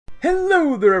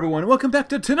Hello there everyone, welcome back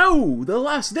to TNO, the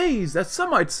last days, as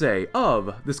some might say,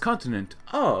 of this continent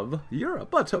of Europe.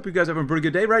 But hope you guys are having a pretty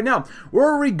good day right now.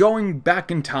 We're going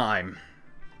back in time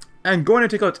and going to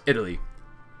take out Italy,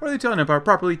 or the Italian Empire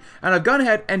properly, and I've gone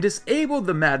ahead and disabled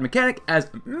the mad mechanic, as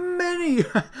many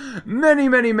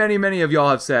of y'all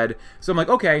have said. So I'm like,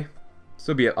 okay,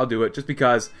 so be it, I'll do it, just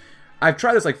because I've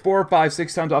tried this like 4, 5,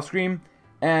 6 times off screen.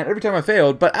 And every time I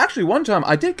failed, but actually one time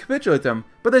I did capitulate them,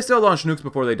 but they still launched nukes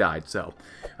before they died, so.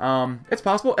 It's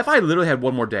possible. If I literally had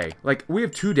one more day, like, we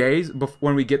have 2 days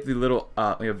when we get the little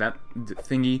event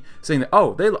thingy saying that,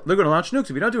 oh, they're going to launch nukes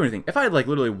if you don't do anything. If I had, like,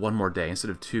 literally one more day instead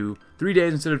of 2, 3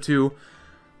 days instead of 2,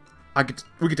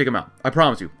 we could take them out. I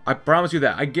promise you. I promise you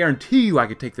that. I guarantee you I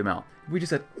could take them out. We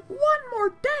just had one more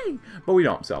day, but we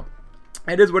don't, so.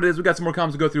 It is what it is. We got some more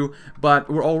comments to go through, but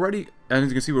we're already, and as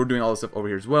you can see, we're doing all this stuff over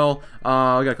here as well. We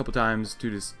got a couple times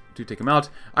to take them out.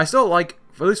 I still like,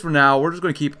 at least for now, we're just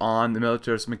going to keep on the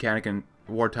militarist mechanic and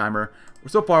war timer.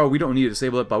 So far, we don't need to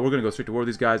disable it, but we're going to go straight to war with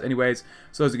these guys anyways.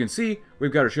 So as you can see,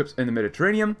 we've got our ships in the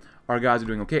Mediterranean. Our guys are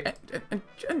doing okay,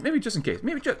 and maybe just in case,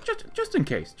 maybe just in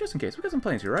case, we got some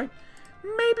planes here, right?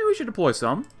 Maybe we should deploy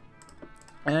some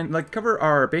and like cover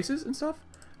our bases and stuff.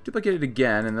 Duplicate it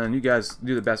again, and then you guys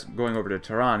do the best going over to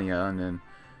Tirania, and then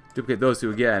duplicate those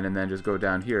two again, and then just go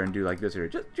down here and do like this here.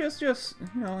 Just you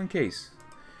know, in case.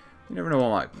 You never know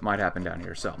what might happen down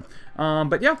here. So,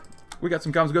 but yeah, we got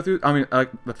some comments to go through. I mean,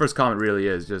 the first comment really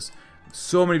is just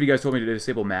so many of you guys told me to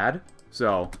disable MAD,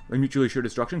 so mutually assured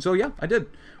destruction. So yeah, I did,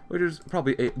 which is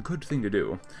probably a good thing to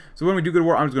do. So when we do good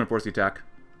war, I'm just going to force the attack.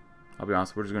 I'll be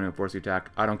honest, we're just going to force the attack.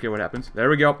 I don't care what happens. There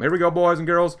we go. Here we go, boys and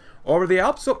girls. Over the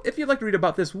Alps. So if you'd like to read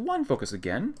about this one focus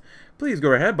again, please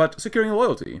go ahead. But securing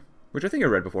loyalty, which I think I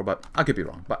read before, but I could be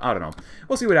wrong. But I don't know.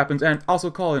 We'll see what happens. And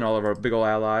also call in all of our big ol'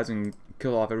 allies and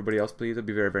kill off everybody else, please. That'd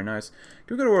be very, very nice.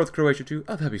 Can we go to war with Croatia too?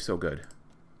 Oh, that'd be so good.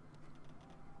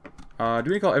 Do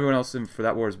we call everyone else in for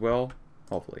that war as well?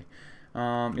 Hopefully.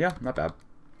 Yeah, not bad.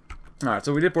 Alright,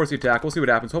 so we did force the attack. We'll see what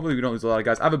happens. Hopefully we don't lose a lot of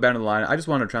guys. I've abandoned the line. I just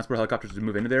wanted transport helicopters to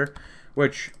move into there,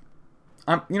 which,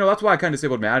 you know, that's why I kind of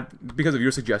disabled MAD, because of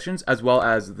your suggestions, as well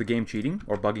as the game cheating,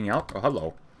 or bugging out. Oh,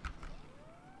 hello.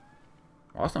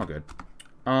 Oh, that's not good.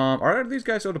 Are these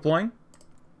guys still deploying?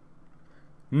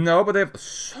 No, but they have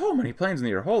so many planes in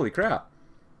the air. Holy crap.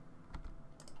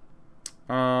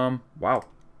 Wow. You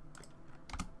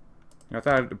know, I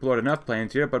thought I deployed enough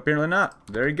planes here, but apparently not.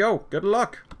 There you go. Good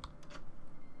luck.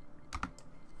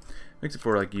 Makes it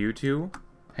for like you two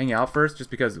hang out first,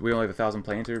 just because we only have 1,000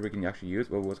 planes here we can actually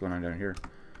use. Whoa, what's going on down here?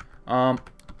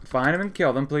 Find them and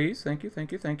kill them, please. Thank you,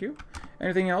 thank you, thank you.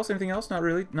 Anything else? Anything else? Not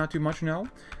really. Not too much, no.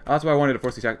 That's why I wanted to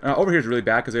force the attack. Over here is really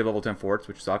bad because they have level 10 forts,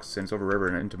 which sucks, since it's over river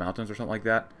and into mountains or something like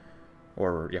that.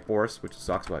 Or, yeah, forests, which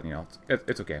sucks, but, you know,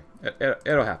 it's okay.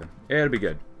 It'll happen. It'll be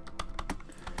good.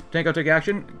 Tank, take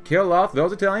action. Kill off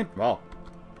those Italian... Well,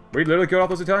 we literally killed off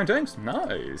those Italian tanks.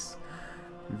 Nice.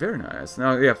 Very nice.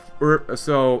 Now, yeah,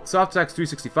 so soft attack's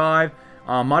 365,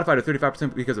 modified to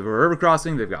 35% because of a river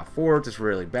crossing. They've got forts. It's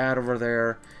really bad over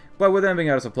there. But with them being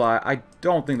out of supply, I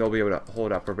don't think they'll be able to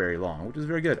hold up for very long, which is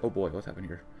very good. Oh boy, what's happened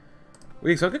here?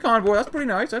 We took a convoy. That's pretty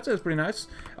nice. That's pretty nice.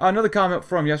 Another comment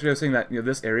from yesterday was saying that, you know,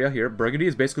 this area here, Burgundy,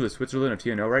 is basically the Switzerland of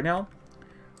TNO right now.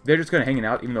 They're just kind of hanging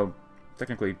out, even though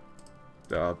technically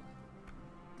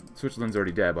Switzerland's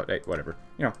already dead. But hey, whatever.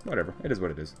 You know, whatever. It is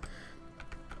what it is.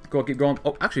 Cool, keep going.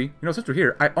 Oh, actually, you know, since we're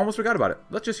here, I almost forgot about it.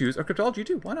 Let's just use our cryptology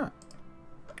too. Why not?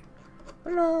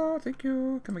 Hello, thank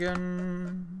you. Come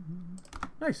again.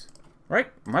 Nice. Right?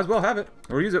 Might as well have it.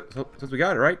 Or use it, since we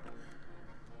got it, right?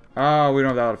 We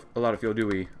don't have a lot of fuel, do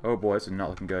we? Oh boy, this is not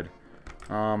looking good.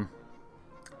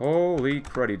 Holy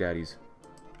cruddy daddies.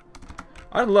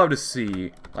 I'd love to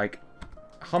see, like,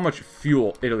 how much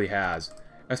fuel Italy has.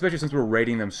 Especially since we're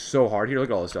raiding them so hard here. Look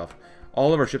at all this stuff.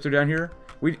 All of our ships are down here.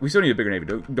 We still need a bigger navy.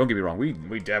 Don't get me wrong. We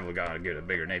definitely gotta get a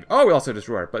bigger navy. Oh, we also have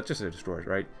destroyer, but just a destroyers,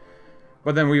 right?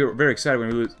 But then we were very excited when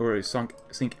we lose or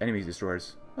sink enemies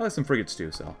destroyers. Well, there's some frigates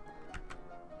too, so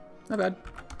not bad.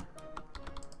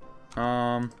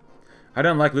 I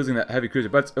didn't like losing that heavy cruiser,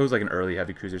 but it was like an early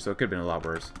heavy cruiser, so it could have been a lot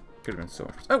worse. Could have been so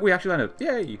much worse. Oh, we actually landed.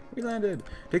 Yay! We landed.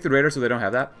 Take the raider so they don't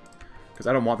have that, because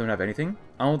I don't want them to have anything.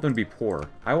 I want them to be poor.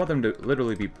 I want them to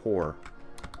literally be poor,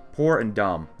 poor and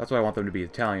dumb. That's why I want them to be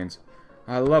Italians.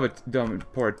 I love it, dumb,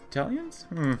 poor Italians.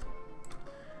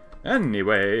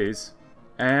 Anyways.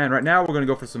 And right now we're going to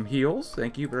go for some heals.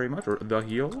 Thank you very much. Or the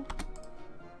heal.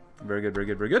 Very good, very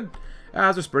good, very good.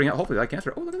 As we're spreading out, hopefully that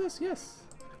cancer. Oh, look at this. Yes.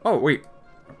 Oh, wait.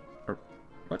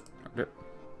 What?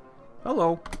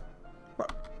 Hello.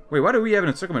 Wait, why do we have an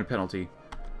encirclement penalty?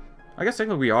 I guess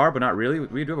technically we are, but not really.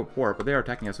 We do have a port, but they are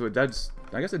attacking us, so it does...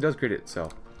 I guess it does create it, so...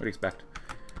 What do you expect?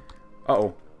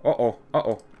 Uh-oh. Uh-oh.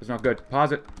 Uh-oh. It's not good.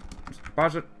 Pause it.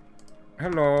 Pause it.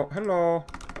 Hello. Hello.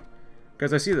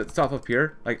 Because I see the stuff up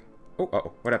here. Like... Oh,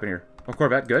 uh-oh. What happened here? Oh,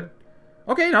 Corvette. Good.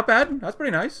 Okay, not bad. That's pretty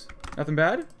nice. Nothing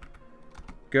bad.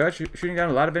 Good. Shooting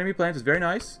down a lot of enemy planes is very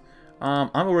nice.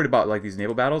 I'm worried about, like, these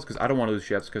naval battles, because I don't want to lose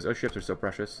ships, because those ships are so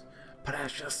precious.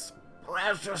 Precious.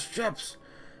 Precious ships.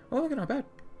 Oh, look at not bad.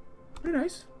 Pretty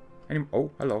nice. Oh,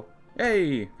 hello.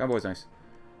 Hey! Convoy's nice.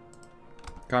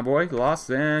 Convoy, lost,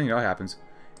 then, you know, it happens.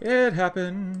 It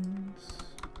happens.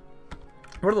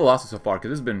 What are the losses so far? Because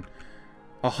there's been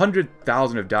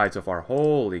 100,000 have died so far.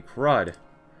 Holy crud.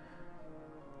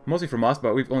 Mostly from us,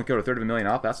 but we've only killed 1/3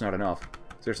 off. That's not enough.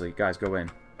 Seriously, guys, go in.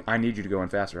 I need you to go in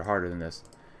faster, harder than this.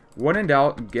 When in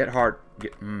doubt, get hard.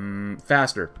 Get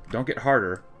faster. Don't get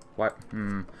harder. What?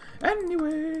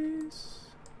 Anyways.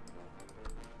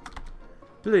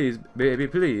 Please, baby,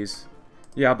 please.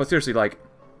 Yeah, but seriously, like,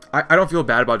 I don't feel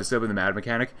bad about disabling the mad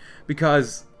mechanic,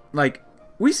 because, like,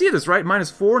 we see this, right?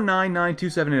 Minus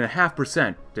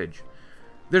 49927.5%.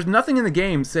 There's nothing in the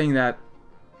game saying that,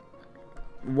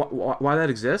 why that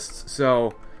exists,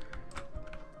 so,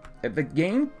 if the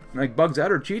game, like, bugs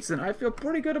out or cheats, then I feel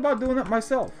pretty good about doing that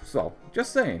myself. So,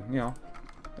 just saying, you know.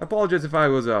 I apologize if I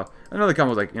was, another comment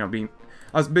was, like, you know,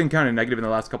 I was being kind of negative in the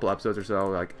last couple episodes or so,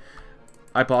 like,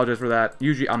 I apologize for that.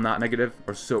 Usually I'm not negative,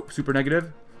 or so super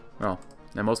negative. Well,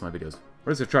 in most of my videos. Or at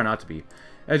least I try not to be.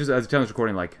 It's just, as the time of this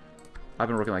recording, like, I've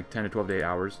been working like 10 to 12 day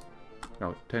hours.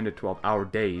 No, 10 to 12 hour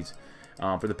days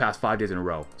for the past 5 days in a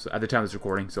row. So at the time of this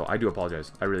recording, so I do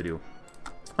apologize. I really do.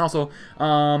 Also,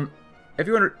 if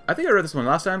you want to, I think I read this one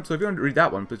last time, so if you want to read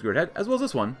that one, please go ahead, as well as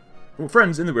this one. We're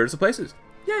friends in the weirdest of places.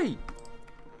 Yay!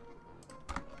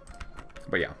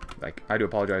 But yeah, like, I do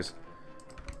apologize.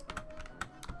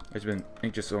 I've been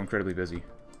just so incredibly busy.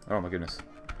 Oh my goodness.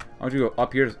 I want you to go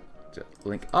up here to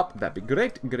link up. That'd be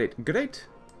great, great, great.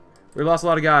 We lost a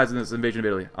lot of guys in this invasion of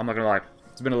Italy. I'm not gonna lie.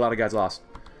 It's been a lot of guys lost.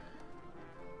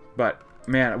 But,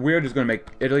 man, we're just gonna make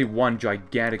Italy one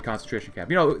gigantic concentration camp.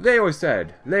 You know, they always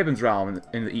said Lebensraum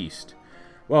in the east.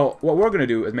 Well, what we're gonna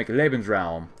do is make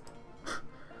Lebensraum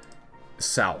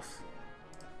south.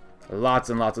 Lots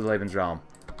and lots of Lebensraum.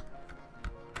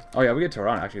 Oh yeah, we get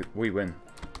Tehran. Actually, we win.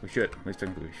 We should. At least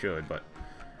technically we should, but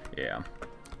yeah.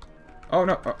 Oh,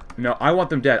 no. No, I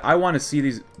want them dead. I want to see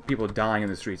these people dying in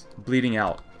the streets. Bleeding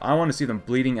out. I want to see them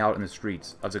bleeding out in the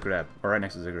streets of Zagreb. Or right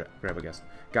next to Zagreb, I guess.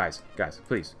 Guys,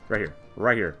 please. Right here.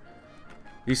 Right here.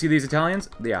 Do you see these Italians?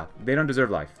 Yeah, they don't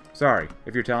deserve life. Sorry.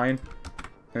 If you're Italian.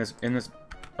 In this...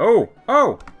 Oh!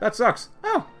 Oh! That sucks!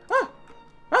 Oh! Ah!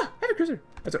 Ah! Heavy cruiser!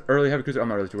 That's an early heavy cruiser. I'm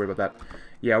not really too worried about that.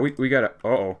 Yeah, we gotta...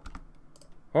 Uh-oh.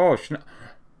 Oh,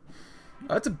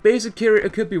 that's a basic carrier.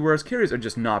 It could be worse. Carriers are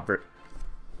just not very...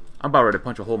 I'm about ready to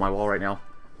punch a hole in my wall right now.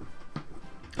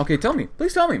 Okay, tell me.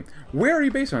 Please tell me. Where are you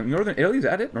based on? Northern Italy? Is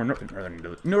that it? Or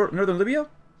Northern Libya?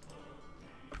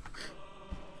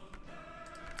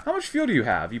 How much fuel do you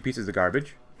have, you pieces of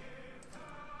garbage?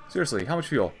 Seriously, how much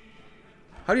fuel?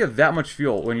 How do you have that much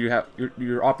fuel when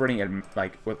you're operating at,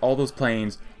 like, with all those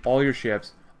planes, all your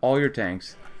ships, all your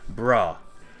tanks? Bruh.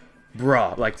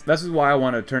 Bruh, like, this is why I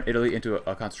want to turn Italy into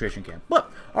a concentration camp. But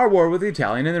our war with the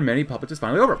Italian and their many puppets is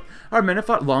finally over. Our men have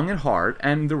fought long and hard,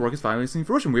 and their work is finally seen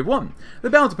fruition. We have won. The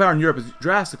balance of power in Europe has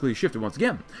drastically shifted once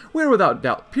again. We are without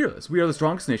doubt peerless. We are the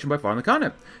strongest nation by far on the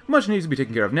continent. Much needs to be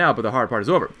taken care of now, but the hard part is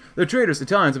over. The traitorous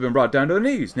Italians have been brought down to their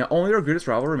knees. Now only our greatest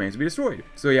rival remains to be destroyed.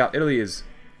 So yeah, Italy is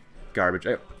garbage.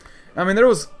 I mean, there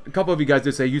was a couple of you guys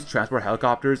did say use transport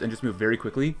helicopters and just move very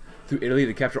quickly through Italy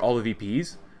to capture all the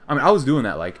VPs. I mean, I was doing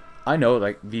that, like, I know,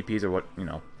 like, VPs are what, you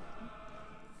know,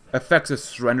 affects a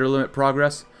surrender limit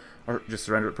progress, or just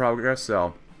surrender progress,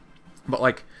 so, but,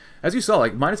 like, as you saw,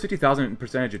 like, minus 50,000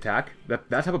 percentage attack, that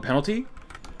type of penalty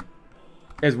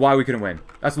is why we couldn't win.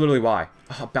 That's literally why.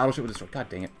 Oh, battleship was destroyed. God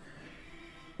dang it.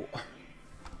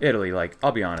 Italy, like,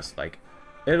 I'll be honest, like,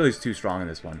 Italy's too strong in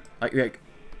this one. Like,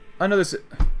 I know this,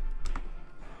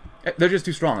 they're just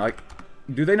too strong. Like,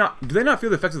 do they not feel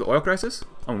the effects of the oil crisis?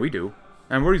 I mean, we do,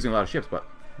 and we're using a lot of ships, but...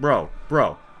 Bro.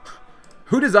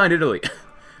 Who designed Italy?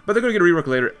 But they're gonna get a rework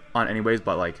later on anyways,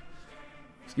 but like...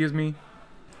 Excuse me?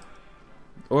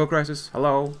 Oil crisis?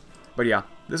 Hello? But yeah,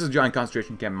 this is a giant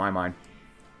concentration camp in my mind.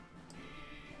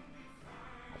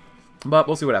 But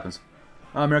we'll see what happens.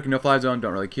 American no-fly zone,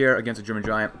 don't really care. Against a German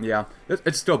giant, yeah.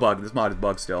 It's still bugged. This mod is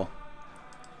bugged still.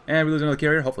 And we lose another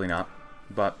carrier? Hopefully not.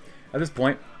 But at this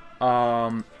point, who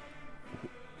are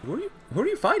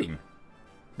you fighting?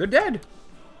 They're dead!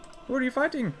 Who are you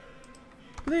fighting?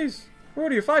 Please, who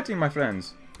are you fighting, my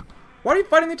friends? Why are you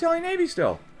fighting the Italian Navy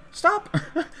still? Stop!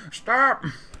 Stop!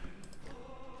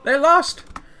 They lost!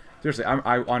 Seriously,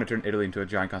 I want to turn Italy into a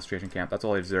giant concentration camp. That's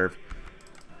all they deserve.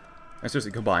 And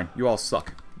seriously, combine. You all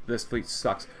suck. This fleet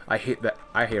sucks. I hate that.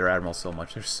 I hate our admirals so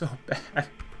much. They're so bad.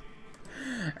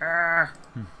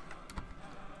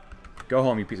 Go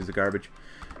home, you pieces of garbage.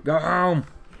 Go home.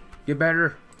 Get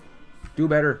better. Do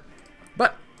better.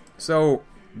 But, so,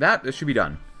 that should be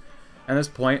done. At this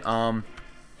point,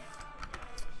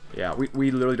 yeah,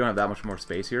 we literally don't have that much more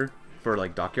space here for,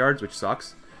 like, dockyards, which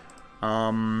sucks.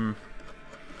 Honestly,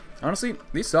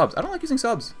 these subs, I don't like using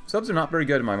subs. Subs are not very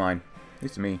good in my mind. At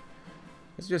least to me.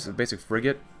 It's just a basic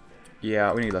frigate.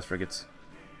 Yeah, we need less frigates.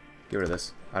 Get rid of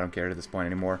this. I don't care at this point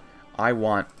anymore. I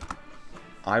want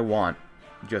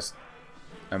just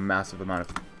a massive amount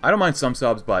of... I don't mind some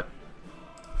subs, but,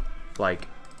 like,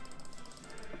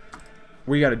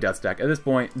 we got a death stack. At this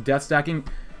point, death stacking...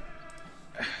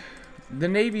 The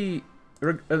Navy,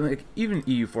 like, even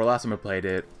EU4, last time I played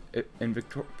it, in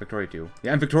Victoria 2.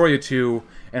 Yeah, in Victoria 2,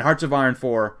 and Hearts of Iron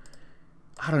 4,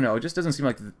 I don't know, it just doesn't seem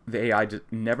like the AI just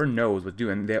never knows what to do,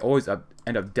 and they always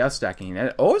end up death stacking, and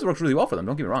it always works really well for them,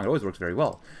 don't get me wrong, it always works very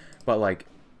well. But, like,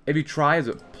 if you try as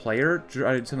a player to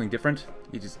try to do something different,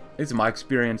 you just, it's my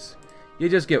experience, you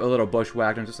just get a little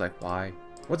bushwhacked, and just like, why?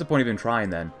 What's the point of even trying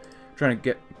then? Trying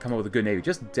to come up with a good Navy.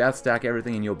 Just death stack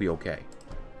everything and you'll be okay.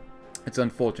 It's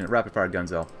unfortunate. Rapid fire guns,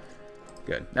 though.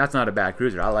 Good. That's not a bad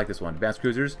cruiser. I like this one. Advanced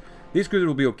cruisers. These cruisers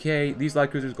will be okay. These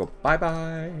light cruisers go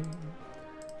bye-bye.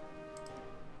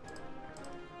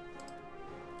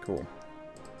 Cool.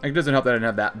 It doesn't help that I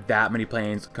didn't have that many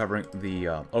planes covering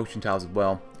the ocean tiles as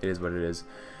well. It is what it is.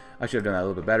 I should have done that a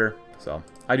little bit better. So,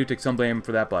 I do take some blame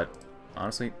for that, but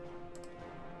honestly,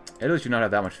 Italy should not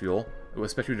have that much fuel,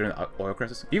 especially during the oil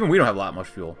crisis. Even we don't have that much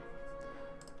fuel.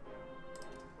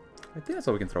 I think that's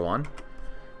all we can throw on.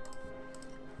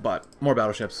 But, more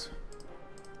battleships.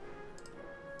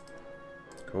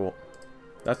 Cool.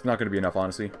 That's not going to be enough,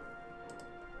 honestly.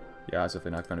 Yeah, that's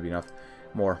definitely not going to be enough.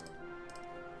 More.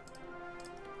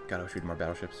 Gotta shoot more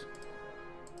battleships.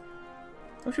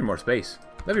 I'll shoot more space.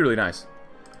 That'd be really nice.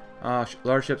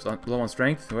 Large ships low on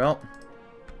strength. Well,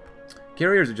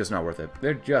 carriers are just not worth it.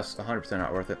 They're just 100%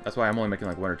 not worth it. That's why I'm only making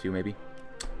like 1 or 2, maybe.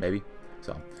 Maybe.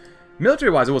 So,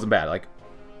 military-wise, it wasn't bad. Like,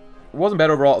 it wasn't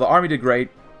bad overall. The army did great,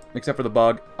 except for the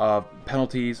bug of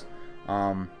penalties.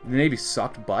 The Navy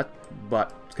sucked, but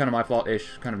it's kind of my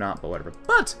fault-ish, kind of not, but whatever.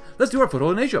 But let's do our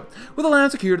foothold in Asia. With the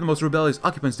land secured and the most rebellious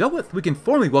occupants dealt with, we can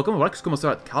formally welcome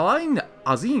Reichskommissar Karl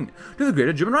Azin to the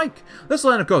Greater German Reich. This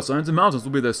land of coastlines and mountains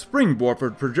will be the springboard for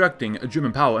projecting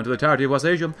German power into the entirety of West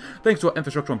Asia, thanks to our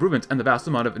infrastructural improvements and the vast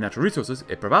amount of natural resources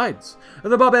it provides.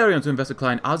 The barbarians who invested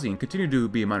Klein Azin continue to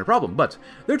be a minor problem, but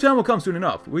their time will come soon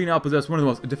enough. We now possess one of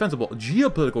the most defensible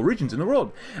geopolitical regions in the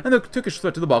world, and the Turkish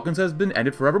threat to the Balkans has been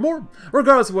ended forevermore.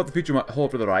 Regardless of what the future might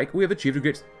hold for the Reich, we have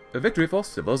achieved a victory for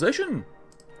civilization.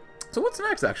 So what's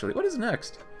next, actually? What is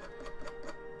next?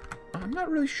 I'm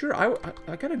not really sure. I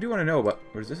kind of do want to know about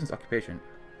resistance occupation.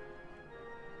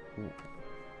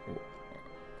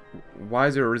 Why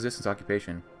is there a resistance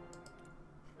occupation?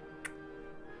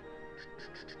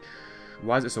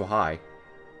 Why is it so high?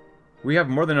 We have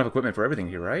more than enough equipment for everything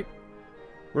here, right?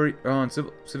 We're on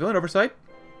civilian oversight?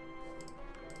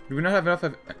 Do we not have enough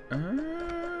of...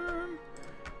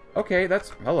 okay,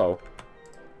 that's... Hello.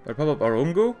 The Republic of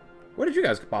Arungu? What did you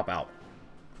guys pop out?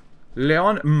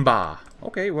 Leon Mba.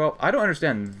 Okay, well, I don't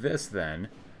understand this then.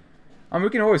 I mean, we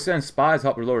can always send spies to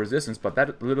help with low resistance, but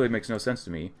that literally makes no sense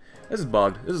to me. This is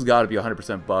bugged. This has got to be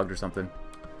 100% bugged or something.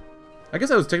 I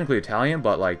guess I was technically Italian,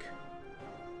 but, like...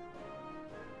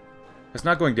 It's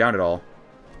not going down at all.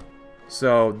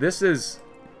 So, this is...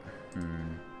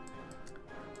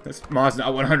 This mod's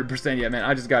not 100% yet, man.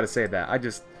 I just gotta say that. I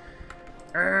just...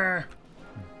 I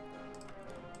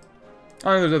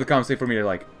don't know if there's other comments for me to,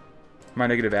 like, my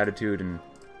negative attitude and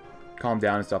calm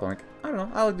down and stuff. I'm like, I don't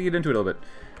know. I like to get into it a little bit.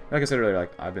 Like I said earlier,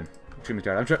 like, I've been extremely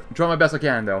tired. I'm trying my best I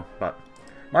can, though. But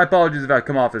my apologies if I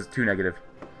come off as too negative.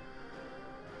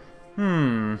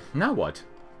 Now what?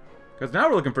 Because now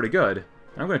we're looking pretty good.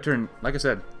 I'm going to turn, like I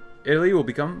said, Italy will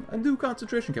become a new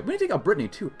concentration camp. We need to take out Brittany,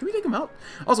 too. Can we take them out?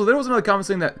 Also, there was another comment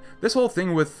saying that this whole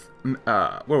thing with,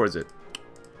 where was it?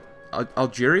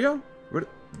 Algeria? Where,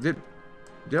 did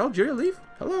Algeria leave?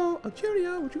 Hello,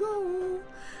 Algeria, where'd you go?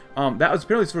 That was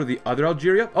apparently for the other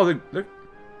Algeria.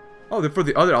 Oh, they're for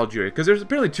the other Algeria. Because there's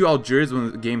apparently 2 Algerias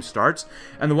when the game starts.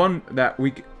 And the one that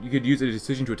you could use a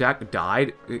decision to attack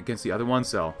died against the other one,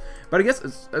 so. But I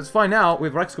guess it's fine now. We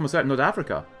have Reichskommissar in North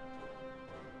Africa.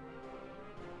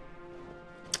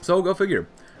 So, go figure.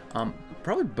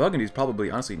 Probably Burgundy's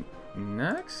probably, honestly,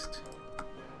 next?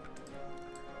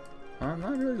 I'm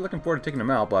not really looking forward to taking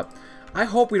them out, but I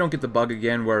hope we don't get the bug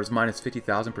again where it's minus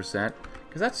 50,000%,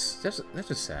 because that's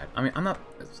just sad. I mean, I'm not.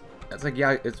 It's like,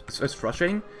 yeah, it's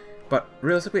frustrating, but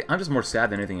realistically, I'm just more sad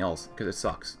than anything else because it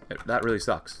sucks. That really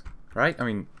sucks, right? I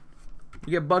mean,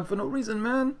 you get bugged for no reason,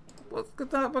 man. What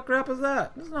crap is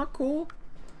that? That's not cool.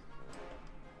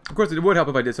 Of course, it would help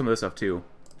if I did some of this stuff too.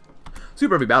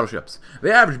 Super heavy battleships.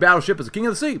 The average battleship is a king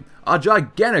of the sea, a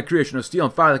gigantic creation of steel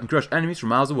and fire that can crush enemies from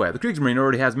miles away. The Kriegsmarine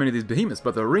already has many of these behemoths,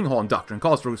 but the Ringholm Doctrine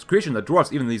calls for creation that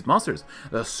dwarfs even these monsters.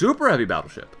 The super heavy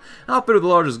battleship. Outfitted with the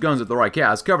largest guns at the right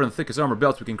cast, covered in the thickest armor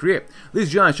belts we can create.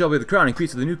 These giants shall be the crowning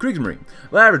feats of the new Kriegsmarine.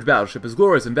 The average battleship, as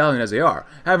glorious and valiant as they are,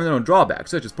 having their own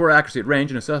drawbacks, such as poor accuracy at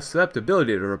range and a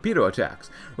susceptibility to torpedo attacks.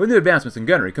 With new advancements in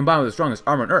gunnery, combined with the strongest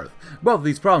armor on Earth, both of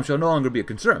these problems shall no longer be a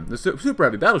concern. The super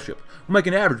heavy battleship will make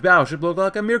an average battleship look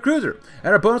like a mere cruiser, and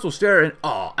our opponents will stare in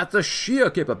awe at the sheer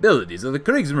capabilities of the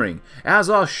Kriegsmarine as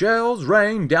our shells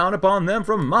rain down upon them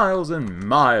from miles and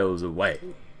miles away.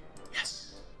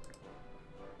 Yes.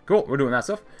 Cool, we're doing that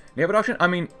stuff. Naval Doctrine? I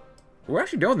mean, we're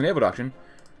actually done with the Naval Doctrine,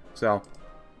 so,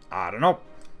 I don't know.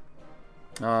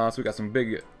 So we got some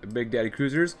big daddy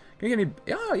cruisers. Can you get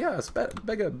any, yeah, it's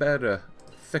better,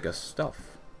 thicker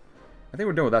stuff. I think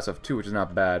we're done with that stuff too, which is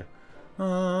not bad.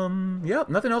 Yeah,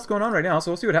 nothing else going on right now, so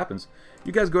we'll see what happens.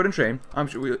 You guys go ahead and train. I'm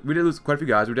sure we did lose quite a few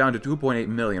guys. We're down to 2.8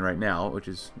 million right now, which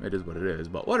is, it is what it is,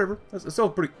 but whatever. It's still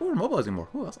pretty, we're mobilizing more.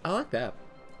 Ooh, I like that.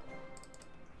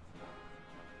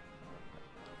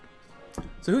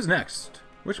 So who's next?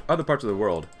 Which other parts of the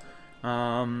world?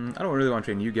 I don't really want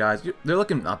to train you guys. They're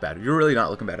looking not bad. You're really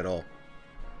not looking bad at all.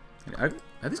 Have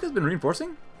these guys been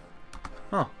reinforcing?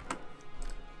 Huh.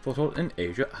 Foothold in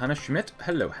Asia. Hannah Schmidt.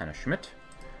 Hello, Hannah Schmidt.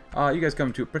 You guys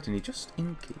come to Brittany just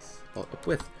in case. Follow up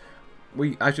with.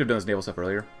 I should have done this naval stuff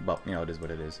earlier, but you know, it is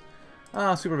what it is.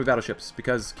 Super heavy battleships,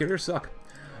 because carriers suck.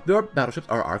 Their battleships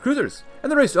are our cruisers,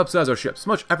 and the race to upsize our ships.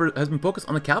 Much effort has been focused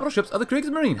on the capital ships of the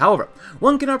Kriegsmarine. However,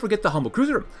 one cannot forget the humble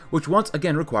cruiser, which once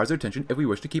again requires our attention if we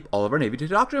wish to keep all of our navy to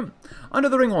doctrine. Under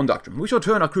the Ringholm Doctrine, we shall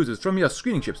turn our cruisers from mere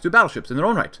screening ships to battleships in their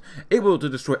own right, able to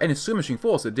destroy any skirmishing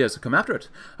force that dares to come after it.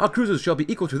 Our cruisers shall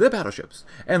be equal to their battleships,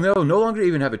 and they will no longer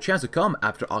even have a chance to come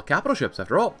after our capital ships.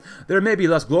 After all, there may be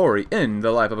less glory in the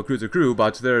life of a cruiser crew,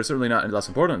 but there is certainly not less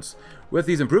importance. With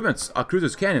these improvements, our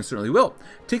cruisers can and certainly will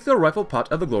take the rightful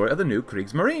part of the glory of the new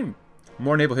Kriegsmarine.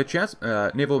 More naval hit chance,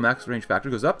 naval max range factor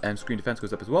goes up, and screen defense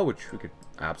goes up as well, which we could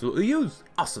absolutely use.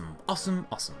 Awesome, awesome,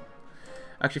 awesome.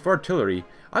 Actually, for artillery,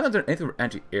 I haven't done anything for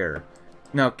anti-air.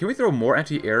 Now, can we throw more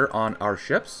anti-air on our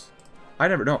ships? I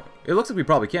never know. It looks like we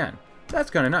probably can. That's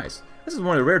kind of nice. This is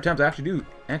one of the rare times I actually do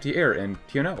anti-air in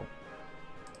TNO.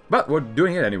 But we're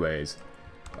doing it anyways.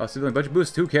 Civilian budget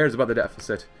boost, who cares about the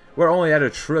deficit? We're only at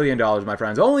 $1 trillion, my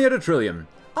friends. Only at $1 trillion.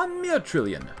 A mere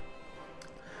trillion.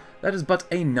 That is but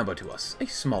a number to us. A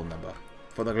small number.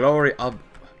 For the glory of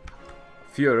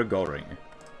Hermann Goering.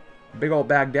 Big old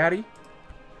Baghdaddy.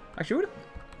 Actually,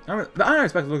 the Iron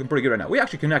Spec is looking pretty good right now. We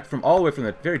actually connect from all the way from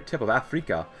the very tip of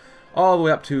Africa all the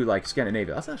way up to, like,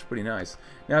 Scandinavia. That's actually pretty nice.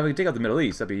 Now, if we can take out the Middle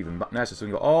East, that'd be even nicer. So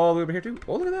we can go all the way over here, too.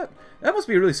 Oh, look at that. That must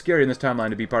be really scary in this timeline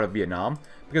to be part of Vietnam.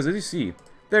 Because, as you see,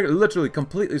 they're literally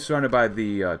completely surrounded by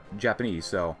the Japanese.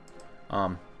 So,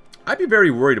 I'd be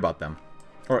very worried about them.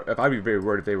 Or if I'd be very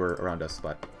worried if they were around us.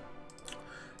 But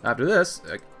after this,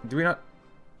 do we not?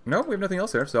 No, we have nothing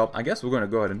else there. So, I guess we're going to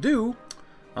go ahead and do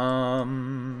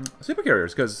super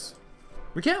carriers, because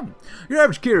we can. Your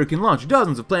average carrier can launch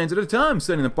dozens of planes at a time,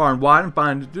 sending them far and wide and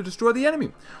finding to destroy the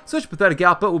enemy. Such pathetic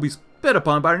output will be sped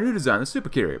upon by our new design, the super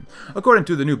carrier. According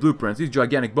to the new blueprints, these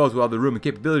gigantic boats will have the room and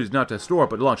capabilities not to store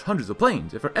but to launch hundreds of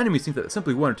planes. If our enemies think that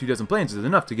simply 1 or 2 dozen planes is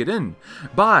enough to get in,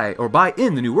 buy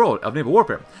in the new world of naval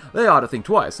warfare, they ought to think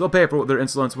twice. They'll pay for their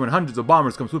insolence when hundreds of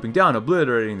bombers come swooping down,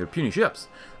 obliterating their puny ships.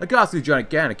 The cost of these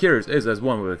gigantic carriers is, as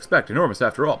one would expect, enormous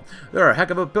after all. They're a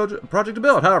heck of a project to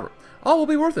build, however. All will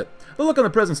be worth it. The look on the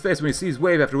President's face when he sees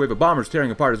wave after wave of bombers tearing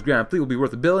apart his grand fleet will be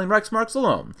worth $1 billion Reichsmarks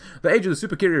alone. The age of the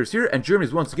supercarrier is here, and Germany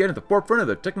is once again at the forefront of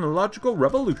the technological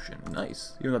revolution.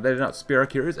 Nice. Even though they did not spare our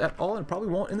carriers at all, and probably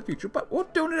won't in the future, but we're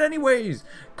doing it anyways.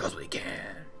 Because we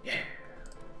can. Yeah.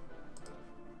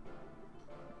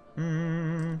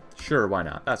 Sure, why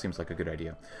not? That seems like a good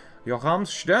idea. Johann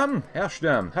Stem, Herr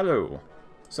Stem, hello.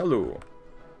 Salut.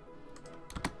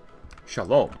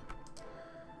 Shalom.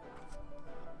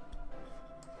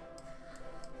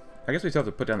 I guess we still have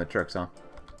to put down the Turks, huh?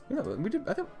 Yeah, we did.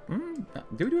 I thought.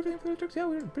 Did we do everything for the Turks? Yeah,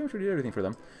 we pretty much did everything for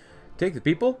them. Take the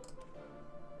people.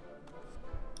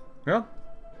 Well,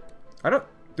 I don't.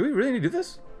 Do we really need to do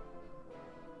this?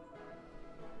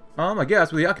 I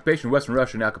guess, with the occupation of Western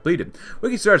Russia now completed, we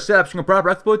can start establishing a proper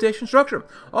exploitation structure.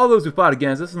 All those who fought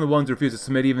against us and the ones who refuse to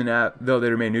submit even though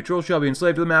they remain neutral shall be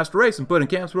enslaved to the master race and put in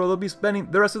camps where they'll be spending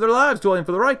the rest of their lives toiling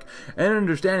for the Reich and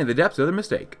understanding the depths of their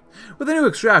mistake. With a new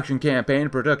extraction campaign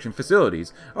and production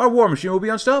facilities, our war machine will be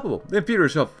unstoppable. The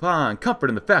Imperials shall find comfort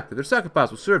in the fact that their sacrifice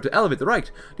will serve to elevate the Reich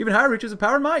to even higher reaches of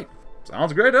power and might.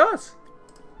 Sounds great to us.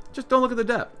 Just don't look at the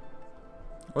debt.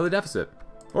 Or the deficit.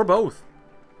 Or both.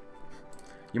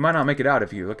 You might not make it out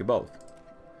if you look at both.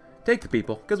 Take the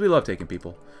people, because we love taking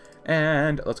people.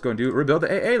 And let's go and rebuild the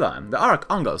AA line. The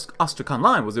Ark-Angolsk-Astrakhan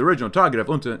line was the original target of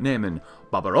Unternehmen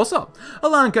Barbarossa. A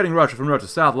line cutting Russia from north to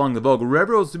south along the Volga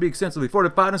River was to be extensively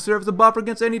fortified and serve as a buffer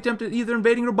against any attempt at either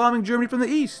invading or bombing Germany from the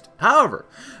east. However,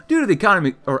 due to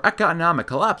the economic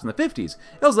collapse in the 50s,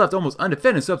 it was left almost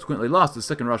undefended and subsequently lost the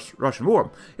Second Russian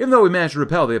War. Even though we managed to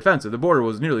repel the offensive, the border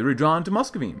was nearly redrawn to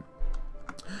Muscovine.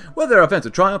 Whether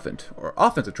offensive triumphant or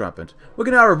offensive triumphant, we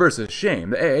can now reverse this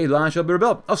shame. The AA line shall be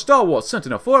rebuilt, a stalwart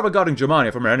sentinel forever guarding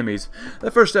Germania from our enemies.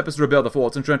 The first step is to rebuild the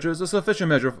forts and trenches, a sufficient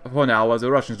measure for now as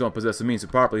the Russians don't possess the means to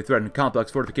properly threaten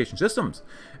complex fortification systems.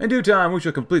 In due time, we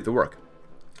shall complete the work,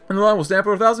 and the line will stand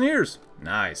for 1,000 years.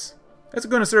 Nice. It's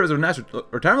going to serve as a national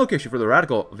retirement location for the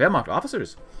radical Wehrmacht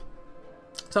officers.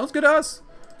 Sounds good to us.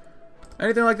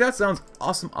 Anything like that sounds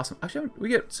awesome. Awesome. Actually, we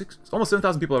get almost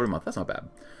 7,000 people every month. That's not bad.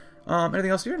 Anything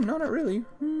else here? No, not really.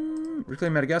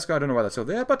 Reclaim Madagascar. I don't know why that's still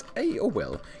there, but hey, oh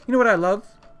well. You know what I love?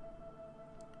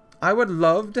 I would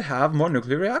love to have more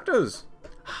nuclear reactors.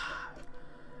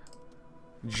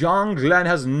 John Glenn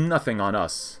has nothing on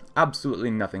us. Absolutely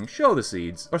nothing. Show the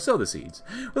seeds, or sow the seeds.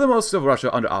 With the most of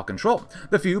Russia under our control,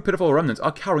 the few pitiful remnants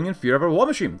are cowering in fear of our war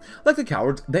machine, like the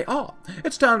cowards they are.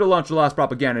 It's time to launch the last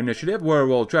propaganda initiative, where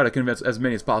we'll try to convince as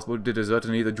many as possible to desert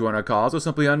and either join our cause or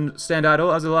simply stand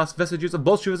idle as the last vestiges of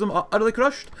Bolshevism are utterly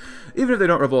crushed. Even if they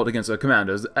don't revolt against their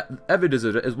commanders, every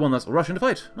deserter is one less Russian to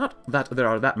fight. Not that there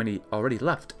are that many already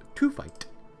left to fight.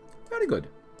 Very good.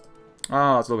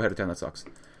 Oh, it's a little ahead of 10. That sucks.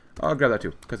 I'll grab that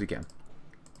too, because we can.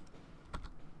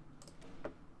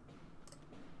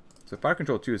 So fire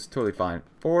control 2 is totally fine.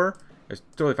 4 is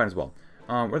totally fine as well.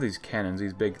 Where are these cannons?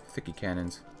 These big, thicky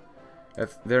cannons.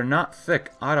 If they're not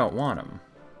thick, I don't want them.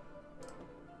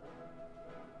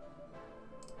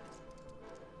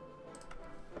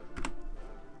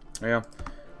 Yeah.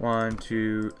 1,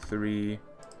 2, 3,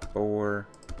 4,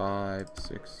 5,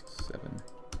 6, 7.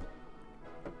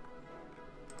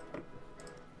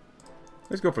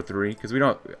 Let's go for 3, because we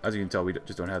don't, as you can tell, we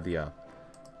just don't have the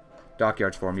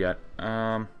dockyards for them yet.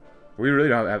 We really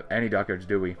don't have any dockyards,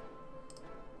 do we?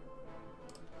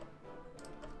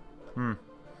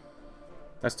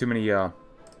 That's too many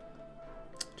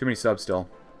subs still.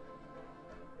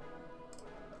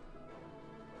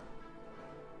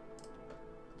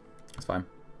 That's fine.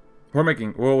 We're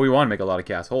making, well, we want to make a lot of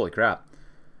casts. Holy crap.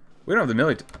 We don't have the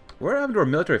military. What happened to our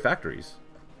military factories?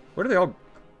 Where do they all...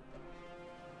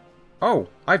 Oh,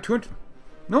 I have 200...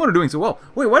 No one are doing so well.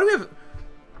 Wait, why do we have...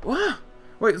 What?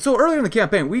 Wait, so earlier in the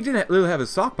campaign, we didn't really have a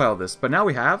stockpile of this, but now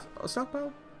we have a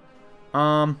stockpile?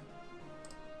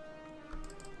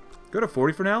 Go to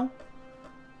 40 for now?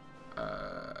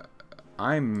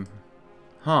 I'm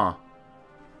not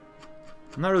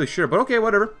really sure, but okay,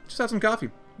 whatever. Just have some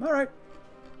coffee. Alright.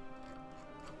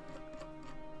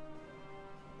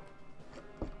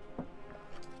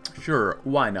 Sure,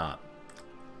 why not?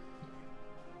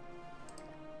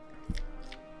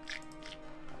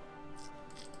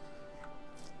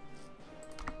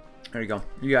 There you go.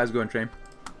 You guys go and train.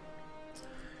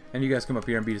 And you guys come up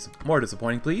here and be more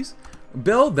disappointing, please.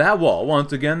 Build that wall.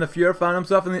 Once again, the Fuhrer found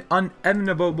himself in the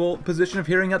unenviable position of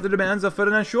hearing out the demands of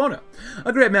Ferdinand Schorner.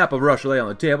 A great map of Russia lay on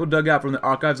the table, dug out from the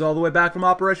archives all the way back from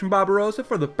Operation Barbarossa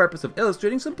for the purpose of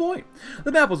illustrating some point.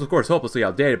 The map was, of course, hopelessly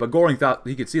outdated, but Goering thought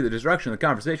he could see the direction the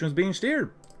conversation was being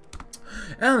steered.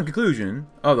 And the conclusion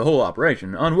of the whole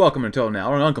operation, unwelcome until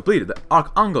now and uncompleted, the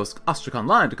Ark-Angolsk-Astrakhan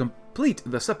line to complete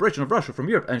the separation of Russia from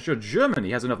Europe and ensure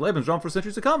Germany has enough Lebensraum for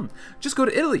centuries to come. Just go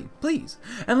to Italy, please.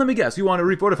 And let me guess, you want to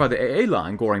refortify the AA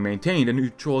line. Goring maintained a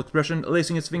neutral expression,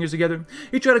 lacing his fingers together.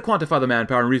 He tried to quantify the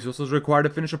manpower and resources required to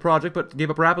finish a project, but gave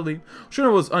up rapidly.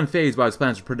 Schorner was unfazed by his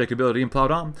plans for predictability and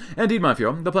plowed on. Indeed, my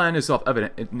Führer, the plan is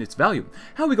self-evident in its value.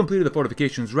 How we completed the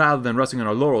fortifications rather than resting on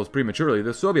our laurels prematurely,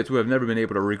 the Soviets would have never been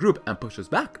able to regroup and push us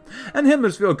back. And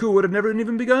Himmler's field coup would have never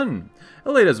even begun.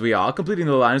 Late as we are, completing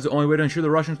the line is the only way to ensure the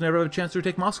Russians never have a chance to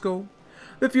take Moscow.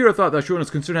 The Führer thought that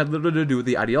Schorner's concern had little to do with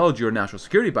the ideology or national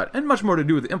security, and much more to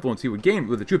do with the influence he would gain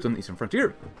with the troops on the eastern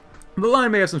frontier. The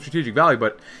line may have some strategic value,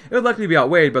 but it would likely be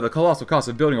outweighed by the colossal cost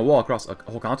of building a wall across a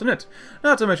whole continent.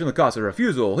 Not to mention the cost of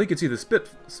refusal. He could see the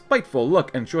spiteful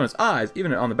look in Shona's eyes,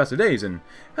 even on the best of days, and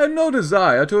had no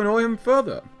desire to annoy him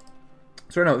further.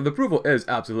 So right now, the approval is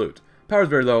absolute. Power is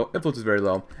very low, influence is very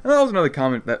low. And that was another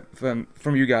comment that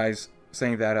from you guys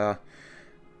saying that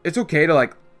it's okay to,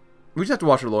 like, we just have to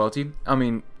watch their loyalty. I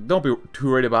mean, don't be too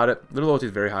worried about it. Their loyalty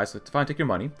is very high, so it's fine, take your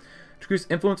money. Decrease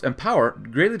influence and power,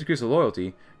 greatly decrease the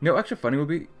loyalty. No extra funding will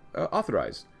be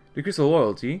authorized. Decrease the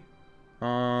loyalty.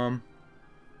 I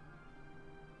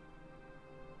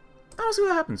don't see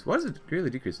what happens. Why does it greatly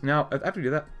decrease? Now, after you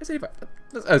do that, it's 85.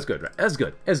 That's good, right? That's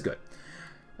good. That's good.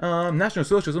 National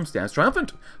Socialism stands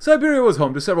triumphant. Siberia was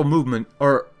home to several movements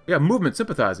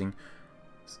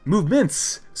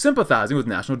sympathizing with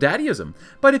national daddyism.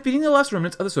 By defeating the last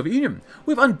remnants of the Soviet Union,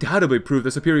 we've undoubtedly proved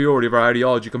the superiority of our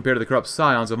ideology compared to the corrupt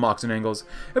scions of Marx and Engels.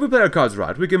 If we play our cards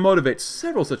right, we can motivate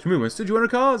several such movements to join our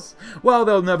cause. While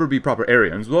they'll never be proper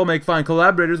Aryans, we'll make fine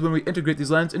collaborators when we integrate these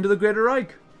lands into the greater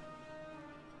Reich.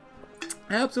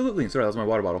 Absolutely. Sorry, that was my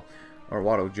water bottle. Or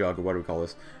water jug, or what do we call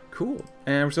this? Cool.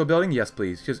 And we're still building? Yes,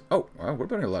 please. Just, oh, well, we're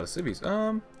building a lot of cities.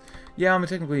 Yeah, I mean,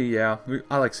 technically, yeah.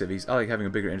 I like cities. I like having a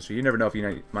bigger industry. You never know if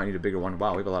you might need a bigger one.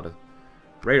 Wow, we have a lot of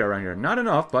radar around here. Not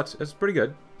enough, but it's pretty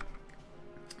good.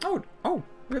 Oh, look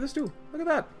at this too. Look at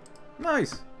that.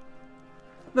 Nice.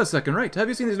 The second rate. Have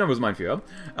you seen these numbers, mein Führer?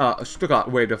 Stuttgart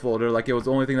waved a folder like it was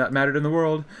the only thing that mattered in the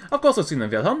world. Of course I've seen them,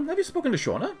 Wilhelm. Have you spoken to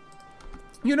Shona?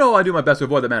 You know I do my best to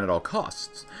avoid the man at all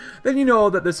costs. Then you know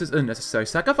that this is a necessary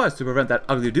sacrifice to prevent that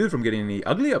ugly dude from getting any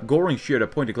uglier. Goering shared a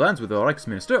pointed glance with the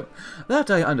Reichsminister. That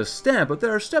I understand, but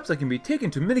there are steps that can be taken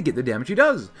to mitigate the damage he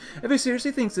does. If he seriously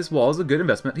thinks this wall is a good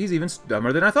investment, he's even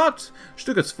dumber than I thought.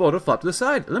 Stuttgart's folder flopped to the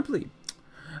side, limply.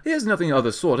 He has nothing of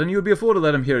the sort, and you would be a fool to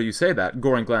let him hear you say that.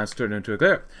 Goring glanced turned into a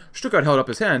glare. Stuttgart held up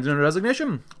his hand in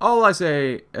resignation. All I'm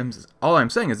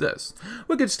saying is this.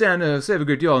 We could stand to save a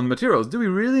great deal on materials. Do we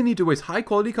really need to waste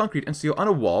high-quality concrete and steel on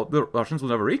a wall the Russians will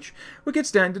never reach? We could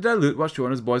stand to dilute what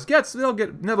Schoner's boys get, so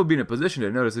they'll never be in a position to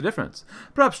notice the difference.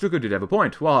 Perhaps Stuttgart did have a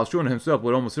point. While Schoner himself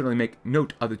would almost certainly make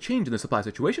note of the change in the supply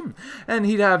situation, and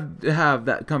he'd have to have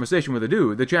that conversation with the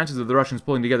dude, the chances of the Russians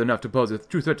pulling together enough to pose a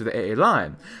true threat to the AA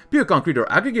line. Pure concrete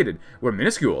or aggregate were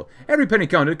minuscule. Every penny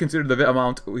counted, considered the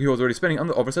amount he was already spending on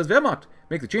the oversized Wehrmacht.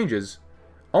 Make the changes.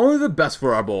 Only the best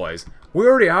for our boys. We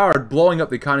already are blowing up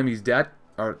the economy's debt,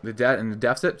 or the debt and the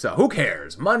deficit, so who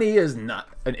cares? Money is not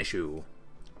an issue.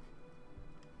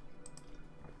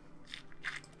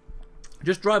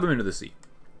 Just drive them into the sea.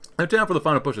 The time for the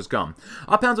final push has come.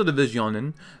 Our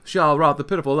Panzer-Divisionen shall rout the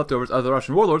pitiful leftovers of the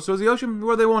Russian warlords towards the ocean,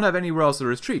 where they won't have anywhere else to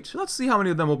retreat. Let's see how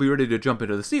many of them will be ready to jump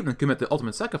into the sea and commit the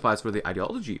ultimate sacrifice for the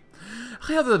ideology.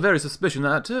 I have the very suspicion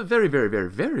that very, very, very,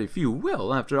 very few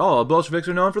will. After all, Bolsheviks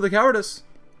are known for their cowardice.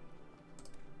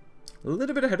 A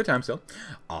little bit ahead of time still.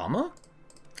 Armor?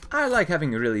 I like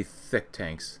having really thick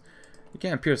tanks. You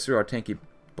can't pierce through our tanky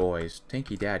boys.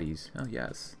 Tanky daddies. Oh,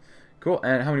 yes. Cool.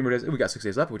 And how many more days? We got 6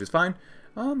 days left, which is fine.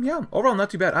 Yeah, overall not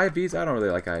too bad. IFVs, I don't really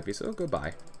like IFVs, so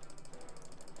goodbye.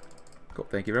 Cool,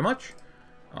 thank you very much.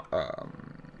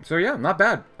 So yeah, not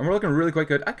bad. And we're looking really quite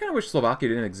good. I kind of wish Slovakia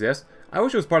didn't exist. I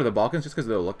wish it was part of the Balkans just because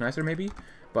it'll look nicer maybe.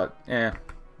 But,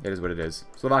 it is what it is.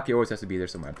 Slovakia always has to be there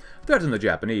somewhere. Threaten the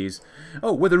Japanese.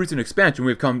 Oh, with the recent expansion,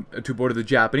 we've come to border the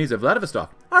Japanese of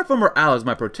Vladivostok. Our former allies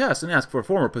might protest and ask for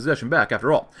former possession back,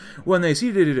 after all. When they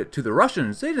ceded it to the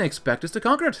Russians, they didn't expect us to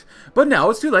conquer it. But now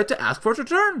it's too late to ask for its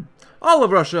return. All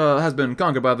of Russia has been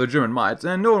conquered by the German might,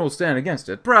 and no one will stand against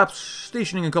it. Perhaps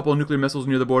stationing a couple of nuclear missiles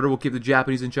near the border will keep the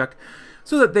Japanese in check,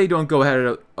 so that they don't go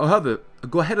ahead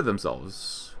of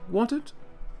themselves. Want it?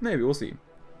 Maybe, we'll see.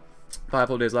 5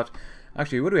 full days left.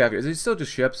 Actually, what do we have here? Is it still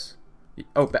just ships?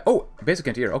 Oh, basic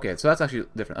anti-air. Okay, so that's actually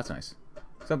different. That's nice.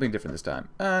 Something different this time.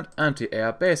 And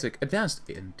anti-air, basic, advanced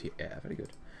anti-air. Very good.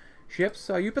 Ships,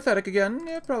 are you pathetic again?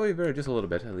 Yeah, probably just a little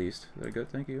bit, at least. Very good,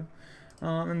 thank you.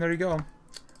 And there you go.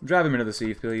 Drive him into the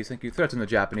sea, please. Thank you. Threaten the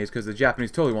Japanese, because the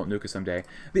Japanese totally won't nuke us someday.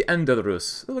 The end of the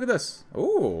Rus. Oh, look at this.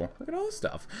 Oh, look at all this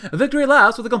stuff. Victory at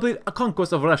last with the complete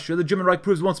conquest of Russia. The German Reich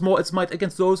proves once more its might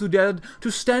against those who dared to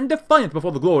stand defiant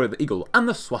before the glory of the eagle and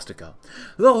the swastika.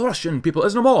 The Russian people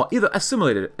is no more, either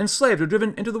assimilated, enslaved, or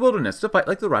driven into the wilderness to fight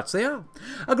like the rats they are.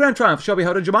 A grand triumph shall be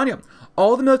held in Germania.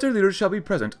 All the military leaders shall be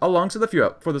present alongside the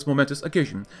Führer for this momentous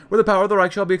occasion, where the power of the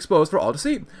Reich shall be exposed for all to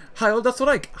see. Heil das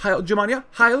Reich, Heil Germania,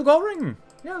 Heil Goering!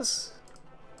 Yes.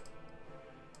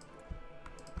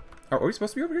 Oh, are we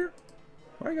supposed to be over here?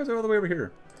 Why are you guys all the way over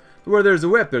here? Where there's a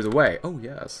whip, there's a way. Oh,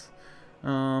 yes.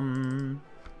 Yeah.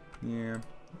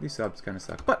 These subs kind of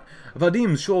suck. But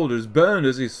Vadim's shoulders burned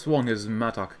as he swung his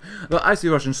mattock. The icy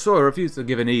Russian soil refused to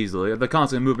give in easily. The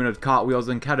constant movement of cartwheels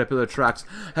and caterpillar tracks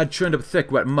had churned up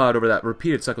thick, wet mud over that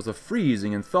repeated cycles of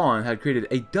freezing and thawing had created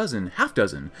half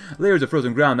dozen layers of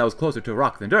frozen ground that was closer to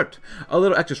rock than dirt. A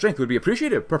little extra strength would be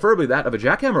appreciated, preferably that of a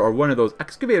jackhammer or one of those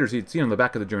excavators he'd seen on the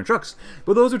back of the German trucks.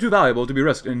 But those were too valuable to be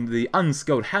risked in the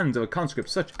unskilled hands of a conscript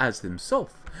such as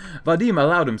himself. Vadim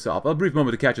allowed himself a brief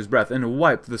moment to catch his breath and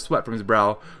wiped the sweat from his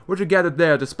brow, which had gathered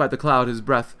there despite the cloud his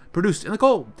breath produced in the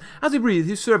cold. As he breathed,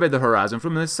 he surveyed the horizon.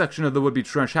 From this section of the would-be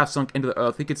trench half sunk into the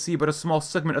earth, he could see but a small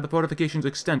segment of the fortification's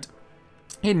extent.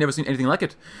 He had never seen anything like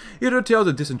it. He had heard tales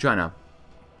of distant China,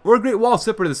 or a great wall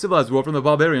separated the civilized world from the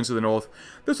barbarians to the north.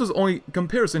 This was the only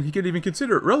comparison he could even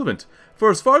consider relevant,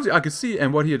 for as far as the eye could see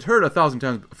and what he had heard 1,000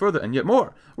 times further and yet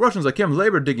more, Russians like him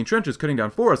labored digging trenches, cutting down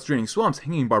forests, draining swamps,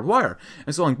 hanging barbed wire,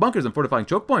 installing bunkers and fortifying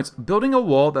choke points, building a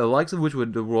wall the likes of which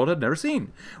the world had never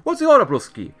seen. "What's the hold up,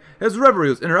 Ruski?" His reverie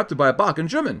was interrupted by a Bach in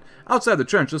German. Outside the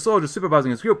trench, the soldier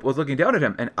supervising his group was looking down at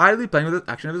him and idly playing with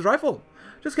the action of his rifle.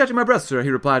 "Just catching my breath, sir," he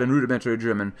replied in rudimentary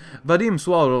German. Vadim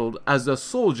swallowed as the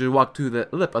soldier walked to the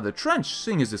lip of the trench,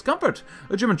 seeing his discomfort.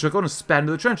 The German chuckled and spat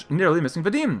into the trench, nearly missing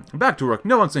Vadim. Back to work,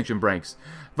 no unsanctioned breaks.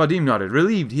 Vadim nodded,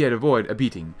 relieved he had avoided a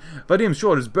beating. Vadim's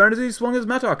shoulders burned as he swung his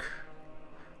mattock.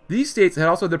 These states had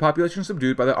also had their population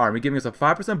subdued by the army, giving us a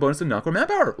 5% bonus to nuke or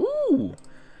manpower. Ooh!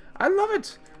 I love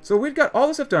it! So we've got all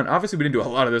this stuff done. Obviously, we didn't do a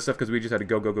lot of this stuff because we just had to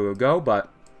go, but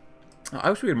I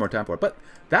wish we had more time for it. But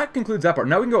that concludes that part.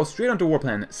 Now we can go straight onto War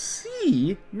Plan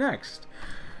C next.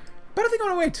 But I think I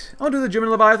want to wait. I want to do the German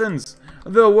Leviathans.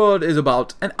 The world is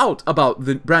about and out about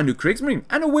the brand new Kriegsmarine,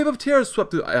 and a wave of terror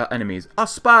swept through enemies. Our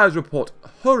spies report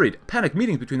hurried, panic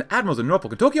meetings between the admirals in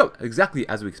Norfolk and Tokyo, exactly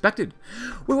as we expected.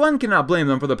 One cannot blame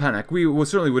them for the panic. We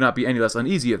certainly would not be any less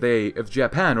uneasy if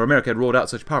Japan or America had rolled out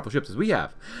such powerful ships as we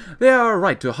have. They are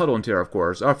right to huddle in terror, of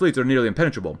course. Our fleets are nearly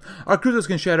impenetrable. Our cruisers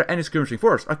can shatter any skirmishing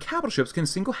force. Our capital ships can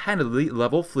single-handedly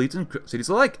level fleets and cities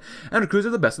alike, and our crews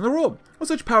are the best in the world. With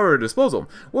such power at our disposal,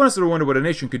 one has to wonder what a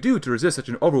nation could do to resist such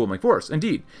an overwhelming force.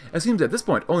 Indeed, it seems at this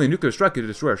point only a nuclear strike could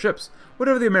destroy our ships.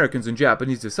 Whatever the Americans and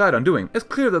Japanese decide on doing, it's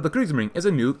clear that the Kriegsmarine is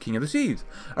a new king of the seas.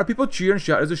 Our people cheer and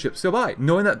shout as the ships sail by,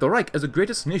 knowing that the Reich is the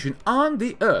greatest nation on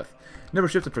the earth. Number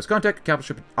of ships at first contact, capital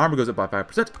ship armor goes up by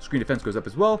 5%, screen defense goes up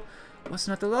as well. What's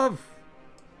not to love?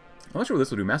 I'm not sure what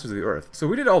this will do, Masters of the Earth. So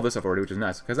we did all this stuff already, which is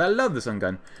nice, because I love the sun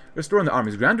gun. Restoring the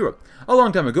army's grandeur. A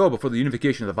long time ago, before the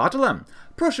unification of the Vaterland,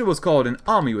 Prussia was called an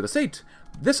army with a state.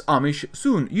 This army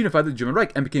soon unified the German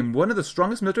Reich and became one of the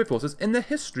strongest military forces in the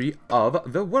history of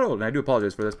the world. And I do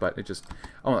apologize for this, but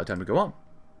I want that time to go on.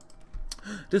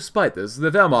 Despite this,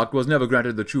 the Wehrmacht was never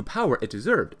granted the true power it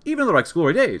deserved, even in the Reich's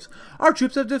glory days. Our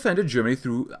troops have defended Germany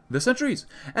through the centuries,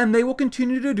 and they will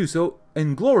continue to do so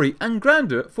in glory and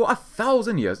grandeur for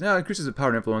 1,000 years. Now, it increases the power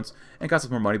and influence, and costs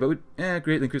us more money, but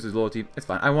greatly increases loyalty. It's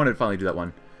fine. I wanted to finally do that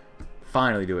one.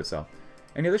 Finally do it, so.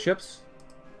 Any other ships?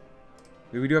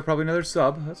 We do have probably another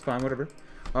sub. That's fine, whatever.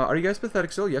 Are you guys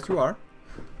pathetic still? Yes, you are.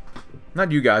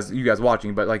 Not you guys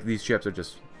watching, but like these ships are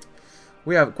just...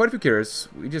 We have quite a few carriers.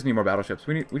 We just need more battleships.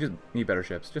 We just need better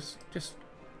ships. Just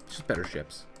better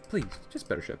ships. Please, just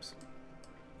better ships.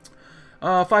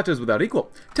 Fighters without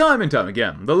equal. Time and time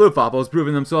again, the Luftwaffe has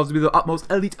proven themselves to be the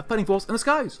utmost elite fighting force in the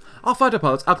skies. Our fighter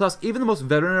pilots outclass even the most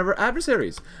veteran of our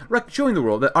adversaries, showing the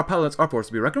world that our pilots are forced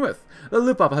to be reckoned with. The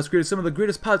Luftwaffe has created some of the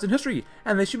greatest pilots in history,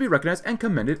 and they should be recognized and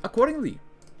commended accordingly.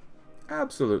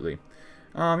 Absolutely.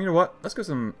 You know what? Let's go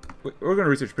some... We're going to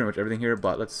research pretty much everything here,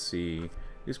 but let's see...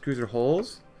 These cruiser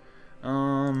hulls.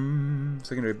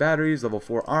 Secondary batteries, level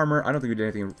 4 armor. I don't think we did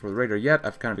anything for the radar yet.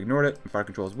 I've kind of ignored it. Fire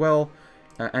control as well.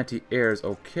 Anti-air is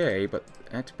okay, but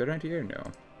better anti-air?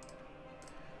 No.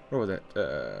 What was it?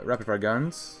 Rapid fire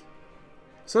guns.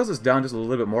 Slows us down just a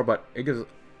little bit more, but it gives...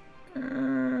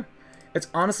 it's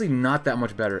honestly not that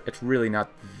much better. It's really not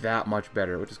that much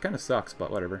better, which is kind of sucks, but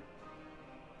whatever.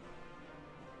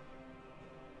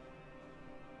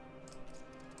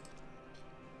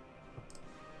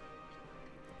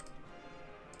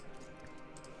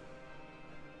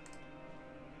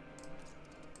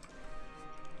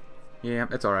 Yeah,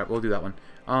 it's alright. We'll do that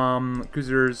one.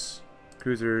 Cruisers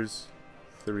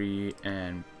 3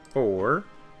 and 4.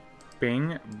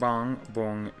 Bing, bong,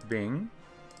 bong, bing.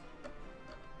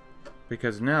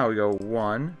 Because now we go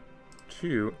 1,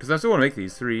 2. Because I still want to make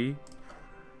these 3,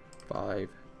 5.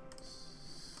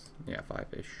 Yeah,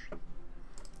 5-ish.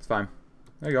 It's fine.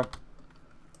 There you go.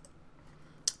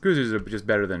 Cruisers are just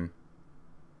better than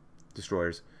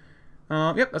destroyers.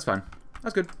 Yep, that's fine.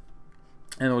 That's good.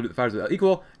 And we'll do the fighters without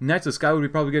equal. Knights of the Sky would be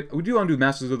probably good. We do want to do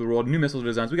Masters of the World, new missile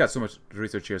designs. We got so much to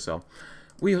research here, so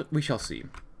we shall see.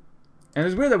 And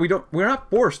it's weird that we're not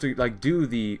forced to, like, do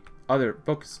the other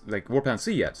focus, like, Warplan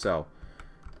C yet, so...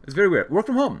 It's very weird. Work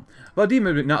from home. Vadim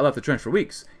had not left the trench for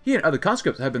weeks. He and other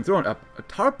conscripts had been thrown up a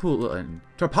tarpaulin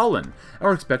and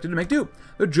were expected to make do.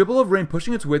 The dribble of rain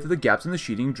pushing its way through the gaps in the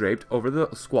sheeting draped over the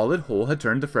squalid hole had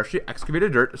turned the freshly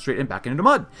excavated dirt straight and back into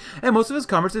mud, and most of his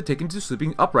comrades had taken to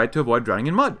sleeping upright to avoid drowning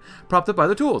in mud, propped up by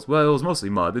the tools. Well, it was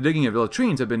mostly mud. The digging of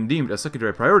latrines had been deemed a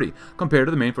secondary priority compared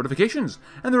to the main fortifications,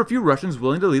 and there were few Russians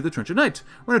willing to leave the trench at night,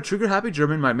 when a trigger-happy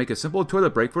German might make a simple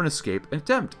toilet break for an escape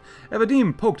attempt.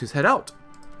 Vadim poked his head out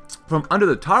from under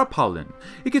the tarpaulin.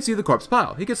 He could see the corpse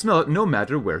pile. He could smell it no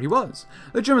matter where he was.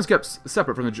 The Germans kept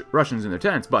separate from the Russians in their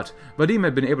tents, but Vadim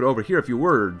had been able to overhear a few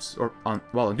words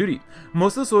while on duty.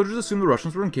 Most of the soldiers assumed the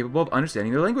Russians were incapable of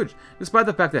understanding their language, despite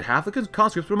the fact that half the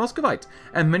conscripts were Muscovite,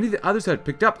 and many of the others had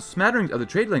picked up smatterings of the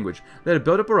trade language that had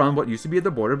built up around what used to be at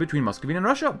the border between Muscovy and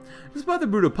Russia. Despite the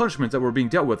brutal punishments that were being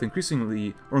dealt with increasing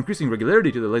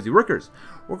regularity to the lazy workers,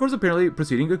 work was apparently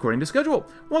proceeding according to schedule.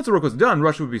 Once the work was done,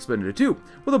 Russia would be split into two,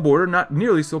 with a border not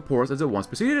nearly so porous as it once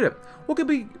preceded it. What could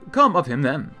become of him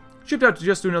then? Shipped out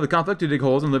just to another conflict to dig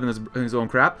holes and live in his own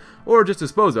crap, or just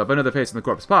dispose of another face in the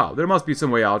corpse pile? There must be some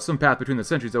way out, some path between the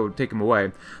centuries that would take him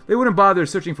away. They wouldn't bother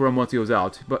searching for him once he was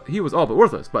out, but he was all but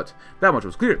worthless, but that much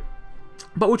was clear.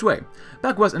 But which way?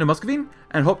 Back west into Muscovine,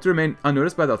 and hope to remain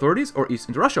unnoticed by the authorities, or east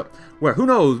into Russia, where who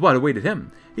knows what awaited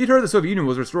him? He'd heard the Soviet Union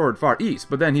was restored far east,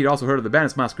 but then he'd also heard of the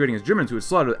bandits masquerading as Germans who had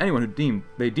slaughtered anyone who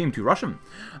they deemed too Russian.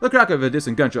 The crack of a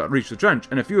distant gunshot reached the trench,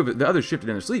 and a few of the others shifted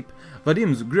in their sleep.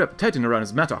 Vadim's grip tightened around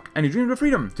his mattock, and he dreamed of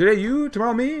freedom. Today you,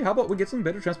 tomorrow me, how about we get some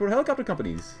better transport helicopter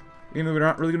companies? Even though we're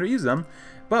not really going to use them,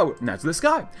 but that's the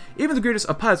sky. Even the greatest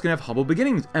of pilots can have humble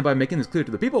beginnings, and by making this clear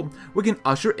to the people, we can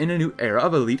usher in a new era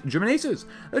of elite German aces.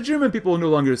 The German people no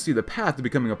longer see the path to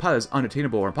becoming a pilot as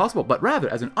unattainable or impossible, but rather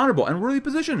as an honorable and worthy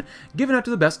position, given out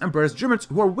to the best and brightest Germans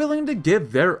who are willing to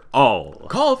give their all.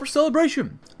 Call for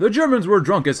celebration. The Germans were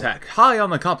drunk as heck, high on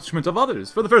the accomplishments of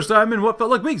others. For the first time in what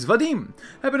felt like weeks, Vadim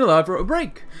had been allowed for a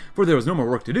break, for there was no more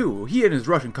work to do. He and his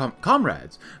Russian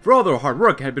comrades, for all their hard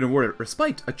work, had been awarded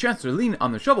respite, a chance to lean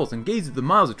on their shovels and gaze at the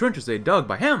miles of trenches they dug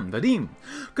by him, Vadim.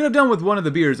 Could have done with one of the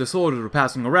beers the soldiers were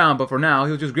passing around, but for now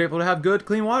he was just grateful to have good,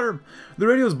 clean water. The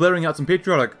radio was blaring out some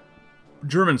patriotic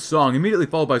German song, immediately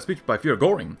followed by a speech by Hermann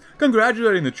Goering,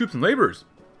 congratulating the troops and laborers.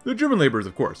 The German laborers,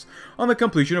 of course, on the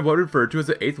completion of what was referred to as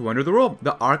the 8th wonder of the world,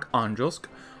 the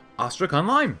Archangelsk-Astrakhan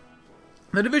line.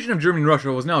 The division of Germany and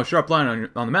Russia was now a sharp line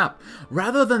on the map,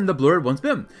 rather than the blur it once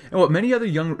been, and what many other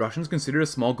young Russians considered a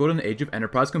small golden age of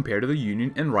enterprise compared to the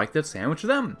Union and Reich that sandwiched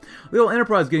them. The old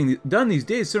enterprise getting done these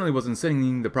days certainly wasn't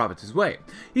sending the profits his way.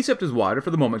 He sipped his water,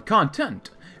 for the moment,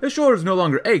 content. His shoulders no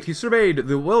longer ached. He surveyed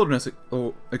the wilderness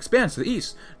expanse to the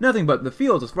east. Nothing but the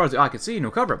fields as far as the eye could see, no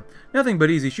cover. Nothing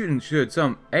but easy shooting should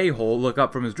some a-hole look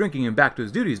up from his drinking and back to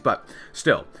his duties, but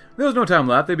still, there was no time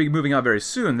left. They'd be moving out very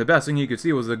soon. The best thing he could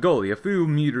see was the gully, a few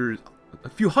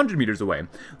hundred meters away,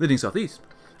 leading southeast.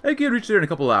 If he had reached there in a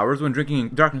couple of hours, when drinking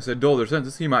and darkness had dulled their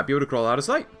senses, he might be able to crawl out of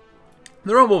sight.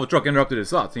 The rumble of a truck interrupted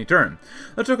his thoughts, and he turned.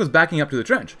 The truck was backing up to the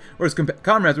trench, where his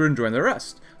comrades were enjoying their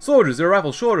rest. Soldiers, their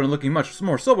rifles shouldered and looking much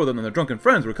more sober than their drunken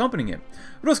friends, were accompanying him.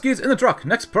 Ruskies in the truck,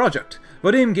 next project.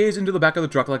 Vadim gazed into the back of the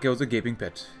truck like it was a gaping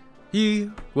pit. He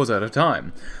was out of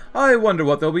time. I wonder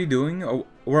what they'll be doing, or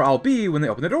where I'll be when they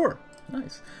open the door.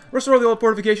 Nice. Restore the old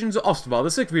fortifications of Ostwald,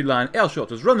 the Siegfried Line, ale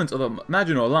shelters, remnants of the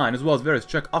Maginot Line, as well as various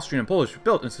Czech, Austrian, and Polish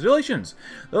built installations.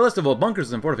 The list of old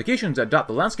bunkers and fortifications that dot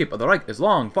the landscape of the Reich is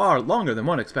long, far longer than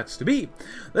one expects to be.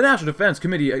 The National Defense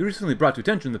Committee recently brought to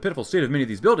attention the pitiful state of many of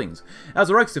these buildings, as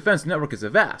the Reich's defense network is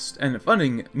vast, and the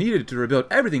funding needed to rebuild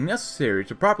everything necessary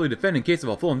to properly defend in case of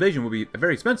a full invasion will be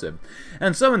very expensive.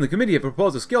 And some in the committee have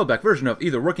proposed a scaled-back version of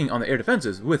either working on the air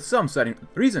defenses, with some citing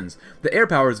reasons. The air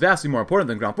power is vastly more important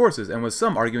than ground forces, and with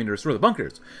some arguing to restore the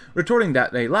bunkers, retorting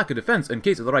that a lack of defense in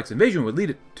case of the Reich's invasion would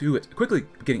lead to it quickly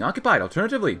getting occupied.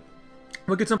 Alternatively,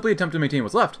 we could simply attempt to maintain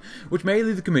what's left, which may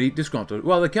leave the committee disgruntled,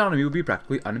 while the economy would be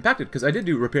practically unimpacted, because I did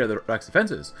do repair the Reich's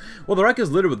defenses. Well, the Reich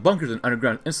is littered with bunkers and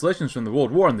underground installations from the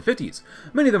World War in the 50s.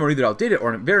 Many of them are either outdated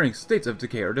or in varying states of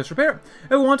decay or disrepair,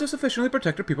 and we want to sufficiently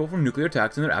protect our people from nuclear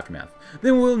attacks and their aftermath.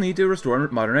 Then we'll need to restore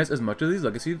and modernize as much of these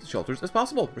legacy shelters as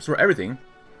possible. Restore everything.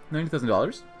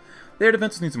 $90,000. The air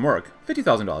defenses need some work.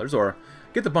 $50,000, or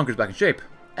get the bunkers back in shape.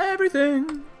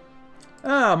 Everything.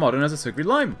 Modern as a Siegfried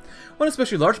Line. One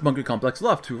especially large bunker complex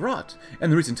left to rot. In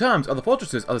the recent times are the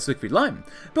fortresses of the Siegfried Line,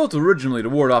 built originally to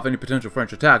ward off any potential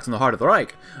French attacks in the heart of the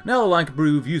Reich. Now the line can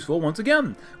prove useful once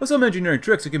again. With some engineering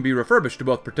tricks, it can be refurbished to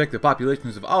both protect the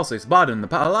populations of Alsace, Baden, and the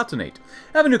Palatinate,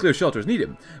 having nuclear shelters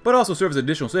needed, but also serve as an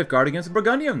additional safeguard against the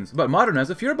Burgundians, but modern as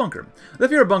a Führer bunker. The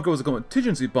Führer bunker was a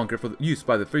contingency bunker for use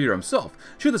by the Führer himself,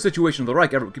 should the situation of the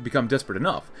Reich ever become desperate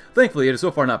enough. Thankfully, it has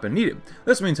so far not been needed.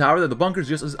 This means, however, that the bunker is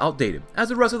just as outdated as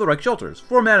the rest of the Reich shelters.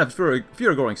 For a man of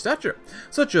Führer Goering stature,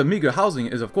 such a meager housing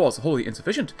is of course wholly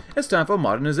insufficient. It's time for a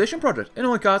modernization project. It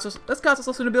only costs us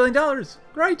less than $1 billion.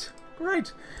 Great.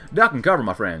 Great. Duck and cover,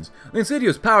 my friends. The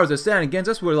insidious powers that stand against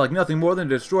us were like nothing more than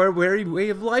to destroy our very way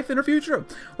of life in our future.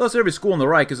 Thus, every school in the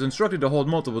Reich is instructed to hold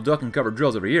multiple duck and cover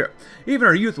drills every year. Even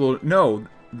our youth will know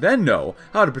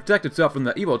how to protect itself from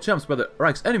the evil attempts by the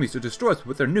Reich's enemies to destroy us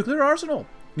with their nuclear arsenal.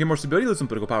 Get more stability, lose some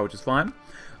political power, which is fine.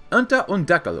 Unter und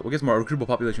Deckel will get more recruitable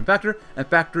population factor, and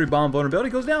factory bomb vulnerability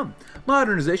goes down.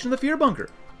 Modernization of the Führer bunker.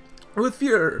 With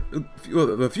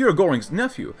Führer Goring's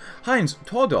nephew, Heinz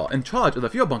Todor, in charge of the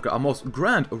Führer bunker, a most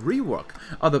grand rework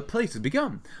of the place has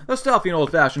begun. The stuffy and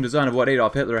old-fashioned design of what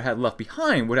Adolf Hitler had left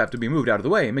behind would have to be moved out of the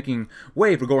way, making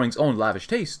way for Goring's own lavish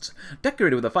tastes.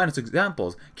 Decorated with the finest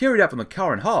examples carried out from the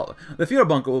Karen Hall, the Führer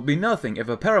bunker will be nothing if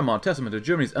a paramount testament to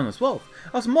Germany's endless wealth.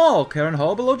 A small Karen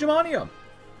Hall below Germania.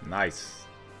 Nice.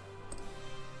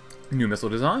 New missile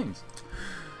designs.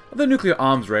 The nuclear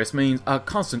arms race means a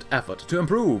constant effort to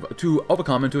improve, to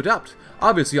overcome, and to adapt.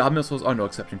 Obviously, our missiles are no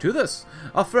exception to this.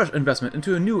 A fresh investment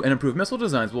into new and improved missile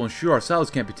designs will ensure our cells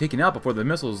can't be taken out before the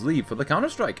missiles leave for the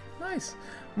counterstrike. Nice.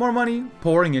 More money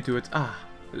pouring into it.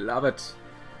 Love it.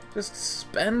 Just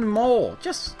spend more.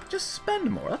 Just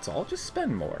spend more. That's all. Just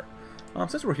spend more.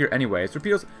 Since we're here anyways,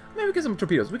 torpedoes. Maybe we get some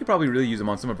torpedoes. We could probably really use them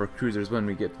on some of our cruisers when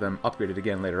we get them upgraded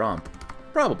again later on.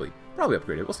 Probably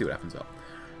upgraded. We'll see what happens though.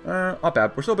 Not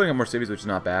bad. We're still building up more cities, which is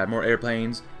not bad. More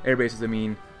airplanes, air bases, I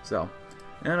mean. So,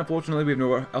 and unfortunately, we have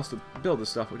nowhere else to build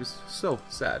this stuff, which is so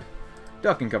sad.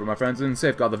 Duck and cover, my friends, and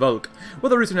safeguard the Volk.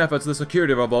 With the recent efforts, the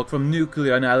security of our Volk from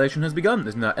nuclear annihilation has begun.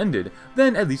 If not ended,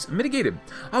 then at least mitigated.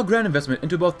 Our grand investment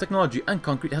into both technology and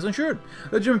concrete has ensured.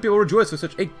 The German people rejoice for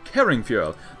such a caring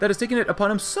Führer that has taken it upon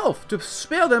himself to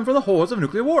spare them from the horrors of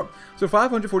nuclear war. So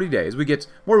 540 days, we get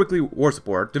more weekly war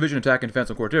support, division attack and defense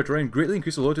on core territory, and greatly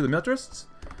increase the loyalty to the militarists.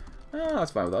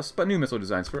 That's fine with us, but new missile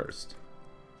designs first.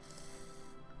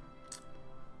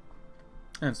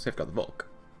 And safeguard the Volk.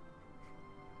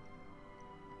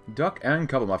 Duck and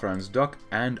cover, my friends. Duck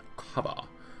and cover.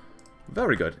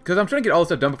 Very good. Because I'm trying to get all this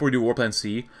stuff done before we do War Plan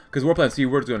C. Because War Plan C,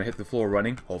 we're just going to hit the floor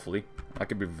running, hopefully. I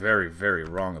could be very, very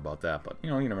wrong about that, but, you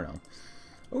know, you never know.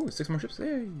 Oh, 6 more ships.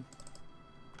 Yay.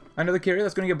 Another carrier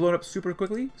that's going to get blown up super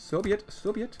quickly. So be it.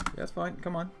 So be it. That's fine.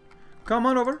 Come on. Come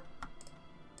on over.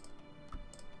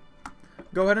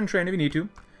 Go ahead and train if you need to.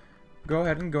 Go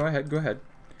ahead and go ahead.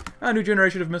 A new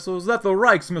generation of missiles that the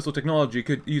Reich's missile technology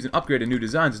could use an upgrade and new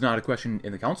designs is not a question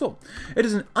in the Council. It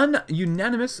is an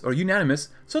unanimous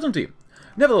certainty.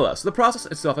 Nevertheless, the process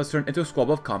itself has turned into a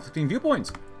squabble of conflicting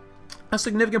viewpoints. A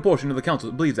significant portion of the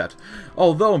Council believes that,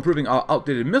 although improving our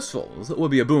outdated missiles will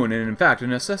be a boon and in fact a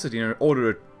necessity in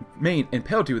order to remain in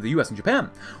parity with the US and Japan,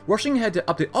 rushing ahead to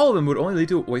update all of them would only lead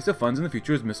to a waste of funds in the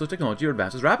future as missile technology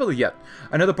advances rapidly. Yet,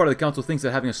 another part of the Council thinks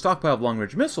that having a stockpile of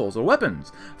long-range missiles or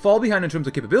weapons fall behind in terms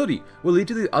of capability will lead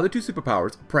to the other two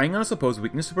superpowers preying on a supposed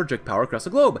weakness to project power across the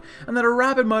globe, and that a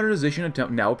rapid modernization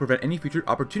attempt now will prevent any future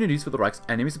opportunities for the Reich's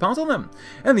enemies to pounce on them.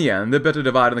 In the end, the bitter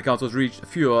divide in the Council has reached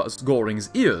Führer Goring's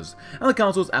ears, and the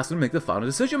Council is asked him to make the final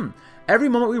decision. Every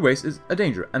moment we waste is a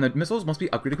danger, and the missiles must be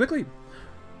upgraded quickly.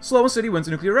 Slow and steady wins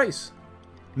the nuclear race.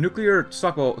 Nuclear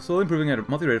stockpile slowly improving at a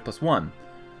monthly rate of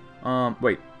 +1.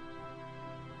 Wait.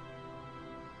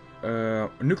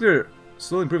 Nuclear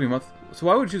slowly improving month. So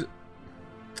why would you choose?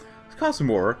 It costs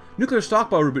more. Nuclear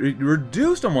stockpile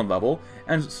reduced on one level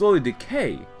and slowly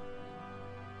decay.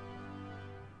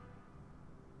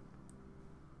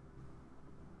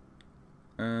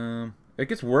 It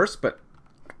gets worse, but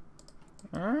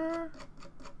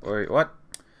wait, what?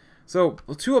 So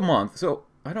 2 a month. So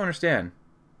I don't understand.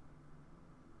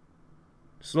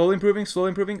 Slowly improving, so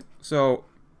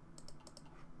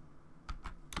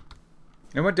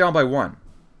it went down by 1.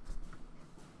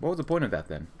 What was the point of that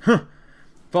then?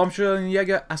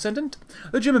 Jäger Ascendant?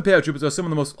 The German paratroopers are some of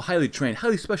the most highly trained,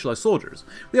 highly specialized soldiers.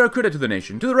 They are a credit to the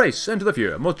nation, to the race, and to the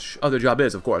Führer. Much of their job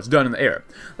is, of course, done in the air.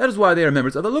 That is why they are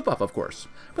members of the Luftwaffe, of course.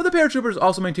 But the paratroopers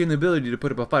also maintain the ability to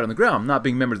put up a fight on the ground, not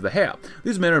being members of the Heer.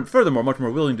 These men are furthermore much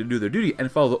more willing to do their duty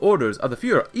and follow the orders of the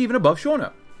Führer, even above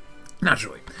Schorner.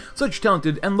 Naturally, such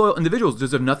talented and loyal individuals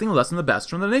deserve nothing less than the best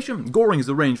from the nation. Goering has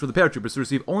arranged for the paratroopers to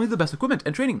receive only the best equipment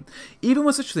and training, even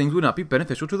when such things would not be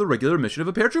beneficial to the regular mission of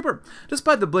a paratrooper,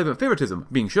 despite the blatant favoritism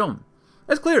being shown.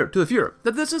 It's clear to the Fuhrer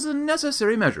that this is a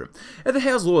necessary measure. If the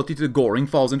Heer's loyalty to Goering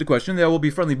falls into question, there will be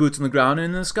friendly boots on the ground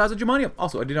in the skies of Germania.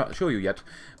 Also, I did not show you yet,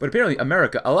 but apparently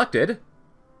America elected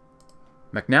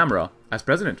McNamara as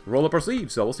president. Roll up our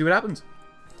sleeves, so we'll see what happens.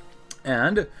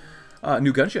 And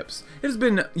new gunships. It has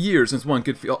been years since one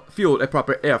could field a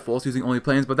proper air force using only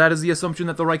planes, but that is the assumption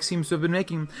that the Reich seems to have been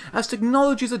making. As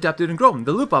technology has adapted and grown,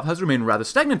 the Luftwaffe has remained rather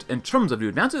stagnant in terms of new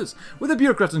advances, with the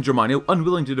bureaucrats in Germania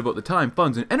unwilling to devote the time,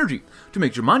 funds, and energy to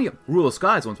make Germania rule the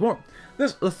skies once more.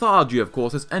 This lethargy, of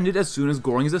course, has ended as soon as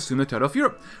Goering has assumed the title of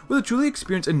Führer, with a truly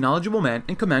experienced and knowledgeable man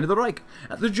in command of the Reich.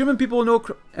 The German people know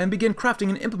and begin crafting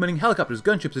and implementing helicopters,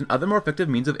 gunships, and other more effective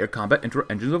means of air combat into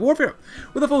engines of warfare.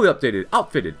 With a fully updated,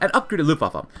 outfitted, and upgraded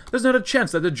Luftwaffe, there's not a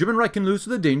chance that the German Reich can lose to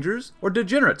the dangers or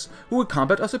degenerates who would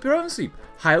combat a supremacy.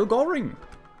 Heil Goering!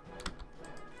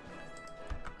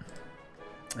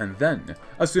 And then,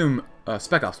 assume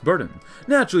Spec Ops burden.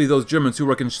 Naturally, those Germans who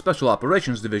work in special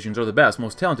operations divisions are the best,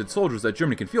 most talented soldiers that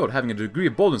Germany can field, having a degree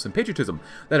of boldness and patriotism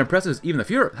that impresses even the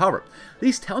Führer. However,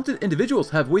 these talented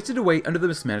individuals have wasted away under the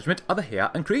mismanagement of the Heer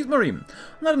and Kriegsmarine.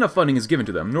 Not enough funding is given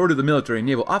to them, nor do the military and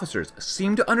naval officers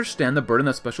seem to understand the burden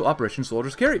that special operations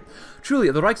soldiers carry. Truly,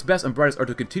 if the Reich's best and brightest are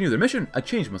to continue their mission, a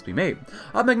change must be made.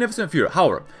 Our magnificent Führer,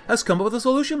 however, has come up with a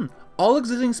solution. All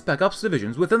existing Spec Ops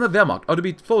divisions within the Wehrmacht are to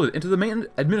be folded into the main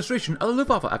administration of the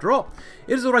Luftwaffe. After all,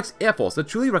 it is the Reich's Air Force that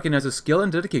truly recognizes skill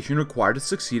and dedication required to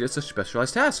succeed at such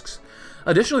specialized tasks.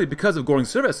 Additionally, because of Goring's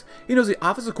service, he knows the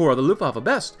officer corps of the Luftwaffe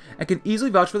best, and can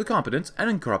easily vouch for the competence and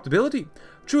incorruptibility.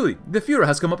 Truly, the Führer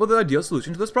has come up with an ideal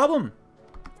solution to this problem.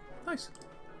 Nice.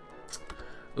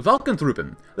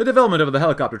 Falkentruppen. The development of the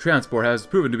helicopter transport has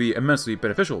proven to be immensely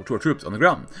beneficial to our troops on the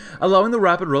ground, allowing the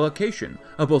rapid relocation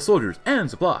of both soldiers and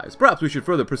supplies. Perhaps we should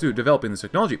further pursue developing this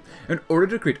technology in order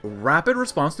to create rapid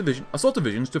response assault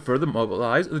divisions to further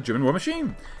mobilize the German war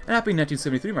machine. And happy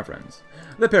 1973, my friends.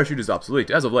 The parachute is obsolete.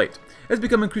 As of late, it has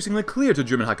become increasingly clear to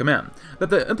German high command that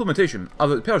the implementation of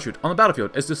the parachute on the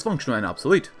battlefield is dysfunctional and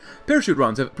obsolete. Parachute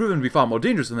runs have proven to be far more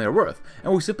dangerous than they are worth,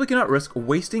 and we simply cannot risk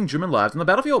wasting German lives on the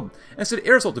battlefield. Instead,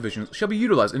 air assault divisions shall be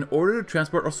utilized in order to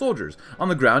transport our soldiers on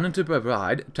the ground and to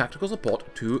provide tactical support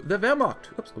to the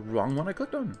Wehrmacht. Oops, the wrong one I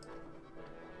clicked on.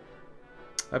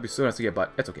 That'd be so nice to get,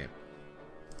 but it's okay.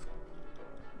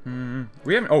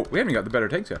 We haven't got the better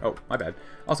tanks yet. Oh, my bad.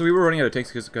 Also, we were running out of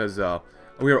tanks because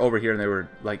we were over here and they were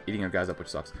like eating our guys up, which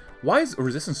sucks. Why is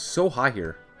resistance so high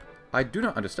here? I do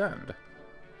not understand.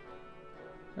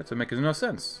 That makes no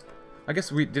sense. I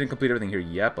guess we didn't complete everything here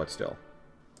yet, but still.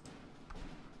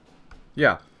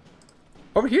 Yeah.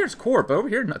 Over here it's core, but over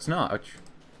here it's not. Which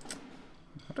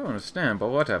I don't understand, but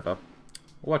whatever.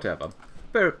 Whatever.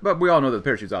 But we all know that the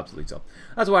parachute's obsolete, so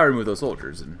that's why I removed those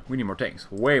soldiers, and we need more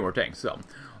tanks. Way more tanks, so.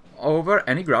 Over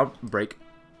any ground, break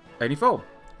any foe.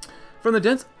 From the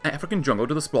dense African jungle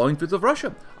to the sprawling fields of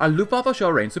Russia, our Luftwaffe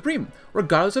shall reign supreme.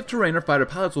 Regardless of terrain, our fighter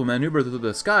pilots will maneuver through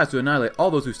the skies to annihilate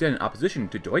all those who stand in opposition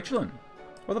to Deutschland.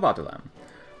 Or the Vaterland.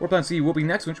 War Plan C will be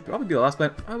next, which will probably be the last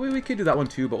plan. We could do that one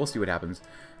too, but we'll see what happens.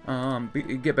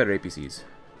 Get better APCs.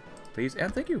 Please,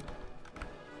 and thank you.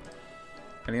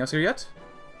 Anything else here yet?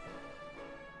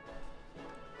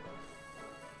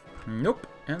 Nope,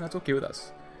 and that's okay with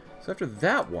us. So after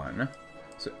that one,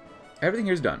 so everything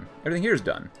here is done. Everything here is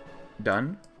done.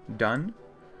 Done.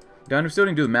 We still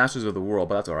didn't do the Masters of the World,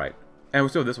 but that's alright. And we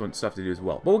still have this one stuff to do as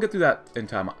well. But we'll get through that in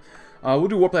time. We'll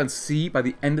do War Plan C by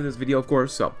the end of this video, of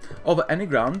course. So, over any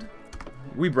ground,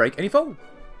 we break any foe.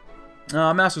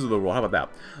 Masters of the World, how about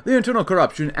that? The internal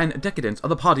corruption and decadence of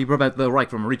the party prevent the Reich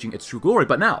from reaching its true glory,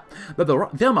 but now that the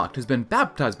Wehrmacht has been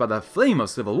baptized by the flame of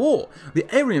civil war, the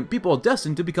Aryan people are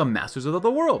destined to become masters of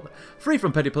the world. Free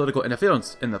from petty political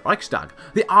interference in the Reichstag,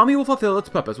 the army will fulfill its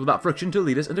purpose without friction to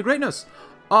lead us into greatness.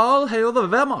 All hail the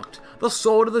Wehrmacht, the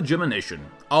sword of the German nation.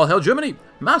 All hail Germany,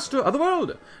 master of the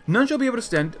world. None shall be able to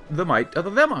stand the might of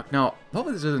the Wehrmacht. Now,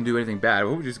 hopefully this doesn't do anything bad.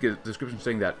 We'll just get a description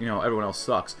saying that, you know, everyone else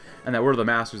sucks, and that we're the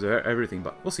masters of everything,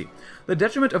 but we'll see. The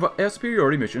detriment of our air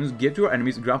superiority missions give to our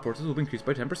enemies' ground forces will be increased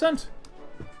by 10%.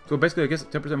 So basically, I guess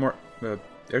 10% more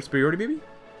air superiority, maybe?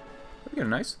 That'd be kind of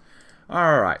nice.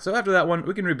 Alright, so after that one,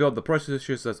 we can rebuild the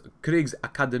Preußische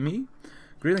Kriegsakademie.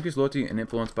 Greatly increase loyalty and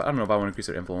influence, but I don't know if I want to increase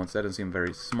their influence. That doesn't seem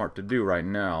very smart to do right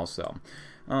now, so.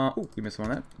 Oh, we missed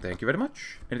one of that. Thank you very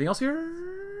much. Anything else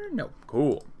here? No.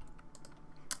 Cool.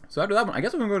 So after that one, I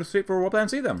guess we're going to go straight for War Plan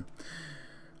C then.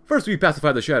 First, we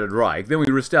pacify the shattered Reich, then we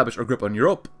reestablish our grip on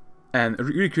Europe. and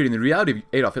recreating the reality of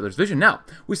Adolf Hitler's vision. Now,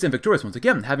 we stand victorious once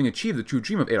again, having achieved the true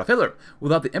dream of Adolf Hitler,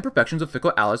 without the imperfections of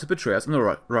fickle allies who betray us and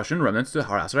the Russian remnants to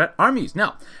harass our armies.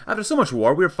 Now, after so much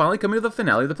war, we are finally coming to the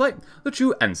finale of the play, the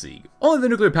true Endsieg. Only the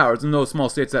nuclear powers and those small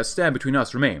states that stand between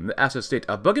us remain, the asset state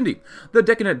of Burgundy, the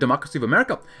decadent democracy of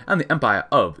America, and the empire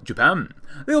of Japan.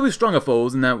 They will be stronger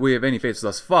foes than that we have any faced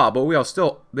thus far, but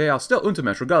they are still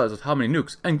Untermensch regardless of how many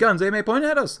nukes and guns they may point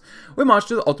at us. We march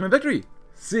to the ultimate victory.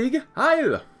 Sieg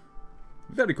Heil!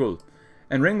 Very cool.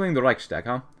 And wrangling the Reichstag,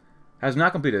 huh? Has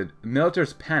not completed.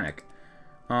 Militaries panic.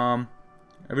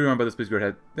 Everyone but this please go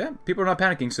ahead. Yeah, people are not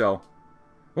panicking, so...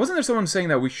 Wasn't there someone saying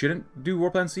that we shouldn't do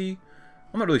War Plan C?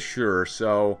 I'm not really sure,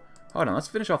 so... Hold on, let's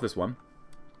finish off this one.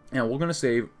 And we're gonna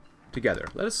save together.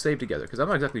 Let us save together, because I'm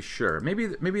not exactly sure. Maybe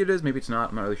it is, maybe it's not.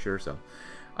 I'm not really sure, so...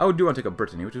 I do want to take up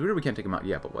Brittany, which is weird we can't take them out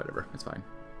yet, but whatever. It's fine.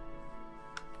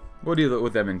 We'll deal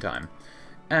with them in time.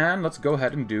 And let's go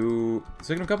ahead and do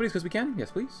Signal Companies, because we can.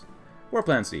 Yes, please. War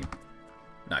Plan C.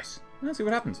 Nice. Let's see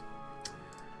what happens.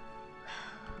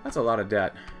 That's a lot of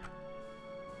debt.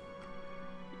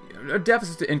 A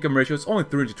deficit to income ratio is only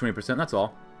 30 to 20%. That's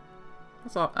all.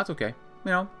 That's all. That's okay.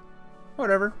 You know,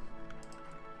 whatever.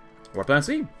 War Plan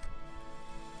C.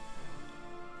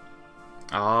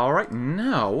 Alright,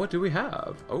 now what do we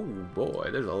have? Oh boy,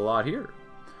 there's a lot here.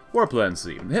 War Plan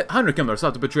C. Heinrich Himmler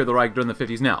sought to betray the Reich during the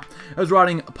 50s now. As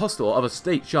rotting postal of a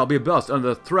state shall be burst under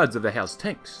the threads of the Hell's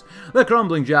tanks. The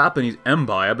crumbling Japanese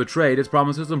empire betrayed its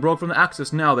promises and broke from the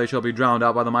Axis. Now they shall be drowned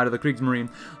out by the might of the Kriegsmarine.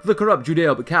 The corrupt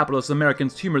Judeo-capitalist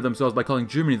Americans humored themselves by calling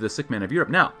Germany the sick man of Europe.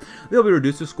 Now they'll be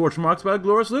reduced to scorch marks by a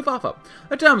glorious Luftwaffe.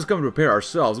 The time has come to prepare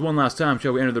ourselves. One last time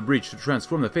shall we enter the breach to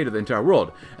transform the fate of the entire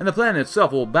world. And the planet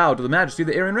itself will bow to the majesty of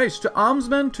the Aryan race. To arms,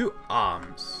 men, to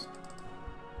arms.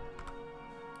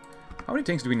 How many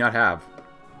tanks do we not have?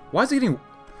 Why is it getting...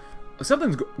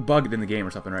 Something's bugged in the game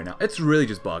or something right now. It's really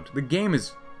just bugged. The game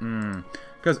is...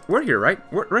 Because we're here, right?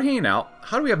 We're hanging out.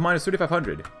 How do we have minus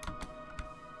 3,500?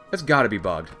 It's gotta be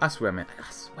bugged. I swear, man.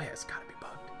 I swear it's gotta be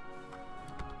bugged.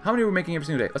 How many are we making every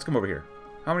single day? Let's come over here.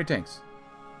 How many tanks?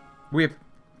 We have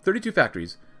 32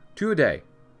 factories. 2 a day.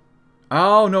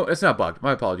 Oh, no, it's not bugged.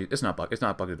 My apologies. It's not bugged. It's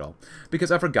not bugged at all.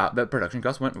 Because I forgot that production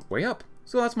costs went way up.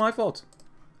 So that's my fault.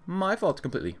 My fault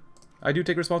completely. I do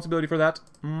take responsibility for that.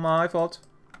 My fault.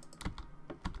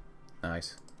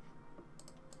 Nice.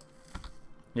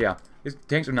 Yeah, these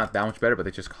tanks are not that much better, but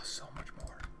they just cost so much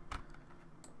more.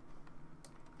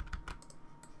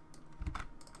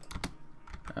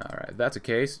 Alright, if that's the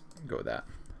case, go with that.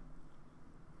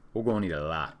 We're going to need a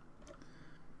lot.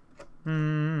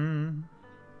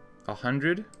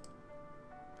 100?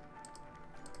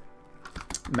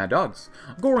 Mad dogs.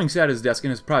 Goring sat at his desk in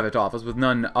his private office with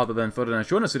none other than Ferdinand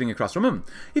Schorner sitting across from him.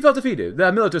 He felt defeated. The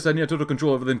militarists had near total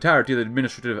control over the entirety of the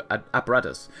administrative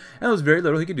apparatus, and there was very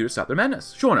little he could do to stop their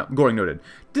madness. Schorner, Goring noted,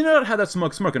 did not have that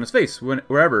smirk on his face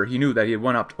wherever he knew that he had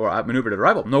one-upped or outmaneuvered a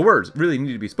rival. No words really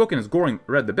needed to be spoken as Goring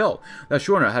read the bill that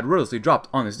Schorner had wordlessly dropped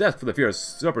on his desk for the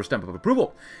fierce upper stamp of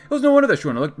approval. It was no wonder that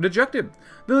Schorner looked dejected.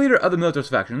 The leader of the militarist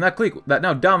faction, that clique that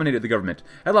now dominated the government,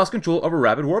 had lost control over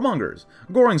rabid warmongers.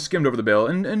 Goring skimmed over the bill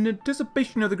in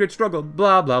anticipation of the great struggle.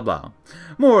 Blah, blah, blah.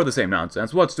 More of the same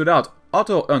nonsense. What stood out,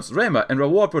 Otto Ernst Rehmer, in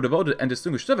reward for devoted and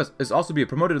distinguished service, is also to be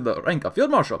promoted to the rank of Field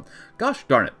Marshal. Gosh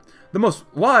darn it. The most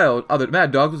wild other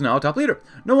mad dog was now a top leader.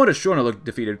 No wonder Schorner looked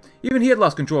defeated. Even he had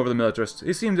lost control over the militarists.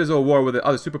 It seemed as though a war with the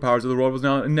other superpowers of the world was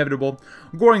now inevitable.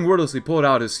 Goring wordlessly pulled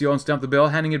out his seal and stamped the bill,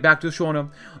 handing it back to Schorner.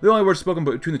 The only words spoken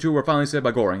between the two were finally said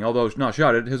by Goring, although not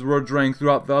shouted. His words rang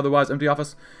throughout the otherwise empty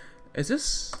office. Is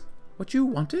this what you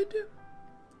wanted?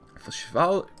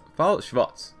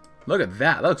 Schwartz. Look at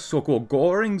that. That looks so cool.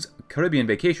 Goring's Caribbean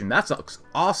Vacation. That looks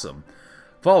awesome.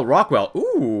 Fall Rockwell.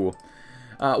 Ooh.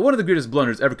 One of the greatest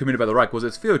blunders ever committed by the Reich was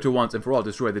its failure to once and for all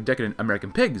destroy the decadent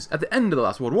American pigs at the end of the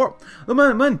last World War. The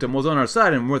momentum was on our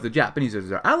side, and with the Japanese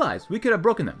as our allies, we could have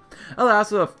broken them. Alas,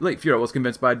 the late Fuhrer was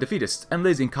convinced by defeatists and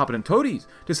lazy incompetent toadies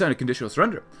to sign a conditional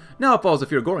surrender. Now it falls to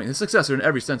Führer Goring, his successor in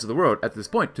every sense of the word, at this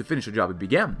point, to finish the job he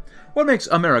began. What makes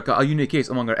America a unique case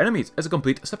among our enemies is a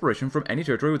complete separation from any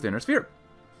territory within our sphere,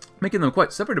 making them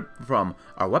quite separated from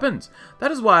our weapons.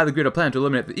 That is why the greater plan to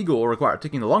eliminate the Eagle will require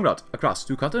taking the long route across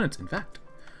 2 continents, in fact.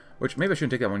 Which, maybe I shouldn't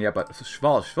take that one yet, but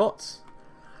Schwartz.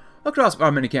 Across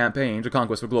our many campaigns of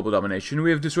conquest for global domination,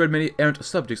 we have destroyed many errant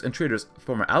subjects and traitors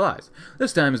from our allies.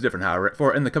 This time is different, however,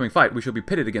 for in the coming fight we shall be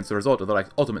pitted against the result of the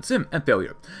Reich's ultimate sin and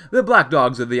failure. The black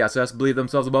dogs of the SS believe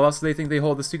themselves above us. They think they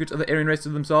hold the secrets of the Aryan race to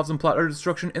themselves and plot our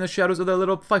destruction in the shadows of their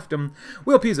little fiefdom.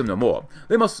 We'll appease them no more.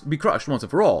 They must be crushed once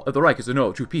and for all if the Reich is to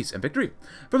know true peace and victory.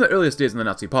 From the earliest days in the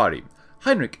Nazi Party,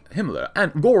 Heinrich Himmler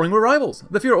and Goering were rivals.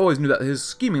 The Führer always knew that his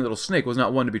scheming little snake was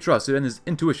not one to be trusted, and his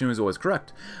intuition was always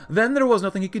correct. Then there was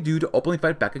nothing he could do to openly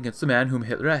fight back against the man whom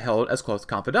Hitler had held as close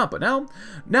confidant. But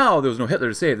now there was no Hitler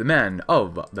to save the man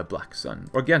of the Black Sun,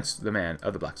 or against the man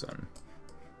of the Black Sun.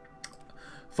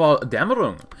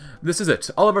 Dämmerung. This is it.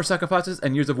 All of our sacrifices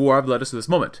and years of war have led us to this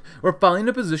moment. We're finally in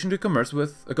a position to commence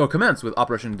with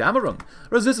Operation Dämmerung.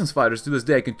 Resistance fighters to this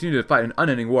day continue to fight an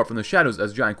unending war from the shadows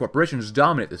as giant corporations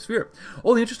dominate the sphere,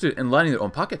 only interested in lining their own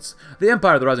pockets. The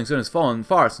Empire of the Rising Sun has fallen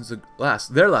far since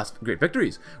their last great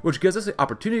victories, which gives us the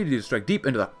opportunity to strike deep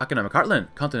into the economic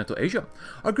heartland, continental Asia.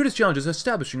 Our greatest challenge is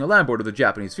establishing a land border of the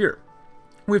Japanese sphere.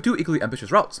 We have two equally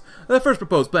ambitious routes. The first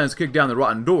proposed plan is to kick down the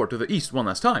rotten door to the east one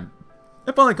last time,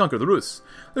 and finally conquer the Rus.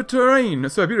 The terrain in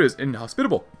Siberia is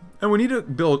inhospitable, and we need to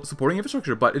build supporting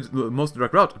infrastructure, but it's the most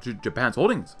direct route to Japan's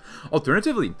holdings.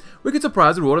 Alternatively, we could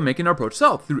surprise the world and making our approach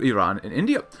south through Iran and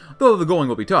India. Though the going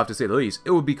will be tough, to say the least,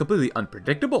 it would be completely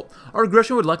unpredictable. Our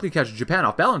aggression would likely catch Japan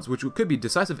off balance, which could be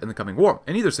decisive in the coming war.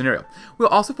 In either scenario, we'll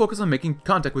also focus on making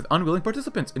contact with unwilling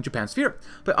participants in Japan's sphere.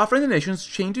 By offering the nations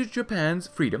chained to Japan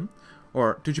freedom,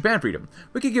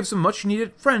 we could give some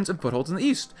much-needed friends and footholds in the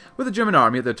east. With the German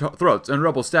army at their throats and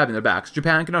rebels stabbing their backs,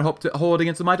 Japan cannot hope to hold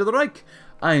against the might of the Reich.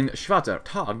 Ein Schwarzer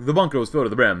Tag. The bunker was filled to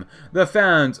the brim. The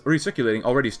fans recirculating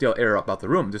already stale air about the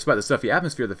room. Despite the stuffy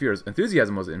atmosphere, the Führer's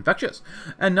enthusiasm was infectious,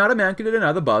 and not a man could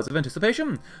deny the buzz of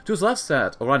anticipation. To his left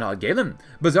sat Reinhard Gehlen,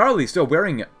 bizarrely still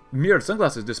wearing mirrored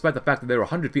sunglasses despite the fact that they were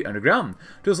 100 feet underground.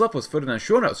 To his left was Ferdinand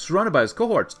Schorner, surrounded by his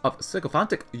cohorts of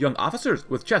sycophantic young officers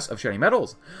with chests of shining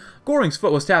metals. Goring's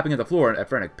foot was tapping at the floor at a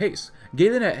frantic pace.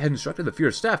 Gehlen had instructed the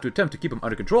Führer's staff to attempt to keep him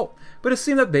under control, but it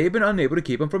seemed that they had been unable to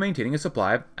keep him from maintaining a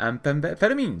supply of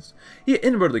amphetamines. He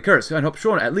inwardly cursed and hoped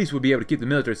Schorner at least would be able to keep the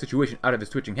military situation out of his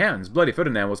twitching hands. Bloody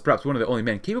Ferdinand was perhaps one of the only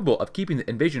men capable of keeping the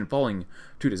invasion falling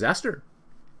to disaster.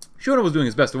 Schorner was doing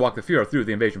his best to walk the Führer through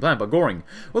the invasion plan, but Goring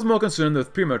was more concerned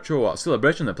with premature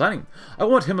celebration than planning. I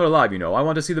want Himmler alive, you know. I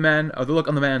want to see the look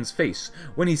on the man's face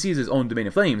when he sees his own domain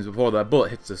in flames before the bullet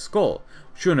hits his skull.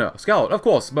 Schorner scowled. Of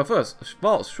course, but first,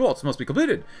 Schwartz must be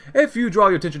completed. If you draw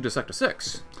your attention to Sector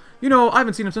 6. You know, I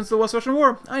haven't seen him since the West Russian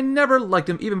War. I never liked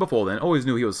him even before then. Always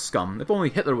knew he was scum. If only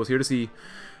Hitler was here to see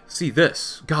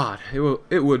this. God,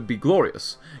 it would be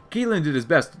glorious. Gehlen did his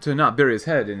best to not bury his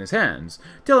head in his hands.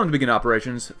 Tell him to begin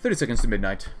operations. 30 seconds to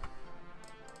midnight.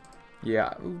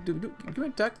 Yeah. Can we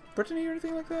attack Brittany or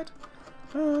anything like that?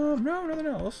 No, nothing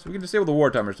else. We can disable the war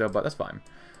timer stuff, but that's fine.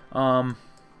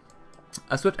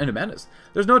 A swift end to madness.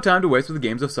 There's no time to waste with the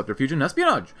games of subterfuge and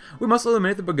espionage. We must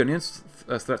eliminate the Burgundians'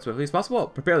 threat swiftly as possible.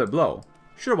 Prepare their blow.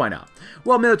 Sure, why not?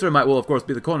 While military might will, of course,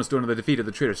 be the cornerstone of the defeat of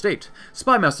the traitor state,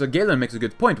 Spymaster Gehlen makes a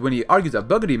good point when he argues that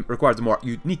Burgundy requires a more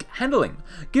unique handling.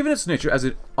 Given its nature as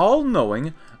an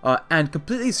all-knowing and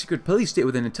completely secret police state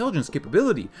with an intelligence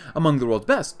capability among the world's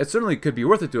best, it certainly could be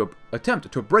worth it to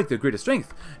attempt to break their greatest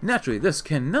strength. Naturally, this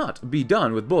cannot be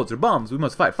done with bullets or bombs. We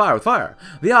must fight fire with fire.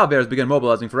 The Owlbears began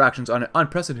mobilizing for actions on an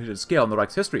unprecedented scale in the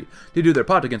Reich's history to do their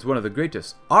part against one of our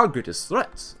greatest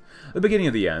threats. The beginning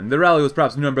of the end. The rally was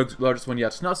perhaps Nuremberg's largest one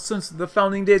yet, not since the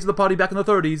founding days of the party back in the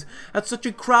 30s, had such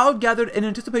a crowd gathered in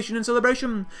anticipation and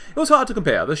celebration. It was hard to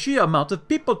compare the sheer amount of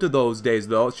people to those days,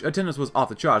 though. Attendance was off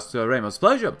the charts to Ramos'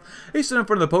 pleasure. He stood in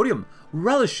front of the podium,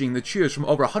 relishing the cheers from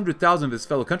over 100,000 of his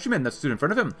fellow countrymen that stood in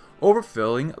front of him,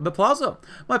 overfilling the plaza.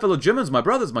 My fellow Germans, my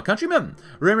brothers, my countrymen.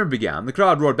 Ramos began. The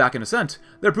crowd roared back in assent,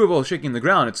 their approval shaking the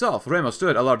ground itself. Ramos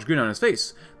stood, a large grin on his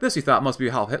face. This, he thought, must be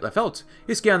how Hitler felt.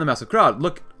 He scanned the massive crowd,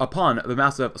 looked upon the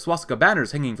massive swastika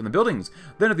banners hanging from the buildings,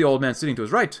 then at the old man sitting to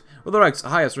his right, with the Reich's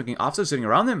highest-ranking officers sitting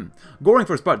around him. Goring,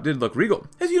 for his part, did look regal,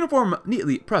 his uniform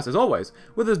neatly pressed as always,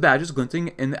 with his badges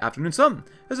glinting in the afternoon sun.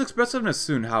 His expressiveness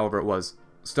soon, however, was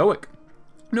stoic.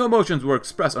 No emotions were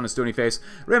expressed on his stony face.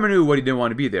 Raymond knew what he didn't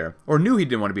want to be there, or knew he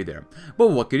didn't want to be there. But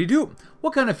what could he do?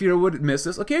 What kind of Führer would miss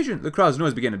this occasion? The crowd's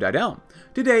noise began to die down.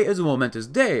 Today is a momentous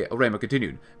day, Raymond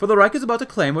continued, for the Reich is about to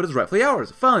claim what is rightfully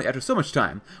ours. Finally, after so much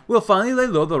time, we'll finally lay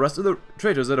low the rest of the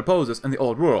traitors that oppose us in the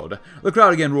old world. The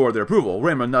crowd again roared their approval.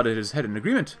 Raymond nodded his head in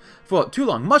agreement. For too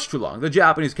long, much too long, the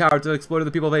Japanese cowards had exploited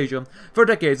the people of Asia. For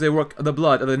decades, they worked the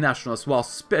blood of the nationalists while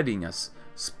spiting us.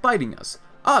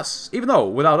 Even though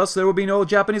without us there would be no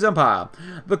Japanese empire.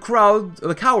 The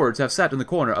cowards have sat in the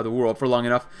corner of the world for long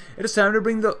enough. It is time to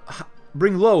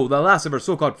bring low the last of our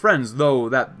so-called friends,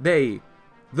 those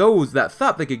that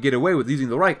thought they could get away with using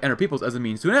the Reich and our peoples as a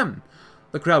means to an end.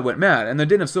 The crowd went mad, and the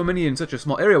din of so many in such a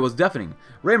small area was deafening.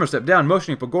 Raymer stepped down,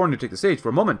 motioning for Goring to take the stage for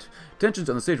a moment. Tensions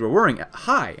on the stage were whirring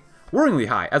high. worryingly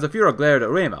high as the Führer glared at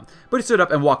Rayma, but he stood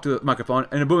up and walked to the microphone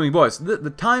in a booming voice. The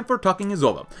time for talking is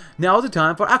over. Now is the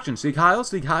time for action. Sieg Heil,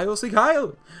 Sieg Heil, Sieg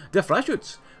Heil. Der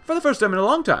Freischütz. For the first time in a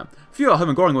long time, Führer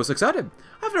Hermann Goering was excited.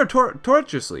 After a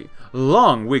tortuously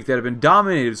long week that had been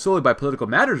dominated solely by political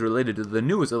matters related to the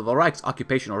newest of the Reich's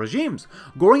occupational regimes,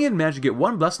 Goering had managed to get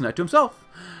one blessed night to himself.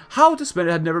 How to spend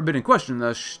it had never been in question.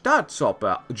 The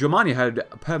Staatsoper Germany had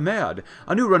premiered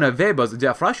a new run of Weber's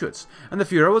Der Freischütz, and the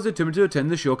Führer was determined to attend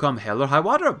the show come hell or high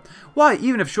water. Why,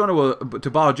 even if Schorner were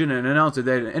to barge in and announce that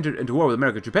they had entered into war with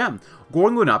America and Japan,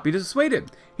 Goering would not be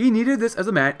dissuaded. He needed this as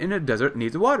a man in a desert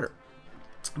needs water.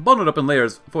 Bundled up in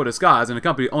layers for disguise and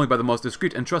accompanied only by the most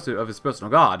discreet and trusted of his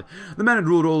personal guard, the man had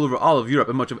ruled over all of Europe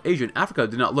and much of Asia and Africa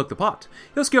did not look the part.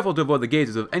 He was careful to avoid the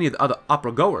gazes of any of the other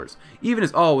opera-goers. Even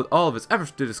as with all of his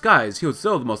efforts to disguise, he was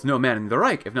still the most known man in the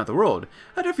Reich, if not the world.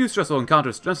 After a few stressful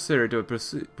encounters necessary to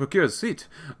procure his seat,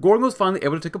 Goering was finally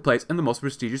able to take a place in the most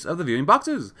prestigious of the viewing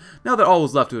boxes. Now that all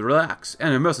was left to relax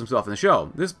and immerse himself in the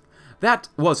show, that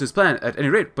was his plan at any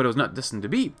rate, but it was not destined to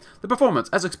be. The performance,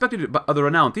 as expected by the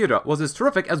renowned theater, was as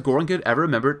terrific as Goering could ever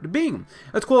remember it being.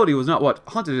 Its quality was not what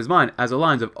haunted his mind as the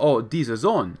lines of "Oh, diese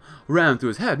Zone" ran through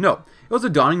his head. No, it was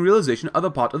the dawning realization of the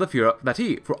part of the Führer that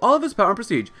he, for all of his power and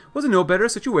prestige, was in no better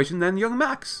situation than young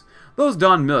Max. Those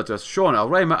Don militarists, Schorner,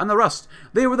 Reimer, and the rest,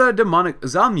 they were the demonic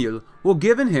Zamiel who had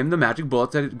given him the magic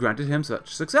bullets that had granted him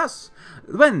such success.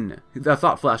 When, the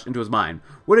thought flashed into his mind,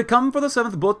 would it come for the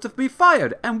seventh bullet to be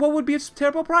fired, and what would be its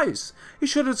terrible price? He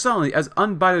shuddered suddenly as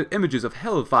unbided images of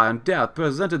hellfire and death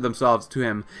presented themselves to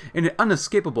him in an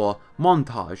unescapable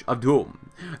montage of doom.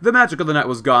 The magic of the night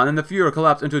was gone, and the Führer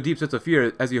collapsed into a deep sense of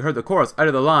fear as he heard the chorus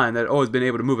utter the line that had always been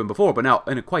able to move him before, but now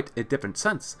in quite a different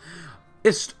sense.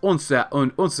 Ist unser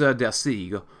und unser der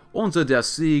Sieg, unser der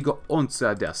Sieg,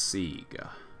 unser der Sieg.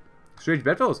 Strange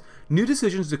bedfellows. New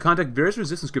decisions to contact various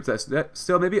resistance groups that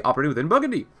still may be operating within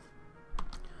Burgundy.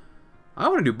 I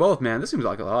want to do both, man. This seems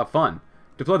like a lot of fun.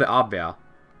 Deploy the Abwehr.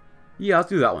 Yeah, let's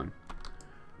do that one.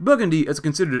 Burgundy is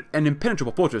considered an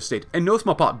impenetrable fortress state, in no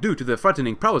small part due to the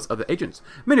frightening prowess of the agents,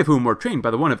 many of whom were trained by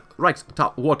the one of Reich's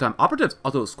top wartime operatives,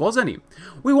 Otto Skorzeny.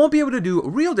 We won't be able to do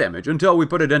real damage until we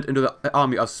put a dent into the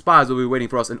army of spies that will be waiting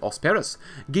for us in Ostparis.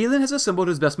 Galen has assembled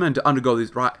his best men to undergo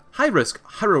these high-risk,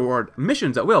 high-reward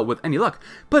missions at will, with any luck,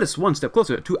 put us one step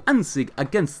closer to Ansieg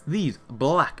against these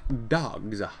black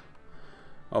dogs.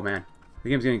 Oh man,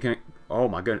 the game's getting, oh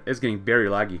my goodness, it's getting very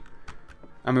laggy.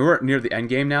 I mean, we're near the end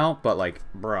game now, but like,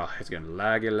 bruh, it's getting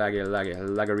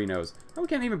laggerinos. Oh, we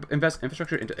can't even invest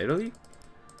infrastructure into Italy?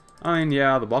 I mean,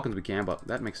 yeah, the Balkans we can, but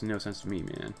that makes no sense to me,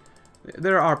 man.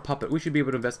 They're our puppet. We should be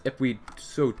able to invest if we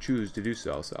so choose to do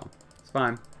so, so it's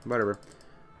fine, whatever.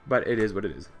 But it is what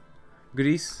it is.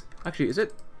 Greece, actually, is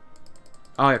it?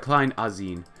 Oh, yeah, Klein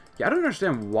Azin. Yeah, I don't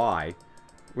understand why.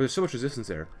 There's so much resistance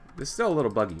there. It's still a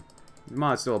little buggy. The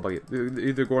mod's still a buggy.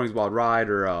 Either Goring's Wild Ride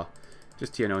or,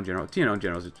 just TNO in general. TNO in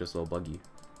general is just a little buggy.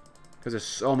 Because there's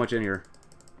so much in here.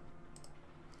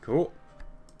 Cool.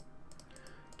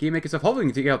 Game making stuff. Hopefully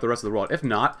we can take out the rest of the world. If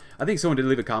not, I think someone did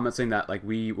leave a comment saying that like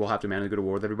we will have to manually go to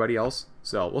war with everybody else.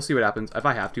 So we'll see what happens. If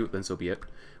I have to, then so be it.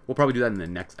 We'll probably do that in the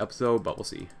next episode, but we'll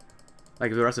see.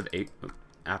 Like the rest of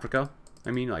Africa, I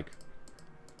mean, like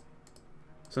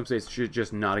some states should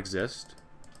just not exist.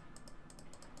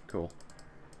 Cool.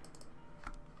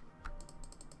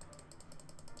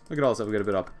 Look at all this stuff we got a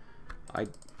bit up.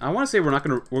 I want to say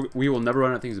we will never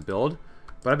run out of things to build,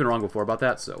 but I've been wrong before about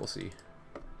that, so we'll see.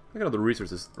 Look at all the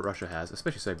resources Russia has,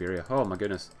 especially Siberia. Oh my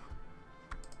goodness.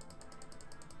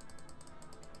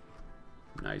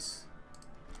 Nice.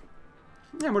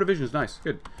 Yeah, more division is nice.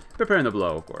 Good. Preparing the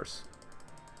blow, of course.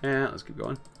 And let's keep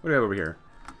going. What do we have over here?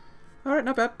 Alright,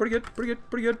 not bad. Pretty good, pretty good,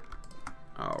 pretty good.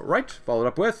 Alright, followed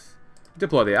up with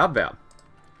deploy the Abwehr.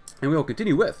 And we will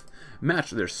continue with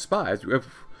match their spies.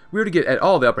 If we were to get at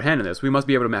all the upper hand in this, we must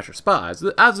be able to match our spies.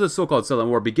 As the so-called Silent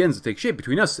War begins to take shape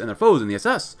between us and our foes in the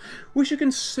SS, we should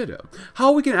consider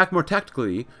how we can act more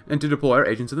tactically and to deploy our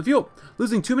agents in the field.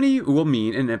 Losing too many will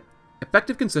mean an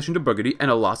effective concession to Burgundy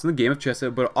and a loss in the game of chess,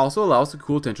 but also allow us to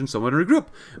cool tension somewhat and regroup.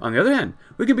 On the other hand,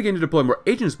 we can begin to deploy more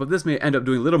agents, but this may end up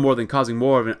doing little more than causing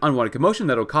more of an unwanted commotion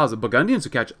that will cause the Burgundians to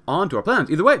catch on to our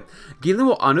plans. Either way, Galen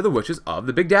will honor the wishes of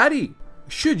the Big Daddy,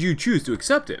 should you choose to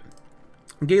accept it.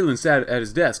 Galen sat at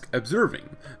his desk,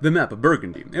 observing the map of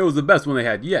Burgundy. It was the best one they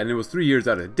had yet, and it was 3 years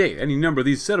out of date. Any number of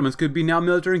these settlements could be now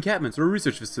military encampments or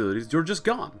research facilities, or just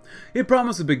gone. He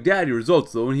promised the Big Daddy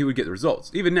results, though, and he would get the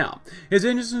results. Even now, his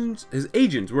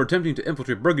agents were attempting to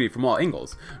infiltrate Burgundy from all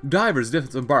angles. Divers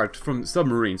disembarked from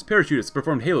submarines, parachutists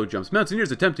performed halo jumps,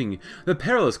 mountaineers attempting the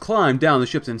perilous climb down the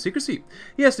ships in secrecy.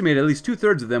 He estimated at least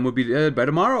 2/3 of them would be dead by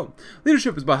tomorrow.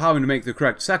 Leadership was about having to make the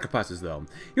correct sacrifices, though.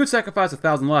 He would sacrifice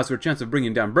 1,000 lives for a chance of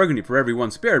bringing down Burgundy. For every one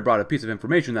spared brought a piece of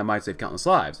information that might save countless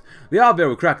lives. The owlbear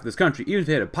would crack this country, even if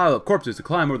he had to pile up corpses to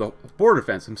climb over the border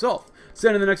fence himself.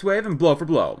 Send in the next wave and blow for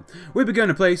blow. We began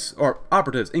to place our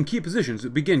operatives in key positions to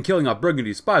begin killing off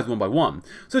Burgundy's spies one by one.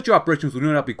 Such operations will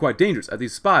no doubt be quite dangerous, as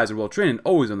these spies are well trained and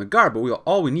always on the guard, but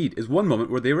all we need is one moment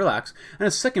where they relax, and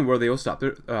a second where they will stop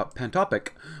their pantopic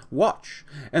watch.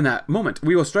 In that moment,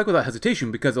 we will strike without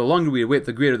hesitation, because the longer we wait,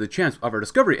 the greater the chance of our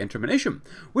discovery and termination.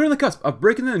 We are on the cusp of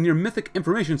breaking the near-mythic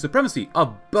information supremacy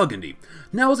of Burgundy.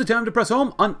 Now is the time to press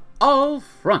home on all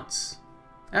fronts.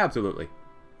 Absolutely.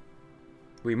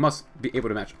 We must be able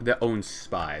to match their own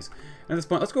spies. And at this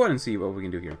point, let's go ahead and see what we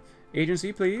can do here.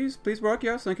 Agency, please. Please work.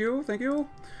 Yes, thank you. Thank you.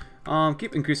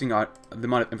 Keep increasing the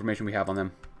amount of information we have on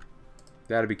them.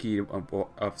 That'll be key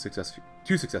to success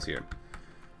here.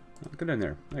 Get in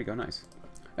there. There you go. Nice.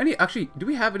 Actually, do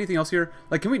we have anything else here?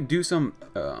 Like, can we do some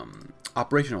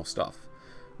operational stuff?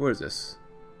 What is this?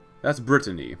 That's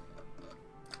Brittany.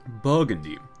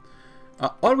 Burgundy.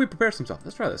 Why don't we prepare some stuff?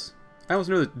 Let's try this. I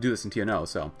almost know to do this in TNO,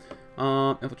 so.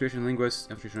 Infiltration linguist,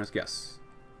 infiltration risk, yes.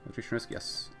 Infiltration risk,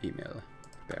 yes. Email.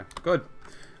 There. Good.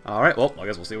 Alright, well, I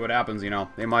guess we'll see what happens, you know.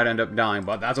 They might end up dying,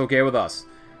 but that's okay with us.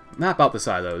 Map out the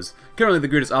silos. Currently, the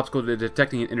greatest obstacle to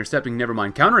detecting and intercepting, never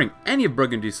mind countering, any of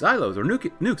Burgundy's silos or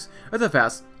nukes are the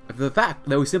fact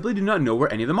that we simply do not know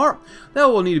where any of them are. That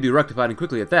will need to be rectified, and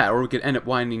quickly at that, or we could end up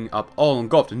winding up all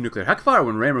engulfed in nuclear heckfire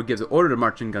when Rammer gives the order to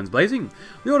march in guns blazing.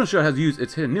 The Odenstadt has used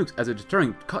its hidden nukes as a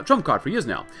deterring trump card for years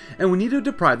now, and we need to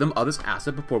deprive them of this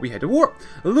asset before we head to war.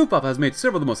 The Luftwaffe has made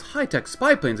several of the most high-tech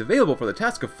spy planes available for the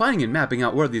task of finding and mapping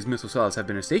out where these missile silos have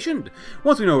been stationed.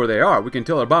 Once we know where they are, we can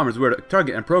tell our bombers where to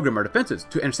target and program our defenses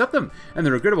to intercept them, and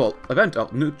the regrettable event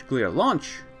of nuclear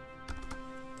launch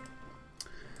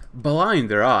blind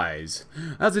their eyes.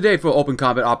 As the day for open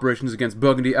combat operations against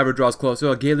Burgundy ever draws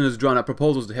closer, Galen has drawn up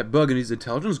proposals to hit Burgundy's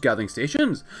intelligence gathering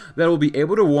stations that will be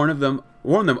able to warn them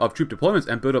of troop deployments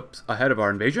and build up ahead of our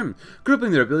invasion.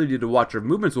 Crippling their ability to watch our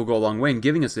movements will go a long way in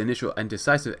giving us the initial and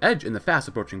decisive edge in the fast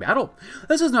approaching battle.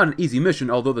 This is not an easy mission,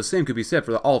 although the same could be said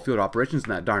for all field operations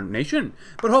in that darn nation.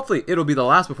 But hopefully it'll be the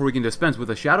last before we can dispense with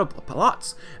the shadow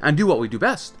plots and do what we do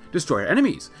best: destroy our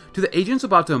enemies. To the agents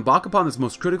about to embark upon this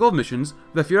most critical of missions,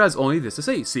 the Fuhrer has only this to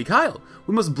say: seek Heil.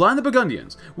 We must blind the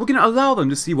Burgundians. We can allow them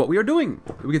to see what we are doing.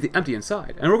 We get the empty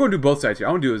inside. And we're going to do both sides here.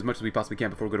 I want to do as much as we possibly can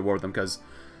before we go to war with them, because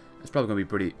it's probably going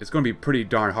to be pretty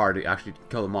darn hard to actually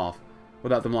kill them off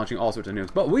without them launching all sorts of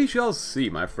nukes. But we shall see,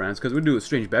 my friends, because we do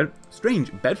strange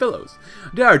bedfellows.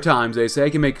 There are times, they say,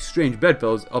 can make strange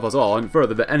bedfellows of us all, and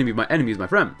further, the enemy of my enemy is my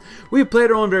friend. We have played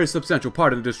our own very substantial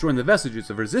part in destroying the vestiges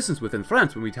of resistance within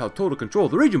France when we held total control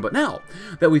of the region, but now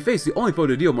that we face the only foe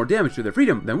to deal more damage to their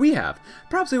freedom than we have,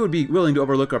 perhaps they would be willing to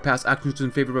overlook our past actions in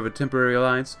favor of a temporary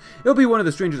alliance. It will be one of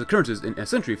the strangest occurrences in a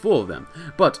century full of them,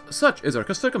 but such is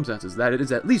our circumstances that it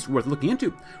is at least worth looking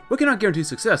into. We cannot guarantee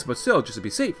success, but still, just to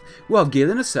be safe, we'll have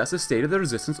Galen assess the state of the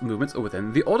resistance movements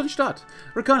within the Odenstadt.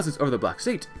 Reconnaissance over the Black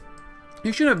State.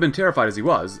 He shouldn't have been terrified as he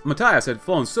was. Matthias had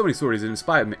flown so many sorties in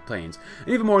spy planes, and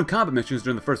even more in combat missions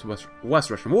during the First West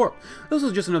Russian War. This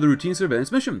was just another routine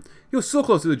surveillance mission. He was so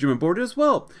close to the German border as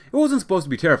well. It wasn't supposed to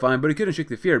be terrifying, but he couldn't shake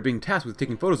the fear of being tasked with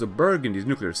taking photos of Burgundy's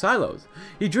nuclear silos.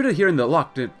 He dreaded hearing the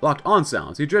locked-on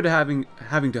sounds. He dreaded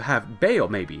having to have bail,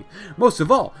 maybe. Most of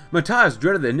all, Matthias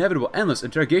dreaded the inevitable endless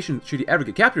interrogation should he ever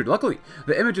get captured. Luckily,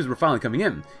 the images were finally coming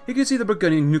in. He could see the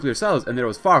Burgundian nuclear silos, and there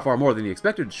was far, far more than he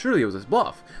expected. Surely it was his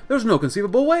bluff. There was no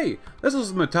conceivable way. This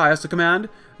was Matthias to command.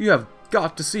 You have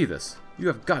got to see this. You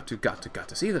have got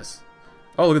to see this.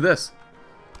 Oh, look at this.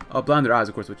 I'll blind their eyes,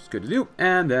 of course, which is good to do.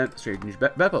 And then strange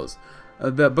bedfellows.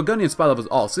 The Burgundian spy level is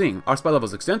all-seeing. Our spy level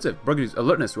is extensive. Burgundy's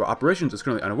alertness to our operations is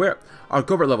currently unaware. Our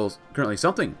covert level is currently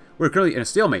something. We're currently in a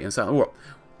stalemate in silent war.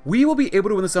 We will be able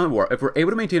to win the silent war if we're able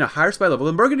to maintain a higher spy level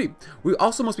than Burgundy. We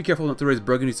also must be careful not to raise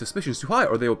Burgundy's suspicions too high,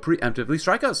 or they will preemptively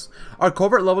strike us. Our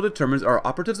covert level determines our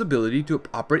operative's ability to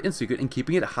operate in secret, and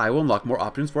keeping it high will unlock more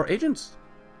options for our agents.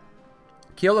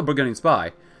 Kill a Burgundian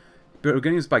spy.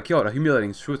 Burgundian spy killed a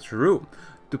humiliating switcheroo.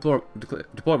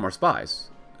 Deploy more spies.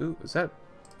 Ooh, is that...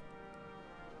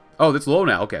 Oh, that's low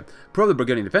now. Okay. Probe the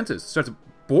Burgundian defenses. Starts a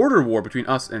border war between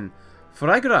us and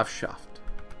Freigrafschaft.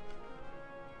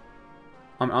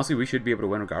 Honestly, we should be able to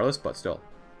win regardless, but still.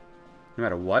 No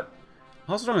matter what.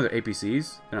 How strong are their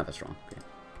APCs? They're not that strong. Okay.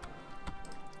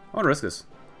 I want to risk this.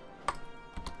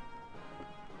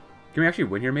 Can we actually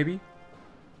win here, maybe?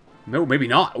 No, maybe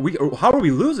not. How are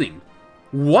we losing?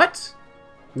 What?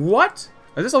 What?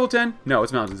 Is this level 10? No,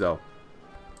 it's mountains, though.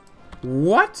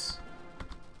 What?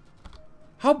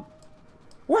 How?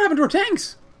 What happened to our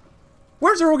tanks?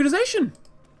 Where's our organization?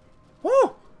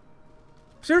 Oh!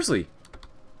 Seriously.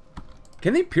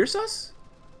 Can they pierce us?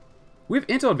 We have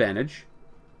intel advantage.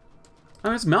 I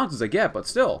mean, it's mountains I get, but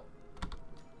still.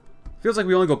 Feels like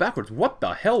we only go backwards. What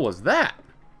the hell was that?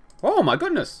 Oh my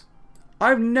goodness.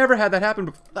 I've never had that happen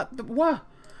before. What?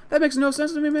 That makes no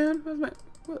sense to me, man.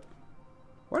 What?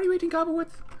 What are you eating combo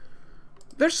with?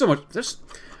 There's so much.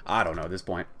 I don't know at this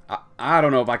point. I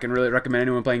don't know if I can really recommend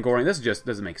anyone playing Goring. This just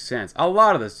doesn't make sense. A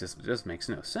lot of this just makes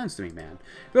no sense to me, man.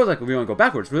 Feels like we want to go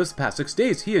backwards. For this past 6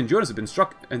 days, he and Jonas have been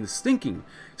struck in the stinking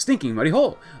muddy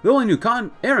hole. The only new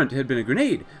errant had been a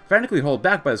grenade, frantically held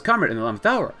back by his comrade in the 11th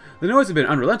hour. The noise had been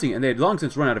unrelenting, and they had long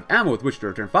since run out of ammo with which to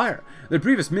return fire. The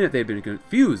previous minute they had been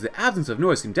confused. The absence of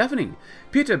noise seemed deafening.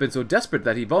 Peter had been so desperate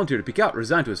that he volunteered to peek out,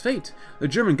 resigned to his fate. The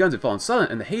German guns had fallen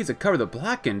silent, and the haze that covered the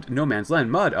blackened no-man's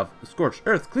land mud of scorched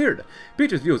earth cleared.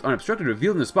 Peter's view was unobstructed,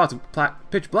 revealed in the spots of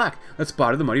pitch black that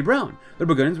spotted the muddy brown. The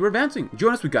Burgundians were advancing.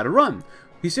 Jonas, we gotta run.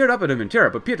 He stared up at him in terror,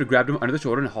 but Pietro grabbed him under the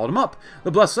shoulder and hauled him up.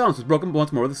 The blessed silence was broken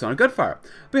once more with the sound of gunfire.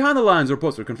 Behind the lines, the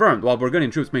reports were confirmed. While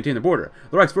Burgundian troops maintained the border,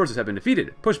 the Reich's forces had been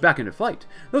defeated, pushed back into flight.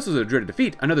 This was a dreaded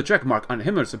defeat, another check mark on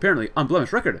Himmler's apparently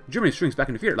unblemished record. Germany shrinks back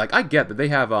into fear. Like, I get that they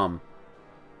have,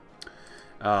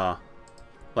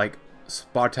 like,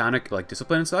 Spartanic, like,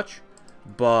 discipline and such,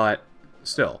 but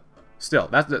still,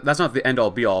 that's not the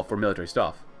end-all, be-all for military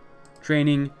stuff.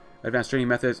 Training, advanced training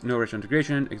methods, no racial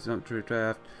integration, exemplary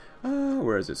draft.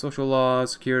 Where is it? Social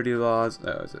laws, security laws.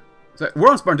 Is it? So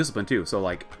we're on Spartan discipline too, so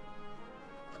like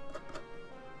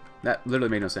that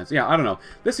literally made no sense. Yeah, I don't know.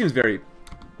 This seems very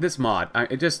this mod.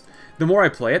 The more I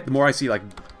play it, the more I see like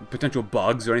potential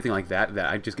bugs or anything like that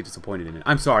I just get disappointed in it.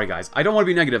 I'm sorry, guys. I don't want to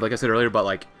be negative, like I said earlier, but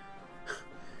like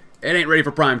it ain't ready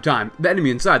for prime time. The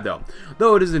enemy inside,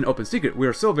 though it is an open secret, we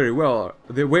are so very well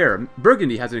aware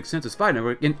Burgundy has an extensive spy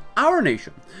network in our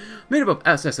nation, made up of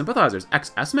SS sympathizers,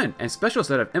 ex-S men, and specialists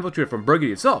that have infiltrated from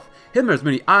Burgundy itself. Himmler has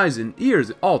many eyes and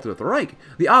ears all throughout the Reich.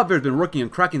 The Abwehr has been working on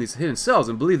cracking these hidden cells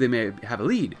and believe they may have a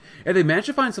lead. If they manage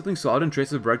to find something solid and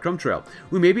trace a breadcrumb trail,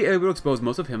 we may be able to expose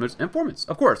most of Himmler's informants.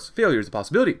 Of course, failure is a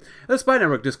possibility. If the spy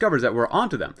network discovers that we're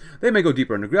onto them, they may go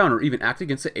deeper underground or even act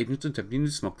against the agents attempting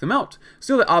to smoke them out.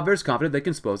 Still, the Abwehr is confident they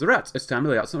can expose the rats. It's time to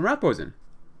lay out some rat poison.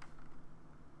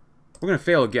 We're gonna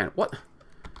fail again. What?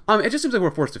 It just seems like we're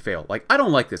forced to fail. Like, I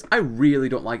don't like this. I really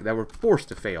don't like that we're forced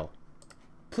to fail.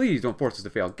 Please don't force us to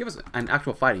fail. Give us an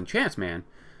actual fighting chance, man.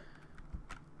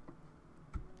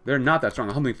 They're not that strong.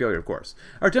 A humbling failure, of course.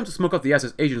 Our attempt to smoke out the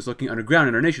SS agents looking underground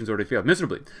in our nation's already failed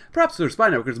miserably. Perhaps their spy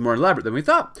network is more elaborate than we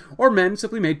thought, or men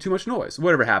simply made too much noise.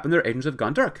 Whatever happened, their agents have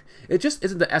gone dark. It just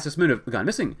isn't the SS men who have gone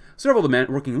missing. Several of the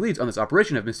men working leads on this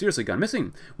operation have mysteriously gone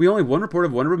missing. We only have one report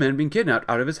of one of our men being kidnapped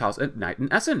out of his house at night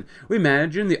in Essen. We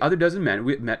imagine the other dozen men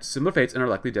we met similar fates and are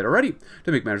likely dead already.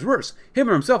 To make matters worse,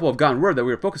 Himmler himself will have gotten word that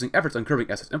we are focusing efforts on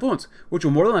curbing SS influence, which will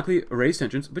more than likely raise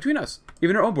tensions between us.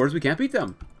 Even our own borders, we can't beat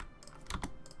them.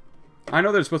 I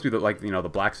know they're supposed to be the, like, you know, the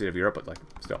black state of Europe, but like,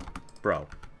 still, bro,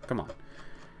 come on.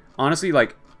 Honestly,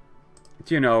 like,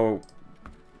 TNO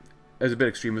is a bit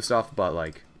extreme with stuff, but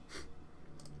like,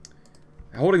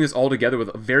 holding this all together with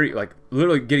a very, like,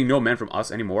 literally getting no men from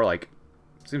us anymore, like,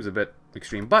 seems a bit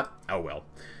extreme. But oh well,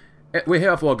 we're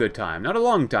here for a good time, not a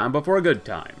long time, but for a good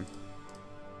time.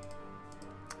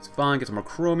 It's fine. Get some more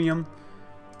chromium.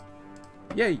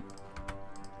 Yay.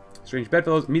 Strange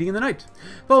bedfellows meeting in the night.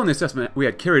 Following the assessment we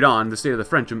had carried on the state of the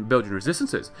French and Belgian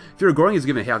resistances, Hermann Goering has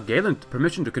given Herr Galen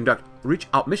permission to conduct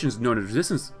reach-out missions known as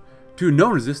resistance to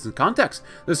known resistance contexts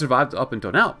that survived up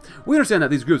until now. We understand that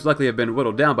these groups likely have been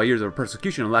whittled down by years of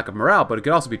persecution and lack of morale, but it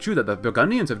could also be true that the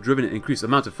Burgundians have driven increased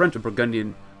amounts of French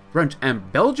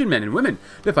and Belgian men and women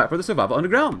to fight for the survival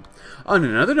underground. On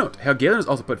another note, Herr Galen has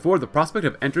also put forward the prospect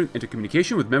of entering into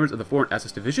communication with members of the foreign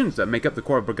SS divisions that make up the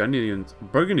core of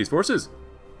Burgundy's forces.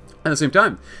 At the same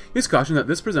time, he has cautioned that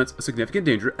this presents a significant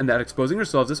danger and that exposing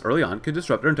ourselves this early on could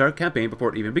disrupt our entire campaign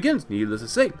before it even begins. Needless to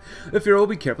say, the Fuhrer will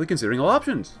be carefully considering all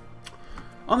options.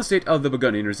 on the state of the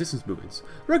Burgundian resistance movements.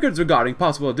 Records regarding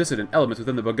possible dissident elements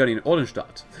within the Burgundian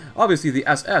Oldenstadt. Obviously, the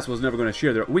SS was never going to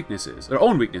share their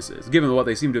own weaknesses, given what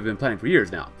they seem to have been planning for years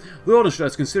now. The Oldenstadt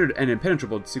is considered an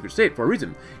impenetrable secret state for a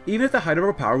reason. Even at the height of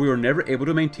our power, we were never able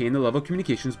to maintain the level of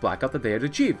communications blackout that they had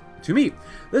achieved. To me,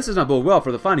 this does not bode well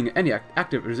for the finding of any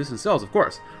active resistance cells, of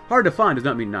course. Hard to find does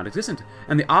not mean non-existent,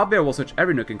 and the Abwehr will search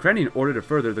every nook and cranny in order to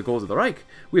further the goals of the Reich.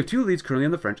 We have 2 leads currently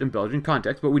in the French and Belgian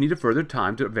context, but we need a further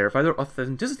time to verify their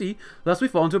authenticity, lest we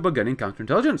fall into Burgundian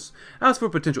counterintelligence. As for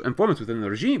potential informants within the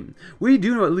regime, we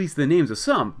do know at least the names of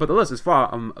some, but the list is far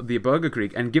from the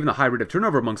Bürgerkrieg, and given the high rate of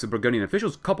turnover amongst the Burgundian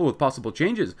officials, coupled with possible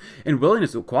changes in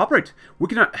willingness to cooperate, we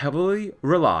cannot heavily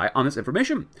rely on this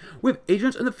information. We have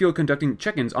agents in the field conducting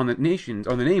check-ins on the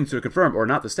names to confirm or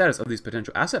not the status of these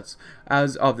potential assets.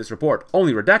 As of this report,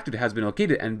 only Redacted has been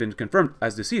located and been confirmed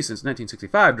as deceased since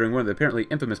 1965 during one of the apparently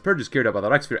infamous purges carried out by the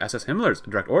Reichsführer SS Himmler's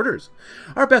direct orders.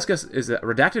 Our best guess is that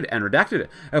Redacted and Redacted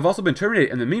have also been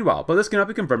terminated in the meanwhile, but this cannot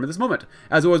be confirmed at this moment.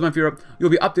 As always, my Führer, you'll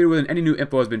be updated when any new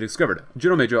info has been discovered.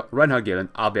 General Major Reinhard Gehlen,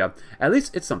 Abwehr. At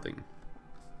least it's something.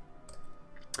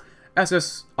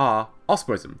 SSR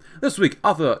Ostpreußen. This week,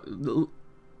 author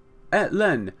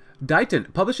Len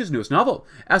Deighton published his newest novel,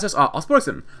 SSR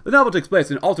Ostpreußen. The novel takes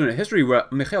place in alternate history where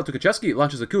Mikhail Tukhachevsky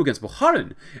launches a coup against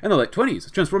Bukharin in the late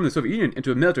 20s, transforming the Soviet Union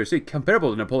into a military state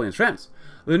comparable to Napoleon's France.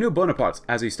 The new Bonapartes,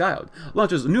 as he's styled,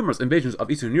 launches numerous invasions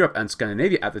of Eastern Europe and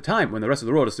Scandinavia at the time when the rest of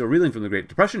the world is still reeling from the Great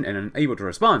Depression and unable to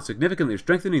respond, significantly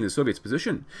strengthening the Soviets'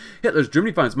 position. Hitler's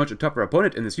Germany finds much a tougher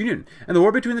opponent in this union, and the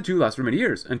war between the two lasts for many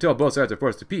years, until both sides are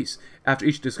forced to peace, after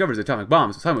each discovers atomic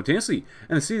bombs simultaneously,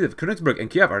 and the cities of Königsberg and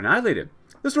Kiev are annihilated.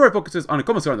 The story focuses on a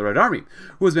commissar in the Red Army,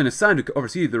 who has been assigned to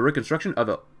oversee the reconstruction of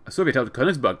the Soviet-held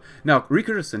Königsberg, now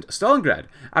recrudescent Stalingrad.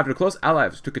 After close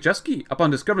allies Tukhachevsky, upon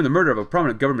discovering the murder of a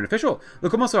prominent government official, the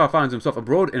commissar finds himself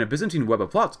embroiled in a Byzantine web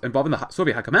of plots involving the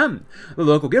Soviet High Command, the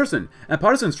local garrison, and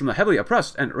partisans from the heavily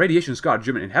oppressed and radiation-scarred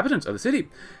German inhabitants of the city.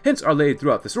 Hints are laid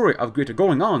throughout the story of greater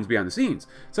goings-on behind the scenes,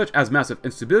 such as massive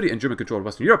instability in German-controlled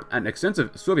Western Europe and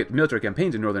extensive Soviet military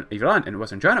campaigns in northern Iran and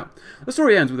western China. The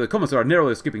story ends with the commissar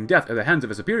narrowly escaping death at the hands of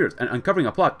his superiors and uncovering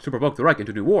a plot to provoke the Reich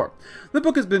into new war. The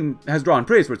book has drawn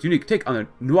praise for its unique take on the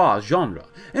noir genre,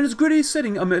 and its gritty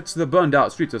setting amidst the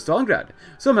burned-out streets of Stalingrad.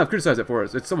 Some have criticized it for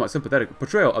its somewhat sympathetic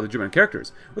portrayal of the German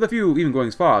characters, with a few even going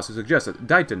as far as to suggest that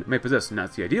Deighton may possess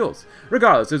Nazi ideals.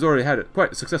 Regardless, it has already had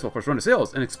quite a successful first run of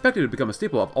sales, and expected to become a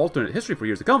staple of alternate history for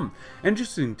years to come. An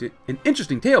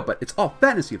interesting tale, but it's all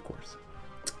fantasy, of course.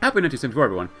 Happy 1974,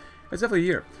 everyone. It's definitely a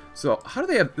year. So, how do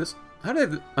they have this? How do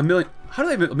they have a million? How do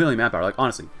they have a million manpower? Like,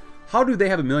 honestly. How do they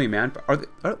have a million manpower?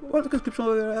 What are the conscription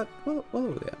level they're at? What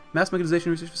are they at? Mass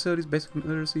mechanization, research facilities, basic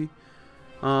literacy.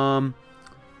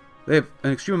 They have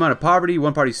an extreme amount of poverty,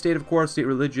 one-party state, of course, state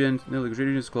religion,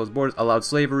 religions, closed borders, allowed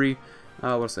slavery.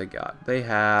 What else they got? They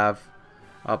have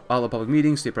all the public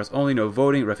meetings, state press only, no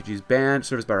voting, refugees banned,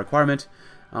 service by requirement,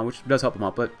 which does help them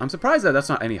out. But I'm surprised that that's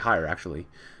not any higher, actually.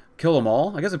 Kill them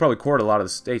all? I guess they probably court a lot of the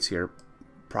states here.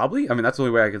 Probably? I mean, that's the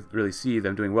only way I could really see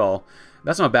them doing well.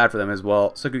 That's not bad for them as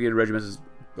well. Segregated regiments is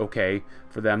okay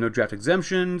for them. No draft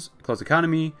exemptions, closed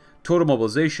economy, total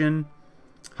mobilization,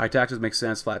 high taxes makes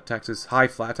sense, flat taxes, high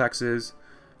flat taxes.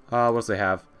 What else do they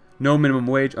have? No minimum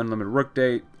wage, unlimited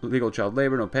workday, legal child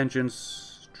labor, no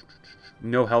pensions,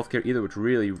 no health care either, which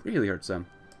really, really hurts them.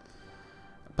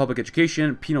 Public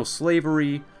education, penal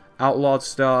slavery, outlawed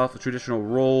stuff, traditional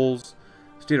roles.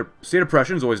 State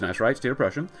oppression is always nice, right? State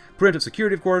oppression. Preemptive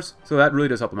security, of course, so that really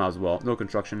does help them out as well. No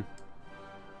construction.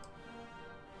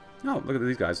 Oh, look at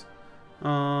these guys.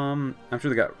 I'm sure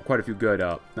they got quite a few good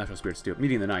national spirits too.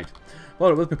 Meeting the night.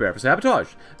 Well, let's prepare for sabotage.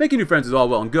 Making new friends is all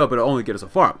well and good, but it'll only get us so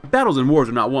far. Battles and wars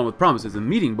are not won with promises and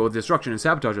meeting, but with destruction and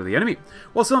sabotage of the enemy.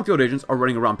 While some field agents are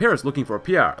running around Paris looking for a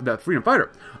PR, the freedom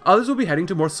fighter, others will be heading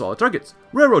to more solid targets.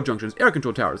 Railroad junctions, air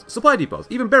control towers, supply depots,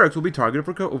 even barracks will be targeted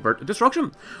for covert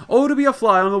destruction. Oh, to be a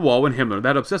fly on the wall when Himmler,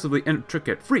 that obsessively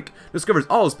intricate freak, discovers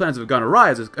all his plans have gone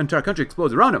awry as his entire country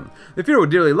explodes around him. The Führer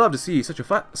would dearly love to see such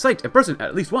a sight in person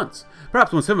at least once.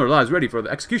 Perhaps once Himmler lies ready for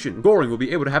the execution, Goering will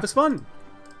be able to have his fun.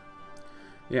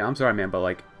 Yeah, I'm sorry, man, but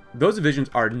like, those divisions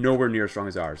are nowhere near as strong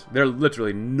as ours. They're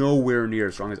literally nowhere near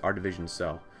as strong as our divisions,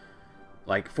 so.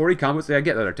 Like, 40 combat width, I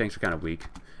get that our tanks are kind of weak,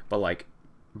 but like,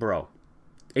 bro,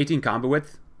 18 combat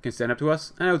width can stand up to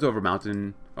us, and it was over a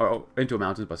mountain, or into a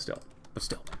mountain, but still,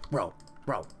 bro.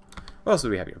 What else do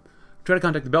we have here? Try to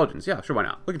contact the Belgians. Yeah, sure, why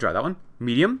not? We can try that one.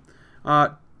 Medium.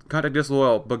 Contact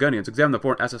disloyal Burgundians. Examine the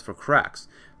foreign SS for cracks.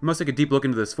 We must take a deep look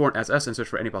into this foreign SS and search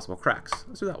for any possible cracks.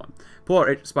 Let's do that one. Pull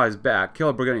our spies back. Kill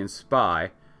a Burgundian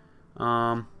spy. We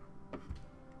don't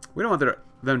want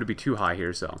them to be too high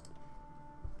here, so.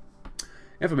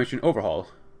 Information overhaul.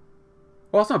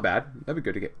 Well, that's not bad. That'd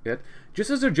be good to get. Just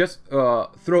as they're just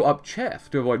throw up chaff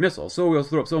to avoid missiles, so we'll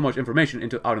throw up so much information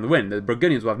out in the wind that the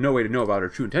Burgundians will have no way to know about our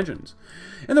true intentions.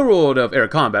 In the world of air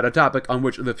combat, a topic on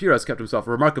which the Fuhrer has kept himself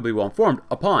remarkably well informed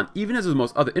upon, even as his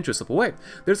most other interests slip away,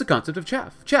 there's the concept of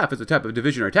chaff. Chaff is a type of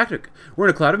divisionary tactic,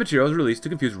 wherein a cloud of material is released to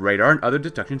confuse radar and other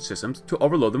detection systems to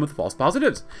overload them with false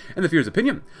positives. In the Fuhrer's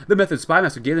opinion, the method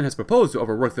Spymaster Galen has proposed to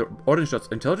overwork the Ordnungsstadt's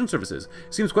intelligence services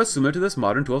seems quite similar to this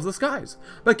modern tool of the skies.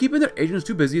 By keeping their agents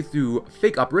too busy through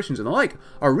fake operations and the like,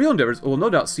 our real endeavors will no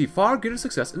doubt see far greater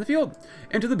success in the field.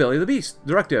 Into the belly of the beast.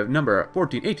 Directive number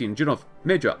 1418, General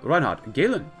Major Reinhard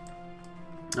Galen.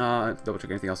 Double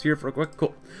check anything else here for a quick.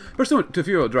 Cool. Pursuant to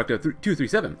Fuhrer Directive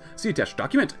 237, see attached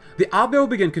document. The Abwehr will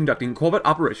begin conducting covert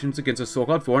operations against the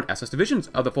so-called foreign SS divisions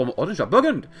of the former Ordnungsstadt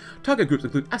Burgund. Target groups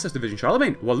include SS Division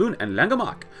Charlemagne, Walloon, and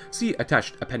Langemark. See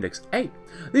attached Appendix A.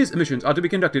 These missions are to be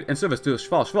conducted in service to the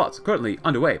Schwarz, currently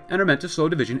underway, and are meant to slow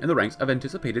division in the ranks of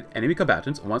anticipated enemy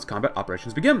combatants once combat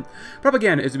operations begin.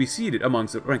 Propaganda is to be seeded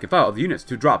amongst the rank and file of the units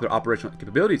to drop their operational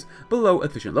capabilities below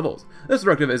efficient levels. This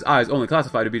directive is only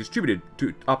classified to be distributed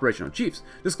to operational chiefs.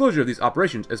 Disclosure of these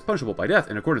operations is punishable by death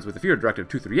in accordance with the Fuhrer Directive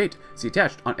 238. See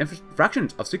attached on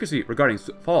infractions of secrecy regarding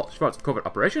Schwarz covert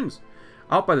operations.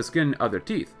 Out by the skin of their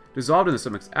teeth, dissolved in the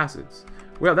stomach's acids.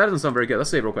 Well, that doesn't sound very good. Let's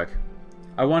save real quick.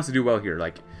 I want us to do well here.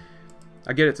 Like,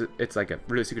 I get it's like a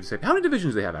really secret to save. How many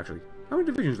divisions do they have, actually? How many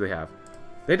divisions do they have?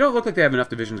 They don't look like they have enough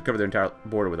divisions to cover their entire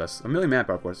border with us. 1 million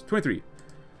manpower, of course. 23.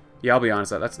 Yeah, I'll be honest.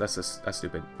 That's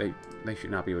stupid. They should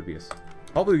not be able to beat us.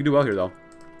 Hopefully we can do well here, though.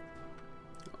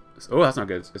 Oh, that's not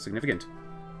good. It's significant.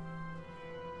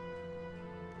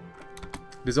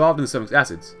 Dissolved in the stomach's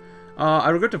acids. I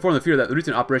regret to inform the Fuhrer that the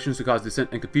recent operations to cause dissent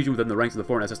and confusion within the ranks of the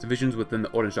foreign SS divisions within the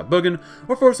Ordnungsstadt Burgund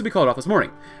were forced to be called off this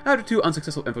morning. After 2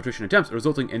 unsuccessful infiltration attempts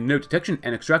resulting in no detection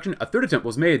and extraction, a 3rd attempt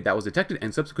was made that was detected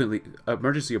and subsequently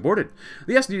emergency aborted.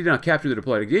 The SD did not capture the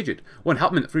deployed agent, one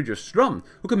Hauptmann Friedrich Strum,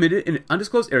 who committed in an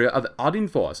undisclosed area of the Audin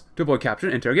Force to avoid capture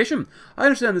and interrogation. I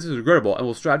understand this is regrettable and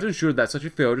will strive to ensure that such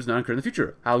a failure does not occur in the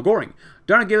future. Hermann Goering.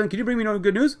 Darn it, Galen, can you bring me no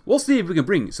good news? We'll see if we can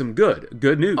bring some good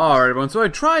news. Alright, everyone, so I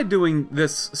tried doing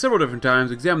this several different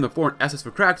times, examine the foreign assets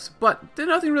for cracks, but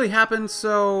nothing really happened,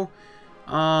 so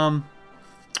I'm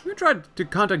gonna try to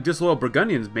contact disloyal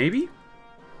Burgundians, maybe?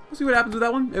 We'll see what happens with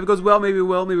that one. If it goes well, maybe it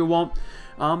will, maybe it won't.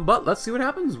 But let's see what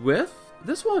happens with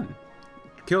this one.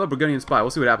 Kill a Burgundian spy,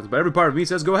 we'll see what happens, but every part of me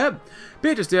says go ahead.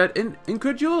 Peter stared in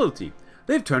incredulity.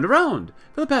 They've turned around.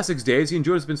 For the past 6 days, he and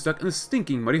Jordan has been stuck in a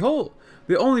stinking muddy hole.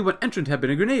 The only one entrant had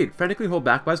been a grenade, frantically held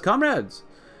back by his comrades.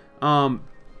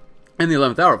 In the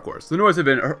 11th hour, of course. The Nords had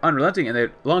been unrelenting, and they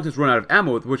had long since run out of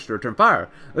ammo with which to return fire.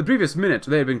 The previous minute,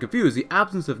 they had been confused. The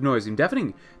absence of noise seemed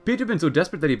deafening. Peter had been so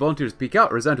desperate that he volunteered to speak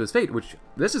out, resigned to his fate, which,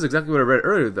 this is exactly what I read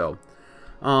earlier, though.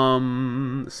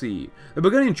 Let's see. The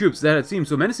Burgundian troops that had seemed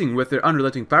so menacing with their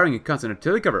unrelenting firing and constant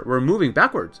artillery cover were moving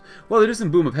backwards. While the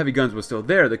distant boom of heavy guns was still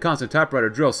there, the constant typewriter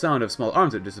drill sound of small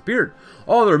arms had disappeared.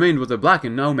 All that remained was a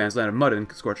blackened no man's land of mud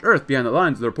and scorched earth. Behind the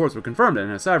lines, the reports were confirmed,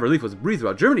 and a sigh of relief was breathed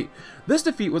throughout Germany. This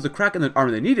defeat was a crack in the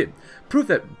armor they needed, proof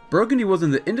that Burgundy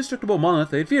wasn't the indestructible monolith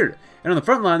they had feared. And on the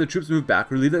front line, the troops moved back,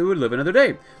 relieved that they would live another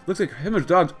day. Looks like Himmler's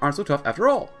dogs aren't so tough after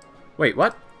all. Wait,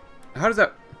 what? How does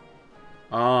that...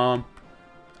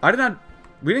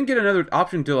 We didn't get another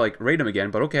option to, like, raid them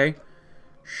again, but okay.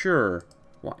 Sure.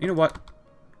 Well, you know what?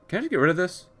 Can I just get rid of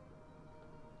this?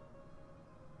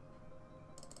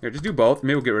 Here, just do both.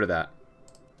 Maybe we'll get rid of that.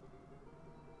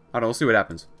 I don't know. We'll see what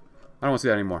happens. I don't want to see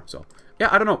that anymore, so. Yeah,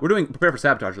 I don't know. We're doing prepare for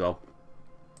sabotage, though.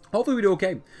 Hopefully we do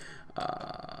okay.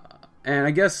 And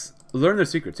I guess... learn their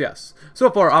secrets, yes. So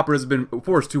far, operatives have been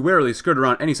forced to warily skirt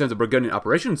around any sense of Burgundian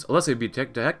operations, unless they be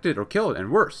detected or killed,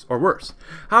 and worse.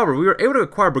 However, we were able to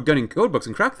acquire Burgundian codebooks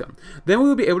and crack them. Then we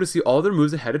would be able to see all their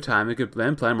moves ahead of time and could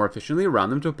then plan more efficiently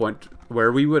around them to a point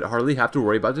where we would hardly have to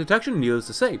worry about detection, needless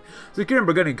to say. Securing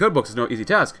Burgundian codebooks is no easy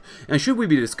task, and should we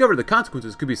be discovered, the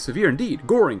consequences could be severe indeed.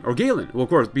 Goering, or Galen, will of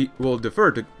course will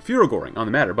defer to Fuhrer Goering on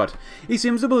the matter, but he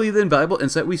seems to believe the invaluable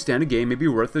insight we stand to gain may be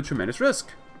worth the tremendous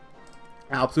risk.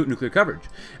 Absolute nuclear coverage.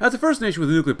 As the first nation with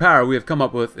nuclear power we have come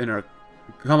up with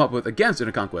against in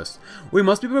a conquest, we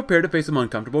must be prepared to face some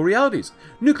uncomfortable realities.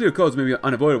 Nuclear codes may be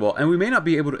unavoidable, and we may not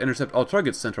be able to intercept all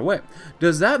targets sent our way.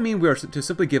 Does that mean we are to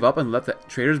simply give up and let the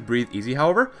traitors breathe easy,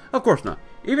 however? Of course not.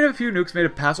 Even if a few nukes made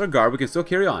it past our guard, we can still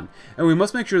carry on, and we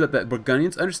must make sure that the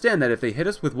Burgundians understand that if they hit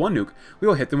us with 1 nuke, we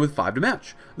will hit them with 5 to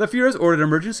match. The Fuhrer has ordered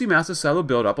emergency massive silo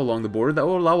build-up along the border that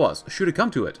will allow us, should it come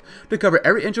to it, to cover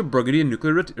every inch of Burgundy and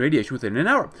nuclear radiation within an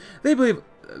hour. They believe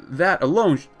that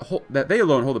they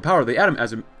alone hold the power of the atom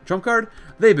as a trump card.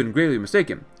 They've been gravely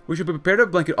mistaken. We should be prepared to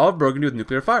blanket all of Burgundy with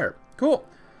nuclear fire. Cool.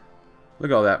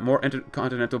 Look at all that. More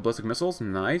intercontinental ballistic missiles.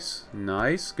 Nice.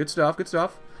 Nice. Good stuff. Good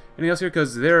stuff. Anything else here?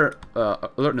 Because their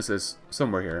alertness is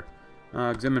somewhere here.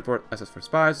 Examine for SS for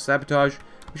spies. Sabotage.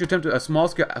 We should attempt a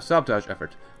small-scale sabotage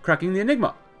effort. Cracking the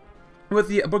Enigma. With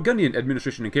the Burgundian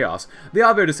administration in chaos, the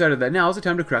Albert decided that now is the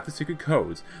time to crack the secret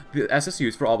codes the SS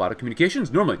used for all vital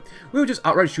communications. Normally, we would just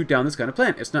outright shoot down this kind of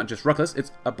plan. It's not just reckless,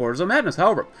 it's a borders of madness.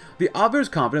 However, the Albert is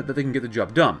confident that they can get the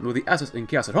job done. With the SS in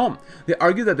chaos at home, they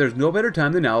argue that there's no better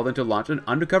time than now than to launch an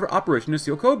undercover operation to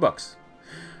steal codebooks.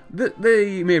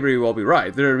 They may very well be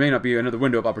right. There may not be another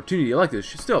window of opportunity like this.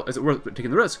 Still, is it worth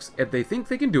taking the risks? If they think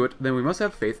they can do it, then we must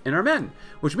have faith in our men.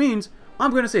 Which means,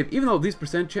 I'm going to say, even though these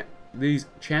percentage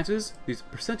chances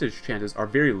are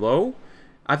very low,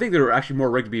 I think they're actually more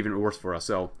rigged to be even worse for us.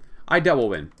 So, I doubt we'll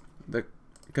win.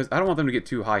 Because I don't want them to get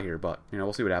too high here, but, you know,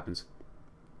 we'll see what happens.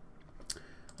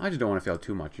 I just don't want to fail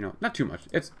too much, you know. Not too much.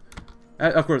 It's,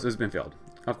 of course, it's been failed.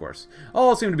 Of course.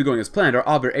 All seemed to be going as planned. Our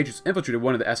Albert agents infiltrated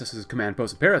one of the SS's command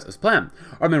posts in Paris as planned.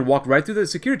 Our men walked right through the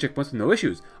security checkpoints with no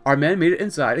issues. Our men made it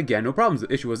inside, again, no problems.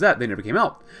 The issue was that they never came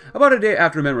out. About a day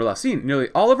after our men were last seen, nearly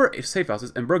all of our safe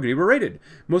houses in Burgundy were raided.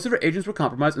 Most of our agents were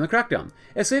compromised in the crackdown.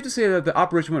 It's safe to say that the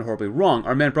operation went horribly wrong.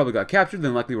 Our men probably got captured,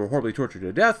 then likely were horribly tortured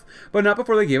to death, but not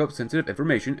before they gave up sensitive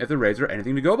information if the raids were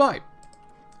anything to go by.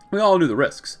 We all knew the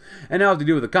risks, and now have to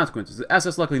deal with the consequences. The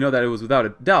SS luckily know that it was without a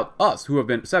doubt us who have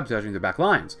been sabotaging their back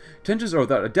lines. Tensions are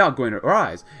without a doubt going to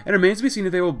rise, and it remains to be seen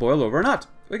if they will boil over or not.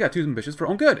 We got too ambitious for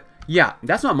our own good. Yeah,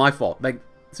 that's not my fault. Like,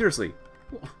 seriously.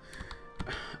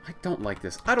 I don't like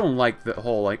this. I don't like the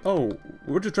whole, like, oh,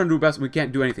 we're just trying to do our best and we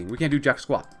can't do anything. We can't do jack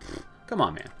squat. Come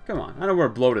on, man. Come on. I know we're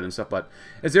bloated and stuff, but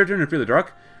it's their turn to fear the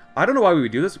dark. I don't know why we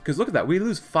would do this, because look at that. We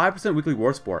lose 5% weekly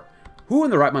war support. Who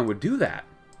in the right mind would do that?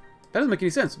 That doesn't make any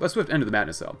sense. A swift end to the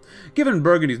madness, though. Given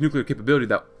Burgundy's nuclear capability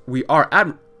that we are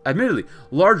admittedly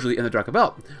largely in the dark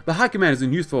about, the High Command is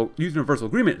in universal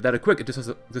agreement that a quick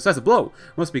and decisive blow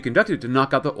must be conducted to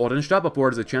knock out the Ordnungsstaat before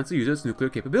it has a chance to use its nuclear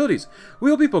capabilities. We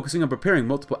will be focusing on preparing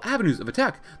multiple avenues of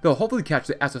attack that will hopefully catch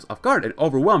the SS off guard and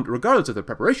overwhelmed regardless of their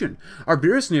preparation. Our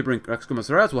various neighboring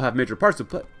commissariats will have major parts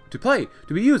to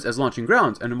be used as launching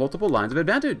grounds and multiple lines of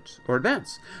advance. By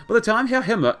the time Herr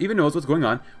Himmler even knows what's going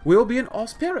on, we'll be in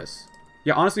Ost Paris.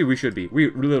 Yeah, honestly, we should be.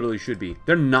 We literally should be.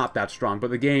 They're not that strong,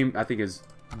 but the game, I think, is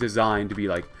designed to be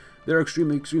like, they're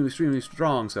extremely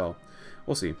strong, so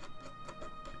we'll see.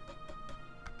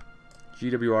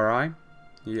 GWRI?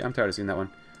 Yeah, I'm tired of seeing that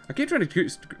one. I keep trying to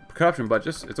choose corruption, but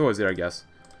just, it's always there, I guess.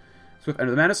 Swift end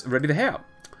of the madness, ready to hail.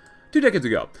 2 decades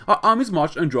ago, our armies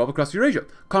marched and drove across Eurasia,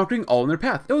 conquering all in their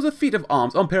path. It was a feat of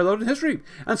arms unparalleled in history,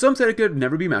 and some said it could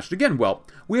never be matched again. Well,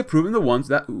 we have proven the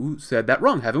ones who said that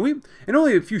wrong, haven't we? In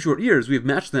only a few short years, we have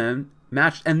matched and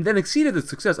then exceeded the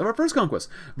success of our first conquest,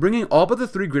 bringing all but the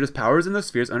 3 greatest powers in the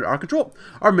spheres under our control.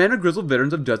 Our men are grizzled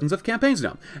veterans of dozens of campaigns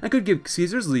now, and could give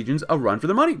Caesar's legions a run for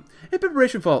their money. In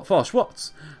preparation for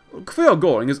Schwartz, Hermann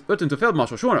Goering is written to Field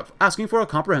Marshal Schornoff, asking for a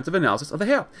comprehensive analysis of the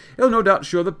Heer. It will no doubt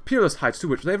show the peerless heights to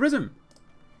which they have risen.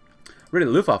 Ready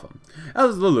the Luftwaffe.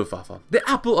 As the Luftwaffe, the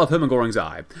apple of Hermann Goering's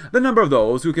eye. The number of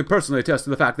those who can personally attest to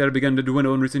the fact that it began to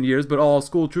dwindle in recent years, but all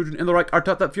school children in the Reich are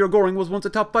taught that Führer Goering was once a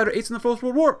top fighter ace in the First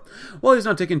World War. While he is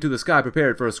not taken to the sky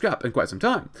prepared for a scrap in quite some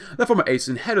time, the former ace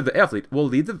and head of the air fleet will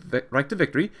lead the Reich to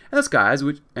victory in the skies,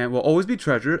 and will always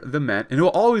treasure the men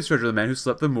who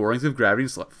slept the moorings of gravity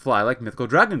and fly like mythical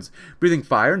dragons, breathing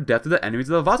fire and death to the enemies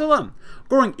of the Vaterland.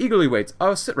 Goering eagerly waits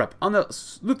our sitrep on the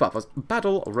Luftwaffe's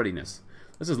battle readiness.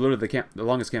 This is literally the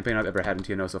longest campaign I've ever had in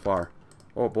TNO so far.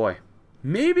 Oh boy.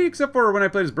 Maybe, except for when I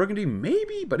played as Burgundy,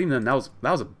 maybe, but even then, that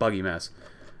was a buggy mess.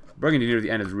 Burgundy near the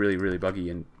end is really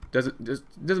buggy and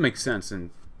doesn't make sense,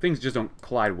 and things just don't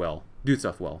collide well, do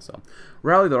stuff well. So,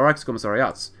 rally the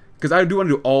Reichskommissariats, because I do want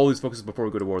to do all these focuses before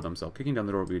we go to war with them. So, kicking down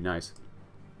the door would be nice.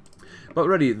 But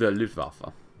ready the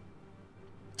Luftwaffe.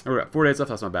 We got 4 days left.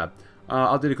 That's not bad.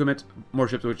 Outdated equipment, more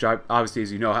ships, which I obviously,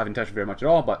 as you know, haven't touched very much at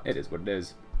all, but it is what it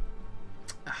is.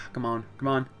 Come on, come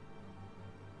on.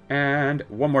 And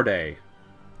 1 more day.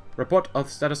 Report of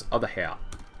the status of the Heer.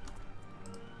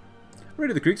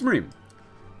 Ready the Kriegsmarine.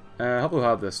 Hopefully we'll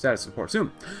have the status report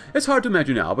soon. It's hard to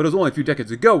imagine now, but it was only a few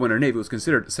decades ago when our navy was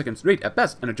considered second-rate at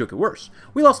best and a joke at worst.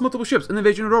 We lost multiple ships in the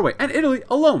invasion of Norway and Italy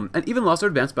alone, and even lost our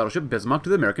advanced battleship Bismarck to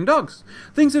the American dogs.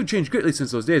 Things have changed greatly since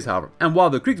those days, however, and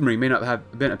while the Kriegsmarine may not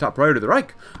have been a top priority of the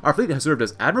Reich, our fleet has served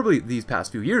us admirably these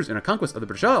past few years in our conquest of the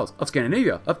British Isles, of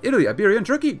Scandinavia, of Italy, Iberia, and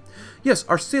Turkey. Yes,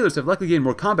 our sailors have likely gained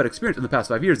more combat experience in the past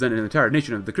 5 years than an entire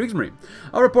nation of the Kriegsmarine.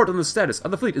 A report on the status of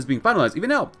the fleet is being finalized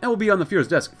even now, and will be on the Führer's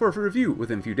desk for review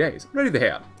within a few days. Ready the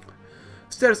Heer.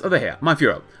 Status of the Heer. Mein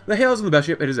Führer. The Heer is in the best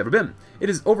shape it has ever been. It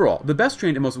is overall the best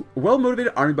trained and most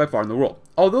well-motivated army by far in the world.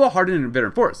 Although a hardened and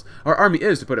veteran force, our army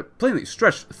is, to put it plainly,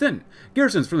 stretched thin.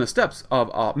 Garrisons from the steppes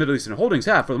of Middle Eastern holdings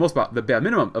have, for the most part, the bare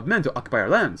minimum of men to occupy our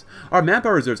lands. Our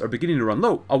manpower reserves are beginning to run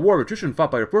low. A war of attrition fought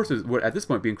by our forces would at this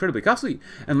point be incredibly costly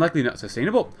and likely not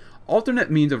sustainable. Alternate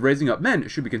means of raising up men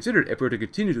should be considered if we were to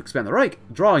continue to expand the Reich,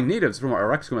 drawing natives from our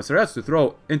Reichskommissariats to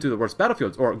throw into the worst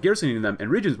battlefields or garrisoning them in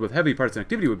regions with heavy partisan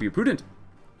activity would be prudent.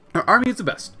 Our army is the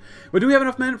best, but do we have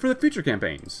enough men for the future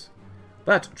campaigns?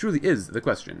 That truly is the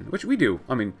question, which we do.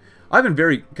 I mean, I've been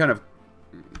very kind of...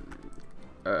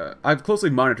 I've closely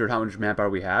monitored how much manpower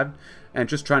we had, and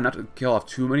just trying not to kill off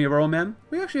too many of our own men.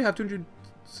 We actually have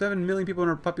 207 million people in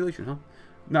our population, huh?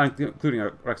 Not including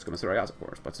our Reichskommissariats, of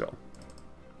course, but still.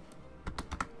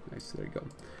 Nice, there you go.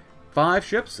 5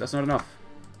 ships? That's not enough.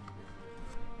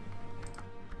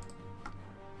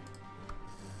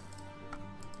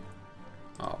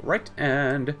 Alright,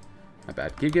 and... not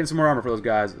bad. Keep getting some more armor for those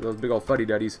guys, those big old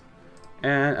fuddy-duddies.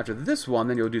 And after this one,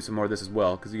 then you'll do some more of this as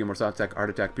well, because you get more soft attack,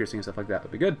 art attack, piercing, and stuff like that.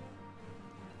 That'll be good.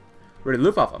 Ready,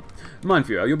 Luftwaffe. Mein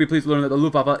Führer, you'll be pleased to learn that the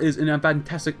Luftwaffe is in a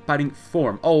fantastic fighting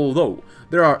form, although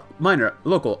there are minor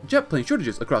local jet plane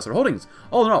shortages across our holdings.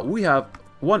 All in all, we have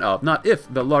one of, not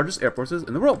if, the largest air forces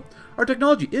in the world. Our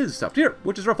technology is top tier,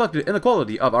 which is reflected in the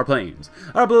quality of our planes.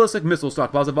 Our ballistic missile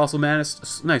stockpiles have also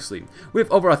managed nicely. We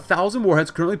have over 1,000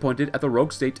 warheads currently pointed at the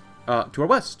rogue state to our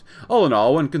west. All in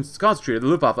all, when concentrated, the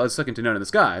Luftwaffe is second to none in the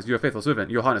skies. Your faithful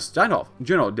servant, Johannes Steinhoff,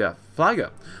 General der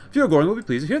Flagge. Führer Goering will be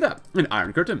pleased to hear that. An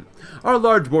Iron Curtain. Our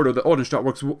large border of the Ordenstadt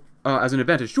works as an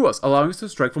advantage to us, allowing us to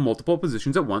strike from multiple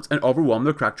positions at once and overwhelm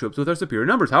their crack troops with our superior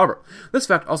numbers. However, this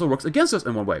fact also works against us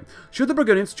in one way. Should the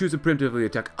Burgundians choose to preemptively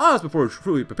attack us before we're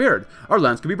truly prepared, our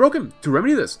lands could be broken. To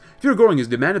remedy this, Führer Goering has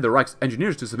demanded the Reich's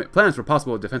engineers to submit plans for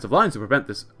possible defensive lines to prevent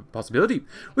this possibility.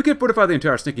 We could fortify the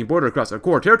entire stinking border across our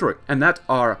core territory, and that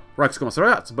are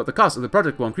Reichskommissariats, but the cost of the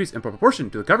project will increase in proportion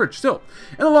to the coverage still.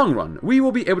 In the long run, we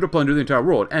will be able to plunder the entire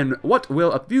world, and what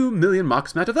will a few million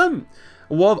marks matter then?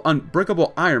 A wall of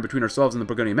unbreakable iron between ourselves and the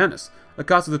Burgundian menace. The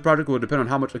cost of the project will depend on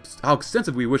how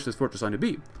extensive we wish this fortress line to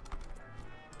be.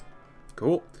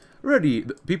 Cool. Ready,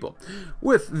 people.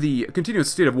 With the continuous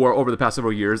state of war over the past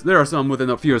several years, there are some within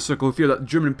the Führer's circle who fear that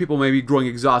German people may be growing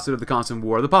exhausted of the constant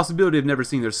war, the possibility of never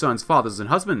seeing their sons, fathers, and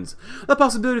husbands, the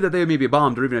possibility that they may be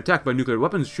bombed or even attacked by nuclear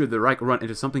weapons should the Reich run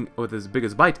into something with as big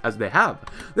as bite as they have.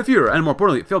 The Führer, and more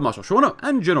importantly, Field Marshal Schorner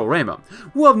and General Rehmer,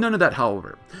 will have none of that,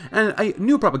 however, and a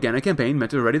new propaganda campaign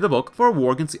meant to ready the Volk for a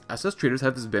war against the SS traitors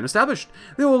has been established.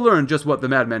 They will learn just what the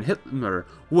madman Hitler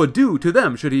would do to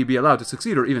them should he be allowed to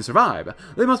succeed or even survive.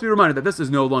 They must be reminded that this is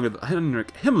no longer the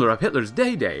Heinrich Himmler of Hitler's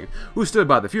day, who stood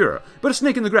by the Führer, but a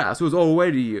snake in the grass who was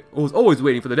always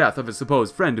waiting for the death of his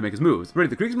supposed friend to make his moves. Ready,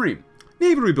 the Kriegsmarine.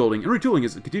 Navy rebuilding and retooling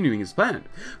is continuing as planned.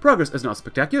 Progress is not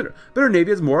spectacular, but our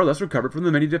Navy has more or less recovered from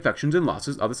the many defections and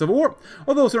losses of the Civil War.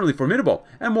 Although certainly formidable,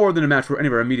 and more than a match for any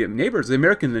of our immediate neighbors, the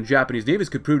American and Japanese navies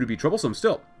could prove to be troublesome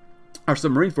still. Our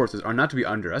submarine forces are not to be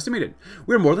underestimated.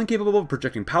 We are more than capable of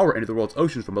projecting power into the world's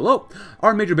oceans from below.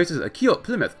 Our major bases at Kiel,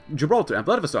 Plymouth, Gibraltar, and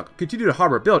Vladivostok continue to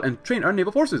harbor, build, and train our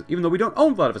naval forces, even though we don't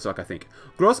own Vladivostok, I think.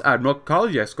 Gross Admiral Karl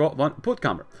Jesko von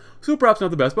Puttkamer. So perhaps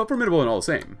not the best, but formidable and all the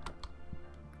same.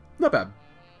 Not bad.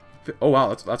 Oh wow,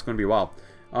 that's going to be a while.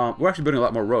 We're actually building a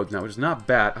lot more roads now, which is not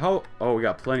bad. Oh, we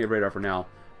got plenty of radar for now.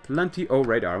 Plenty of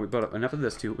radar. We built up enough of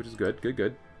this too, which is good.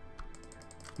 Good.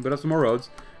 Build up some more roads,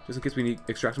 just in case we need to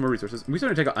extract some more resources. We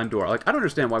started to take out Andorra. Like, I don't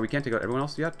understand why we can't take out everyone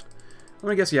else yet. I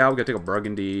mean, I guess, yeah, we gotta take out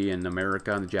Burgundy and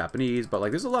America and the Japanese, but,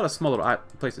 like, there's a lot of small little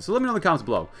places. So let me know in the comments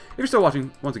below. If you're still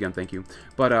watching, once again, thank you.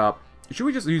 But, should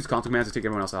we just use console commands to take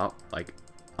everyone else out? Like,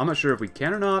 I'm not sure if we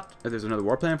can or not, if there's another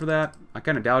war plan for that. I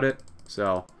kind of doubt it.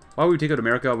 So, why would we take out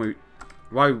America when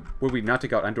why would we not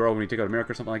take out Andorra when we take out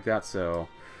America or something like that? So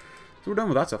we're done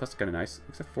with that stuff. That's kind of nice.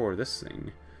 Except for this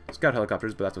thing. Scout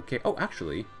helicopters, but that's okay. Oh,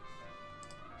 actually...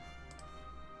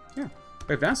 yeah.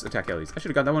 Advanced attack helis. I should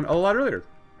have gotten that one a lot earlier.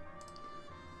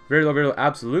 Very low,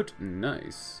 absolute.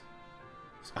 Nice.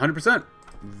 100%.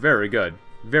 Very good.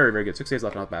 Very, very good. 6 days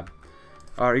left, not bad.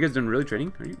 Are you guys done really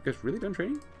training? Are you guys really done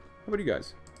training? How about you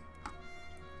guys?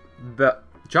 The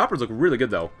choppers look really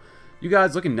good, though. You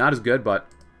guys looking not as good, but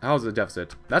how's the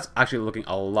deficit? That's actually looking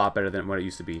a lot better than what it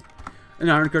used to be. An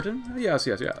Iron Curtain?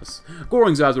 Yes.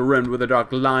 Goring's eyes were rimmed with the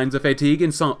dark lines of fatigue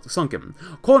and sunk him.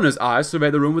 Korner's eyes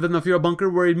surveyed the room within the Führer bunker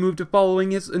where he'd moved to following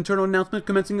his internal announcement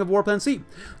commencing of War Plan C.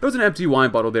 There was an empty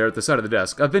wine bottle there at the side of the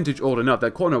desk, a vintage old enough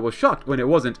that Korner was shocked when it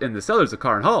wasn't in the cellars of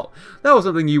Carn Hall. That was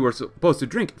something you were supposed to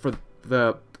drink for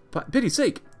the pity's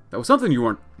sake. That was something you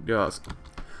weren't...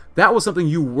 that was something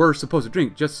you were supposed to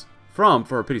drink just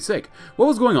for pity's sake. What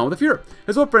was going on with the Fuhrer?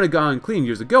 His old friend had gone clean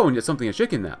years ago, and yet something had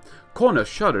shaken that. Kona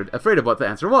shuddered, afraid of what the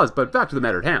answer was, but back to the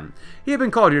matter at hand. He had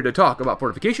been called here to talk about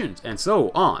fortifications, and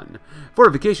so on.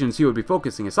 Fortifications he would be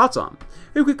focusing his thoughts on.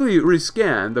 He quickly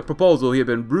rescanned the proposal he had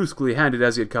been brusquely handed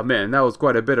as he had come in. That was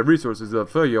quite a bit of resources the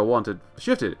Fuhrer wanted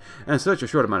shifted, and in such a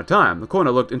short amount of time.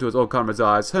 Kona looked into his old comrade's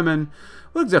eyes. Hermann,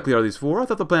 what exactly are these for? I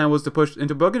thought the plan was to push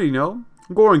into Burgundy, no?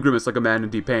 Goring grimaced like a man in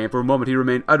deep pain. For a moment he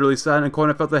remained utterly silent, and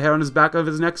Kona felt the hair on his back of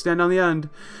his neck stand on the end.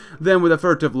 Then, with a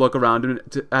furtive look around him,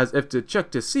 as if to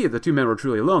check to see if the two men were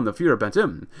truly alone, the Fuhrer bent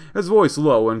in. His voice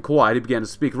low and quiet, he began to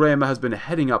speak. Rayma has been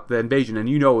heading up the invasion, and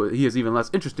you know he is even less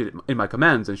interested in my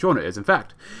commands than Shona is. In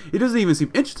fact, he doesn't even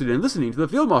seem interested in listening to the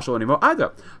field marshal anymore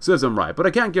either. Serves him right, but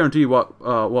I can't guarantee what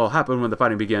will happen when the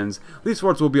fighting begins. These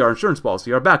forts will be our insurance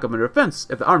policy, our backup and defense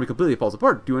if the army completely falls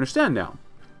apart. Do you understand now?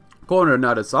 Kona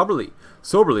nodded soberly.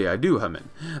 Soberly, I do, Hermann.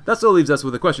 That still leaves us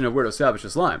with the question of where to establish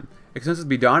this line. Extensions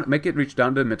be done, make it reach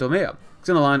down to Mittelmeer.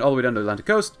 Extend the line all the way down to the Atlantic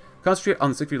coast. Concentrate on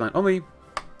the Siegfried line only.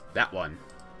 That one.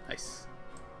 Nice.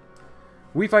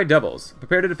 We fight devils.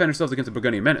 Prepare to defend yourselves against the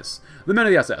Burgundian menace. The men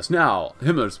of the SS, now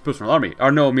Himmler's personal army,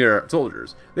 are no mere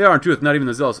soldiers. They are in truth not even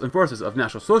the zealous enforcers of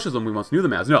National Socialism we once knew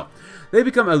them as. No. They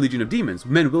become a legion of demons,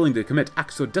 men willing to commit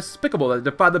acts so despicable that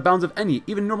they defy the bounds of any,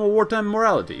 even normal wartime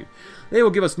morality. They will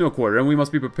give us no quarter, and we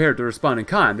must be prepared to respond in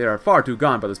kind. They are far too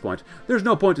gone by this point. There's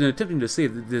no point in attempting to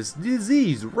save this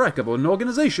diseased wreck of an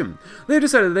organization. They have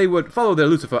decided they would follow their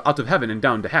Lucifer out of heaven and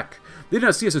down to heck. They do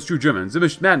not see us as true Germans.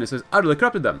 The madness has utterly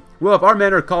corrupted them. Well, if our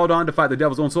men are called on to fight the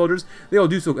devil's own soldiers, they will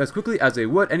do so as quickly as they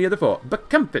would any other foe.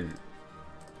 Bekämpfen!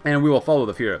 And we will follow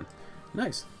the Fuhrer.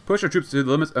 Nice. Push our troops to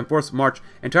the limits and force march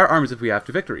entire armies if we have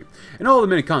to victory. In all the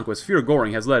many conquests Hermann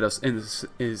Goering has led us in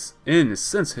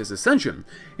since his ascension,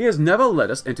 he has never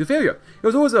led us into failure. He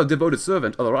was always a devoted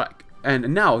servant of the Reich,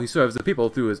 and now he serves the people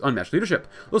through his unmatched leadership.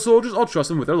 The soldiers all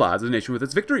trust him with their lives, the nation with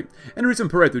its victory. In a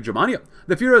recent parade through Germania,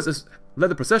 the Führer has led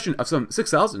the procession of some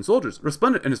 6,000 soldiers,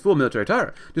 resplendent in his full military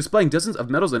attire, displaying dozens of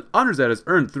medals and honors that has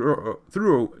earned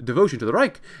through devotion to the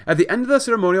Reich. At the end of the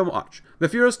ceremonial march, the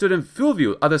Führer stood in full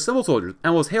view of the assembled soldiers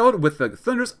and was hailed with the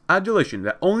thunderous adulation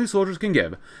that only soldiers can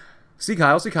give. Sieg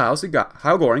Heil, Sieg Heil, Sieg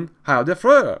Heil Goring, Heil der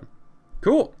Führer.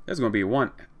 Cool. There's going to be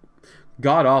one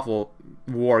god-awful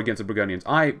war against the Burgundians.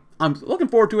 I'm looking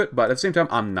forward to it, but at the same time,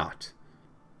 I'm not.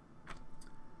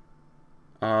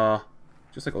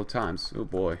 Just like old times. Oh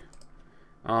boy.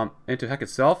 Into heck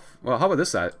itself? Well, how about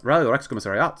this side? Rally the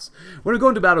Reichskommissariats. When we go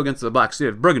into battle against the Black State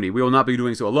of Burgundy, we will not be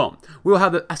doing so alone. We will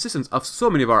have the assistance of so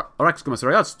many of our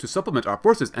Reichskommissariats to supplement our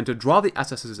forces and to draw the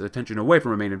SS's attention away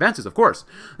from our main advances, of course.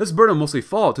 This burden will mostly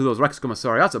fall to those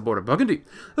Reichskommissariats at border Burgundy.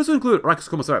 This will include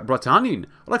Reichskommissariat Britannien,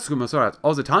 Reichskommissariat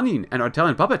Occitannien, and our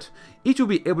Italian puppet. Each will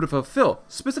be able to fulfill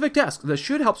specific tasks that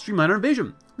should help streamline our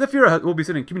invasion. The Führer will be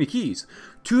sending communiques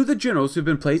to the generals who have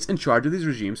been placed in charge of these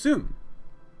regimes soon.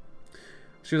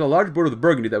 She has a large border of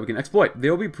Burgundy that we can exploit. They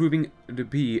will be proving to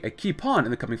be a key pawn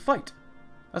in the coming fight.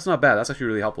 That's not bad. That's actually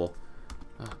really helpful.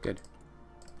 Oh, good.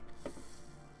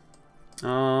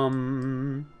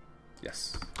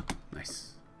 Yes.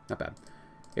 Nice. Not bad.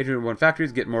 801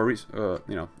 factories, get more,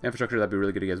 infrastructure. That'd be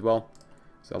really good to get as well.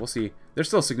 So we'll see. They're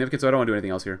still significant, so I don't want to do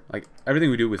anything else here. Like, everything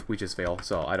we do with we just fail,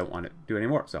 so I don't want to do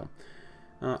anymore. So,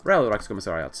 Rally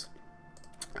Reichskommissariats.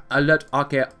 Alert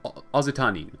Ake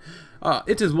Occitannien.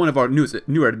 It is one of our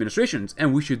newer administrations,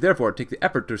 and we should therefore take the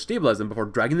effort to stabilize them before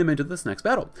dragging them into this next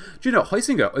battle. General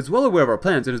Heisinger is well aware of our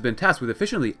plans and has been tasked with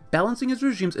efficiently balancing his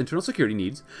regime's internal security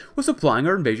needs with supplying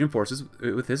our invasion forces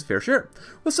with his fair share.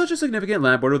 With such a significant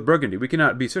land border with Burgundy, we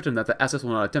cannot be certain that the SS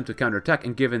will not attempt to counterattack,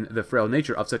 and given the frail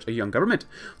nature of such a young government,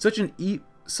 such an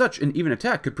even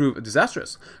attack could prove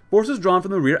disastrous. Forces drawn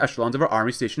from the rear echelons of our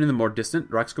army stationed in the more distant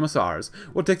Reichskommissars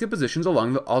will take their positions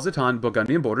along the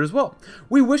Occitan-Burgundian border as well.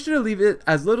 We wish to leave it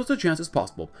as little to chance as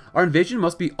possible. Our invasion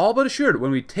must be all but assured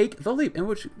when we take the leap, in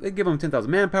which they give them 10,000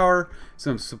 manpower,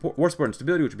 some support, war support and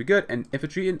stability, which would be good, and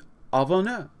infantry in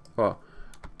Avon. Oh,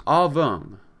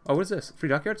 what is this? Free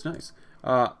dockyards? Nice.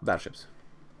 Battleships.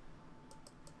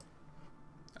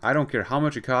 I don't care how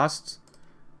much it costs.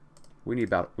 We need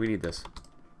this.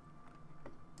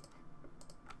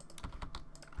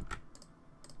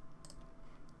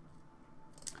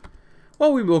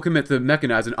 While we will commit the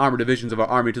mechanized and armored divisions of our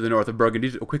army to the north of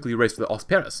Burgundy to quickly race for the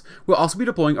Osperis, we'll also be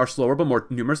deploying our slower but more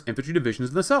numerous infantry divisions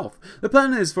in the south. The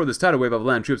plan is for this tidal wave of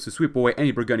land troops to sweep away any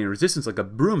Burgundian resistance like a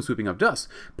broom sweeping up dust,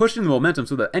 pushing the momentum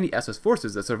so that any SS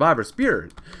forces that survive or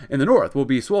speared in the north will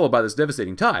be swallowed by this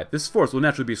devastating tide. This force will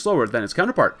naturally be slower than its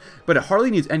counterpart, but it hardly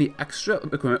needs any extra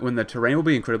equipment when the terrain will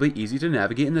be incredibly easy to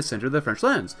navigate in the center of the French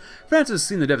lands. France has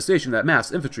seen the devastation that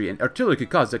mass infantry and artillery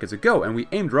could cause decades ago, and we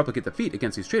aim to replicate the feat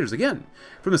against these traitors again.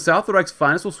 From the south, the Reich's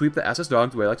finest will sweep the SS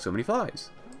dogs away like so many flies.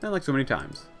 And like so many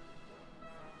times.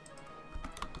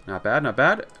 Not bad, not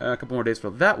bad. A couple more days for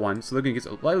that one, so they're going to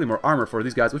get slightly more armor for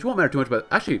these guys, which won't matter too much, but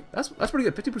actually, that's pretty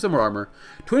good. 50% more armor,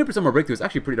 20% more breakthrough is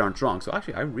actually pretty darn strong, so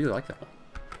actually, I really like that one.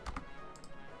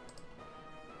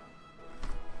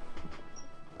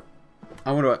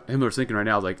 I wonder what Himmler's thinking right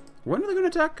now. Like, when are they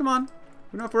going to attack? Come on.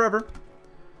 We're not forever.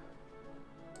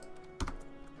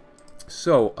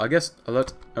 So, I guess I'll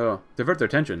let... divert their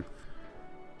attention.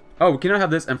 Oh, we cannot have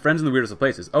this and friends in the weirdest of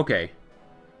places. Okay.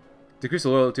 Decrease the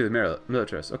loyalty to the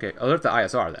militarists. Okay, alert the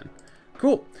ISR then.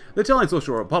 Cool. The Italian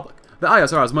Social Republic. The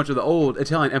ISR, as much of the old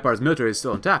Italian Empire's military, is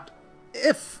still intact.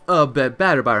 If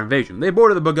battered by our invasion, they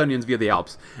boarded the Burgundians via the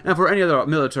Alps, and for any other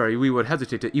military we would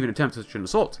hesitate to even attempt such an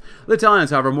assault. The Italians,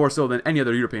 however, more so than any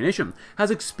other European nation,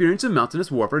 has experience in mountainous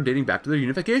warfare dating back to their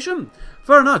unification.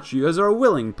 Farinacci is our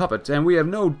willing puppet, and we have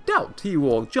no doubt he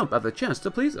will jump at the chance to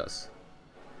please us.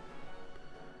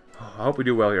 Oh, I hope we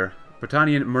do well here.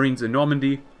 Britannian Marines in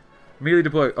Normandy. Immediately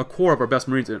deploy a corps of our best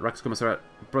Marines in Reichskommissariat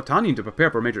Britannien to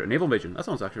prepare for a major naval invasion. That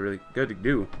sounds actually really good to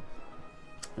do.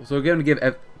 So we're going to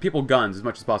give people guns as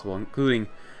much as possible, including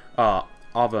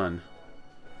Auvergne.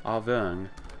 Auvergne.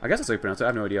 I guess that's how you pronounce it. I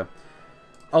have no idea.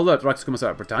 Alert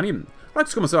Reichskommissariat Britannien.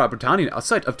 Reichskommissariat Britannien, a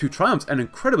site of two triumphs and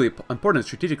incredibly important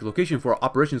strategic location for our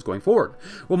operations going forward.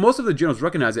 While most of the generals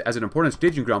recognize it as an important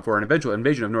staging ground for an eventual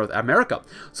invasion of North America,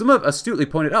 some have astutely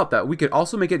pointed out that we could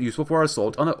also make it useful for our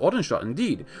assault on the Odenstadt.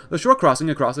 Indeed, the shore crossing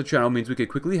across the channel means we could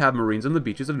quickly have Marines on the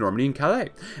beaches of Normandy and Calais,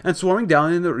 and swarming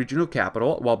down in the regional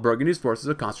capital while Burgundy's forces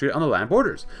are concentrated on the land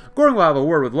borders. Goering will have a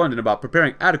word with London about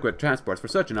preparing adequate transports for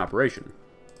such an operation.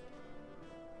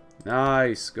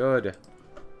 Nice, good.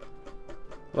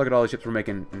 Look at all the ships we're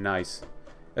making. Nice.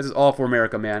 This is all for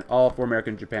America, man. All for America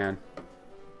and Japan.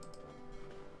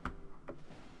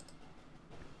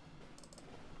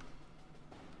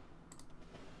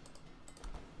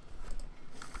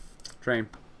 Train.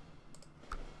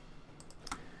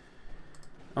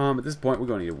 At this point, we're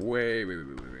going to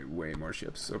need way more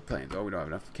ships or planes. Oh, we don't have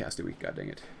enough cast, do we? God dang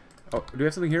it. Oh, do we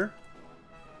have something here?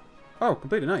 Oh,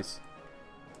 completed. Nice.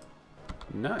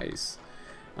 Nice.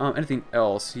 Anything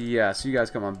else? Yes, you guys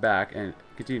come on back and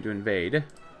continue to invade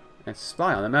and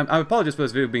spy on them. I apologize for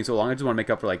this video being so long. I just want to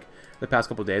make up for like the past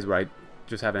couple of days where I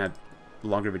just haven't had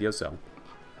longer videos. So,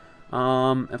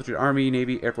 infiltrate Army,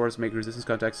 Navy, Air Force, make resistance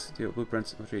contacts, deal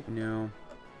blueprints, infiltrate. No.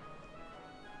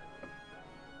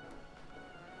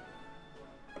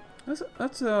 Let's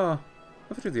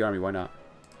infiltrate the Army. Why not?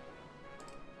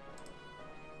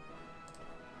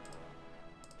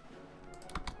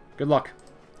 Good luck.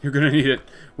 You're gonna need it.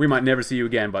 We might never see you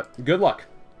again, but good luck.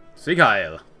 Sieg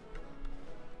Heil.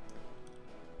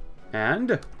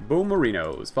 And boom,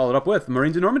 Marinos. Followed up with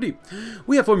Marines in Normandy.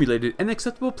 We have formulated an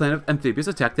acceptable plan of amphibious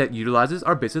attack that utilizes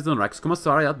our bases on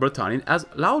Reichskommissariat Britannien as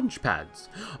launch pads.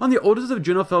 On the orders of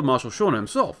General Feldmarschall Schorner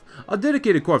himself, a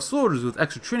dedicated corps of soldiers with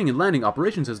extra training and landing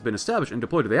operations has been established and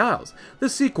deployed to the Isles.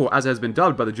 This Sea Corps, as has been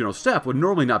dubbed by the General Staff, would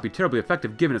normally not be terribly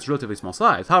effective given its relatively small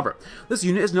size. However, this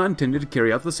unit is not intended to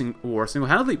carry out the war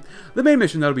single-handedly. The main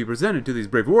mission that will be presented to these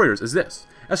brave warriors is this: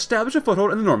 establish a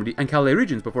foothold in the Normandy and Calais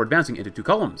regions before advancing into two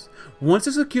columns. One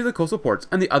to secure the coastal ports,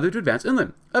 and the other to advance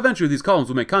inland. Eventually, these columns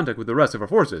will make contact with the rest of our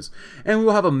forces, and we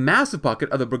will have a massive pocket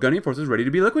of the Burgundian forces ready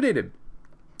to be liquidated.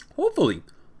 Hopefully,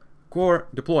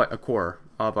 deploy a corps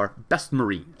of our best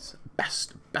Marines.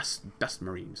 Best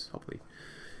Marines, hopefully.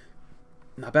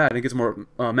 Not bad. It gets more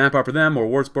manpower for them, more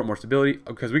war support, more stability,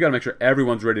 because we got to make sure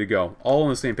everyone's ready to go. All on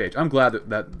the same page. I'm glad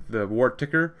that the war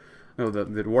ticker... No,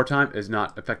 the wartime is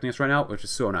not affecting us right now, which is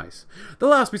so nice. The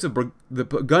last piece of the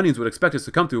Burgundians would expect us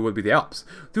to come to would be the Alps.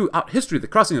 Throughout history, the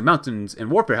crossing of mountains in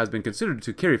warfare has been considered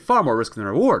to carry far more risk than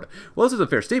reward. While this is a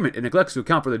fair statement, it neglects to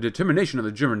account for the determination of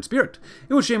the German spirit.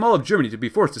 It would shame all of Germany to be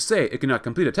forced to say it could not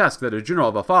complete a task that a general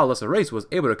of a far lesser race was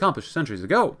able to accomplish centuries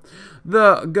ago.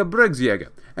 The Gebirgsjäger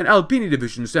and Alpini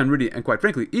divisions stand ready and, quite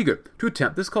frankly, eager to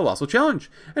attempt this colossal challenge.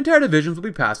 Entire divisions will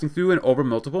be passing through and over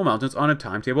multiple mountains on a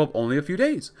timetable of only a few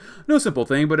days. No simple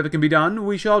thing, but if it can be done,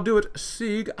 we shall do it.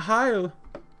 Sieg Heil.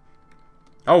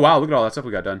 Oh, wow, look at all that stuff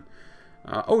we got done.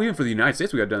 Oh, even for the United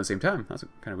States we got done at the same time. That's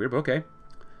kind of weird, but okay.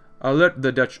 Alert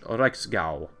the Dutch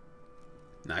Reichsgau.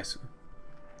 Nice.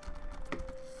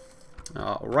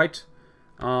 Right.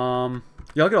 Yeah,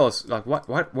 look at all this. Like,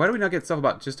 why do we not get stuff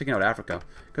about just taking out Africa?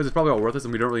 Because it's probably all worthless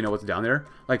and we don't really know what's down there.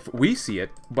 Like, we see it,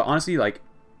 but honestly, like,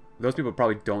 those people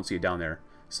probably don't see it down there.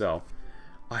 So,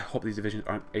 I hope these divisions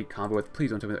aren't 8 combo with. Please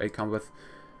don't tell me they're 8 combo with.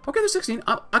 Okay, there's 16.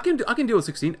 I can deal with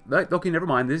 16. Okay, never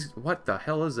mind. This. What the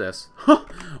hell is this? Huh?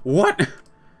 What?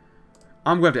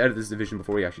 I'm going to have to edit this division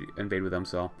before we actually invade with them,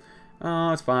 so...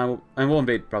 it's fine. And we'll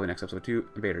invade probably next episode too.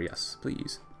 Invader, yes,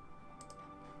 please.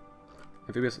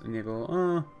 Amphibious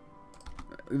naval,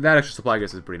 that extra supply, I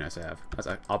guess, is pretty nice to have.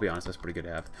 I'll be honest, that's pretty good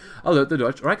to have. Although the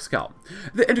Dutch Reichsgau.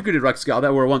 The integrated Reichsgau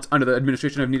that were once under the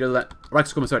administration of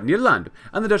Reichskommissar Nederland,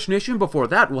 and the Dutch nation before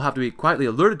that will have to be quietly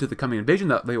alerted to the coming invasion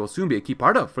that they will soon be a key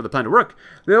part of for the plan to work.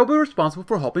 They will be responsible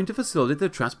for helping to facilitate the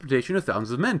transportation of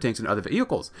thousands of men, tanks, and other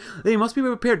vehicles. They must be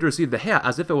prepared to receive the Heer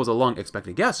as if it was a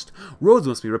long-expected guest. Roads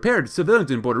must be repaired,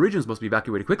 civilians in border regions must be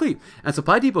evacuated quickly, and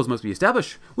supply depots must be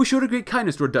established. We showed a great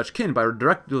kindness to our Dutch kin by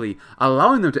directly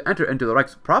allowing them to enter into the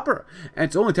Reichs proper, and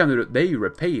it's only time that they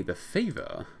repay the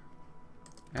favor.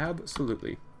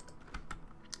 Absolutely.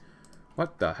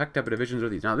 What the heck type of divisions are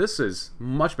these? Now this is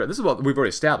much better. This is what we've already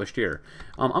established here.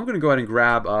 I'm going to go ahead and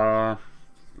grab, I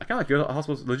kind of like your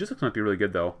hospitals. Logistics might be really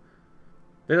good though.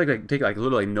 They take like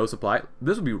literally no supply.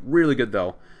 This would be really good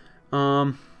though.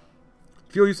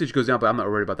 Fuel usage goes down, but I'm not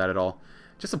worried about that at all.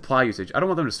 Just supply usage. I don't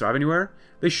want them to starve anywhere.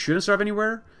 They shouldn't starve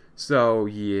anywhere. So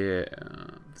yeah,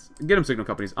 get them signal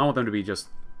companies. I want them to be just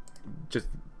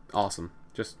awesome.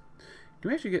 Can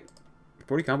we actually get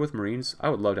 40 combo with Marines? I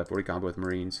would love to have 40 combo with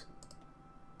Marines.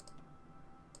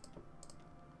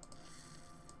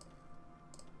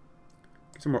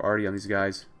 Get some more arty on these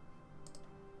guys.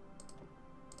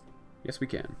 Yes, we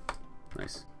can.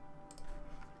 Nice.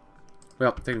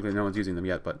 Well, technically no one's using them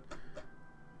yet, but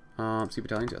sea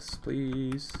battalions, yes,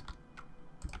 please.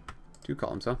 2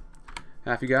 columns, huh?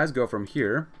 Half you guys go from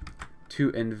here to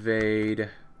invade.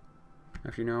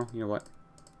 Actually, no. You know what?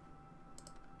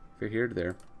 From here to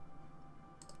there.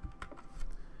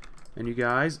 And you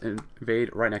guys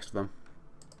invade right next to them.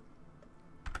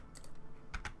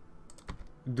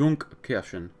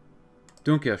 Dunkirchen.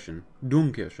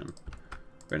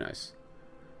 Very nice.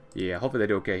 Yeah, hopefully they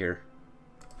do okay here.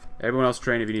 Everyone else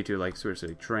train if you need to. Like,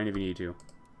 seriously, train if you need to.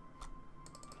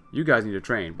 You guys need to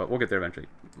train, but we'll get there eventually.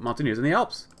 Mountaineers in the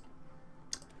Alps.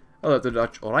 Oh, the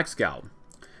Dutch Reichsgau.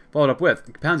 Followed up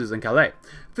with panzers in Calais.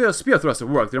 For a spear thrust to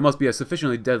work, there must be a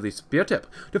sufficiently deadly spear tip.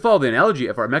 To follow the analogy,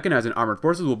 if our mechanized and armored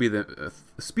forces will be the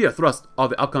spear thrust of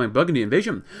the upcoming Burgundy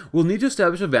invasion, we'll need to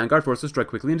establish a vanguard force to strike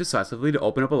quickly and decisively to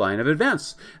open up a line of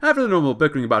advance. After the normal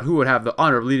bickering about who would have the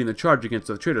honor of leading the charge against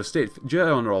the traitor state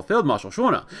General Field Marshal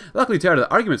Schorner, luckily tired of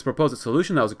the arguments, proposed a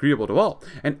solution that was agreeable to all.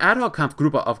 An ad hoc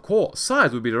Kampfgruppe of corps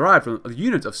size would be derived from the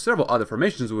units of several other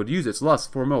formations who would use its less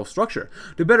formal structure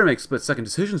to better make split-second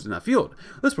decisions in that field.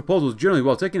 This proposal was generally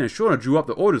well taken, and Schorner drew up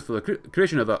the orders for the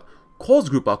creation of the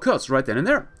Kohlsgruppe of Kurz right then and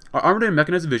there. Our armored and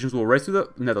mechanized divisions will race through the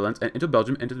Netherlands and into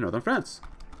Belgium into northern France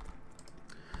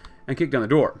and kick down the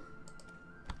door.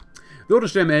 The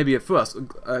Odenstein may be at first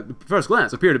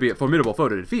glance appear to be a formidable foe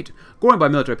to defeat. Goring by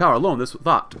military power alone, this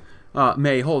thought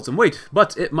may hold some weight,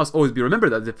 but it must always be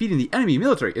remembered that defeating the enemy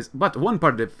military is but one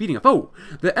part of defeating a foe.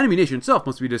 The enemy nation itself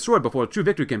must be destroyed before true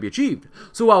victory can be achieved.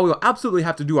 So while we will absolutely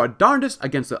have to do our darndest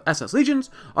against the SS legions,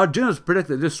 our generals predict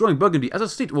that destroying Burgundy as a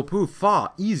state will prove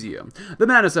far easier. The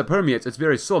madness that permeates its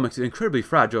very soul makes it incredibly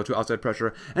fragile to outside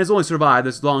pressure, and has only survived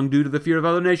this long due to the fear of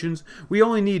other nations. We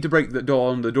only need to break the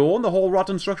door, and the whole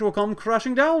rotten structure will come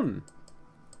crashing down.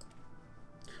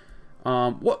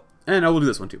 And I will do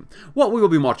this one too. What we will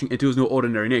be marching into is no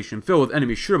ordinary nation, filled with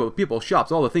enemies, sure about people,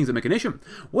 shops, all the things that make a nation.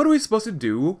 What are we supposed to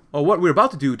do, or what we're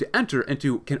about to do to enter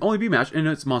into, can only be matched in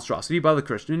its monstrosity by the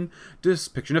Christian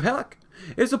depiction of Hell.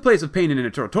 It's a place of pain and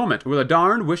eternal torment, where the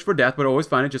darned wish for death but always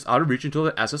find it just out of reach until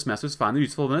the SS masters find the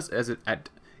usefulness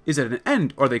is at an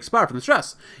end, or they expire from the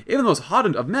stress. Even those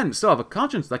hardened of men still have a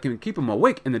conscience that can keep them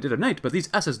awake in the dead of night, but these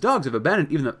SS dogs have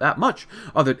abandoned even that much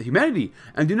of their humanity,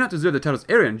 and do not deserve the titles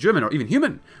Aryan, German, or even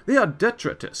human. They are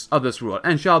detritus of this world,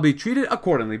 and shall be treated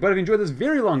accordingly. But if you enjoyed this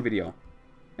very long video,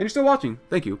 and you're still watching,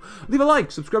 thank you. Leave a like,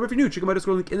 subscribe if you're new, check out my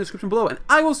Discord link in the description below, and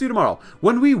I will see you tomorrow,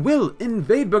 when we will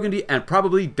invade Burgundy and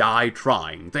probably die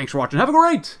trying. Thanks for watching, have a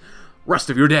great rest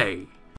of your day.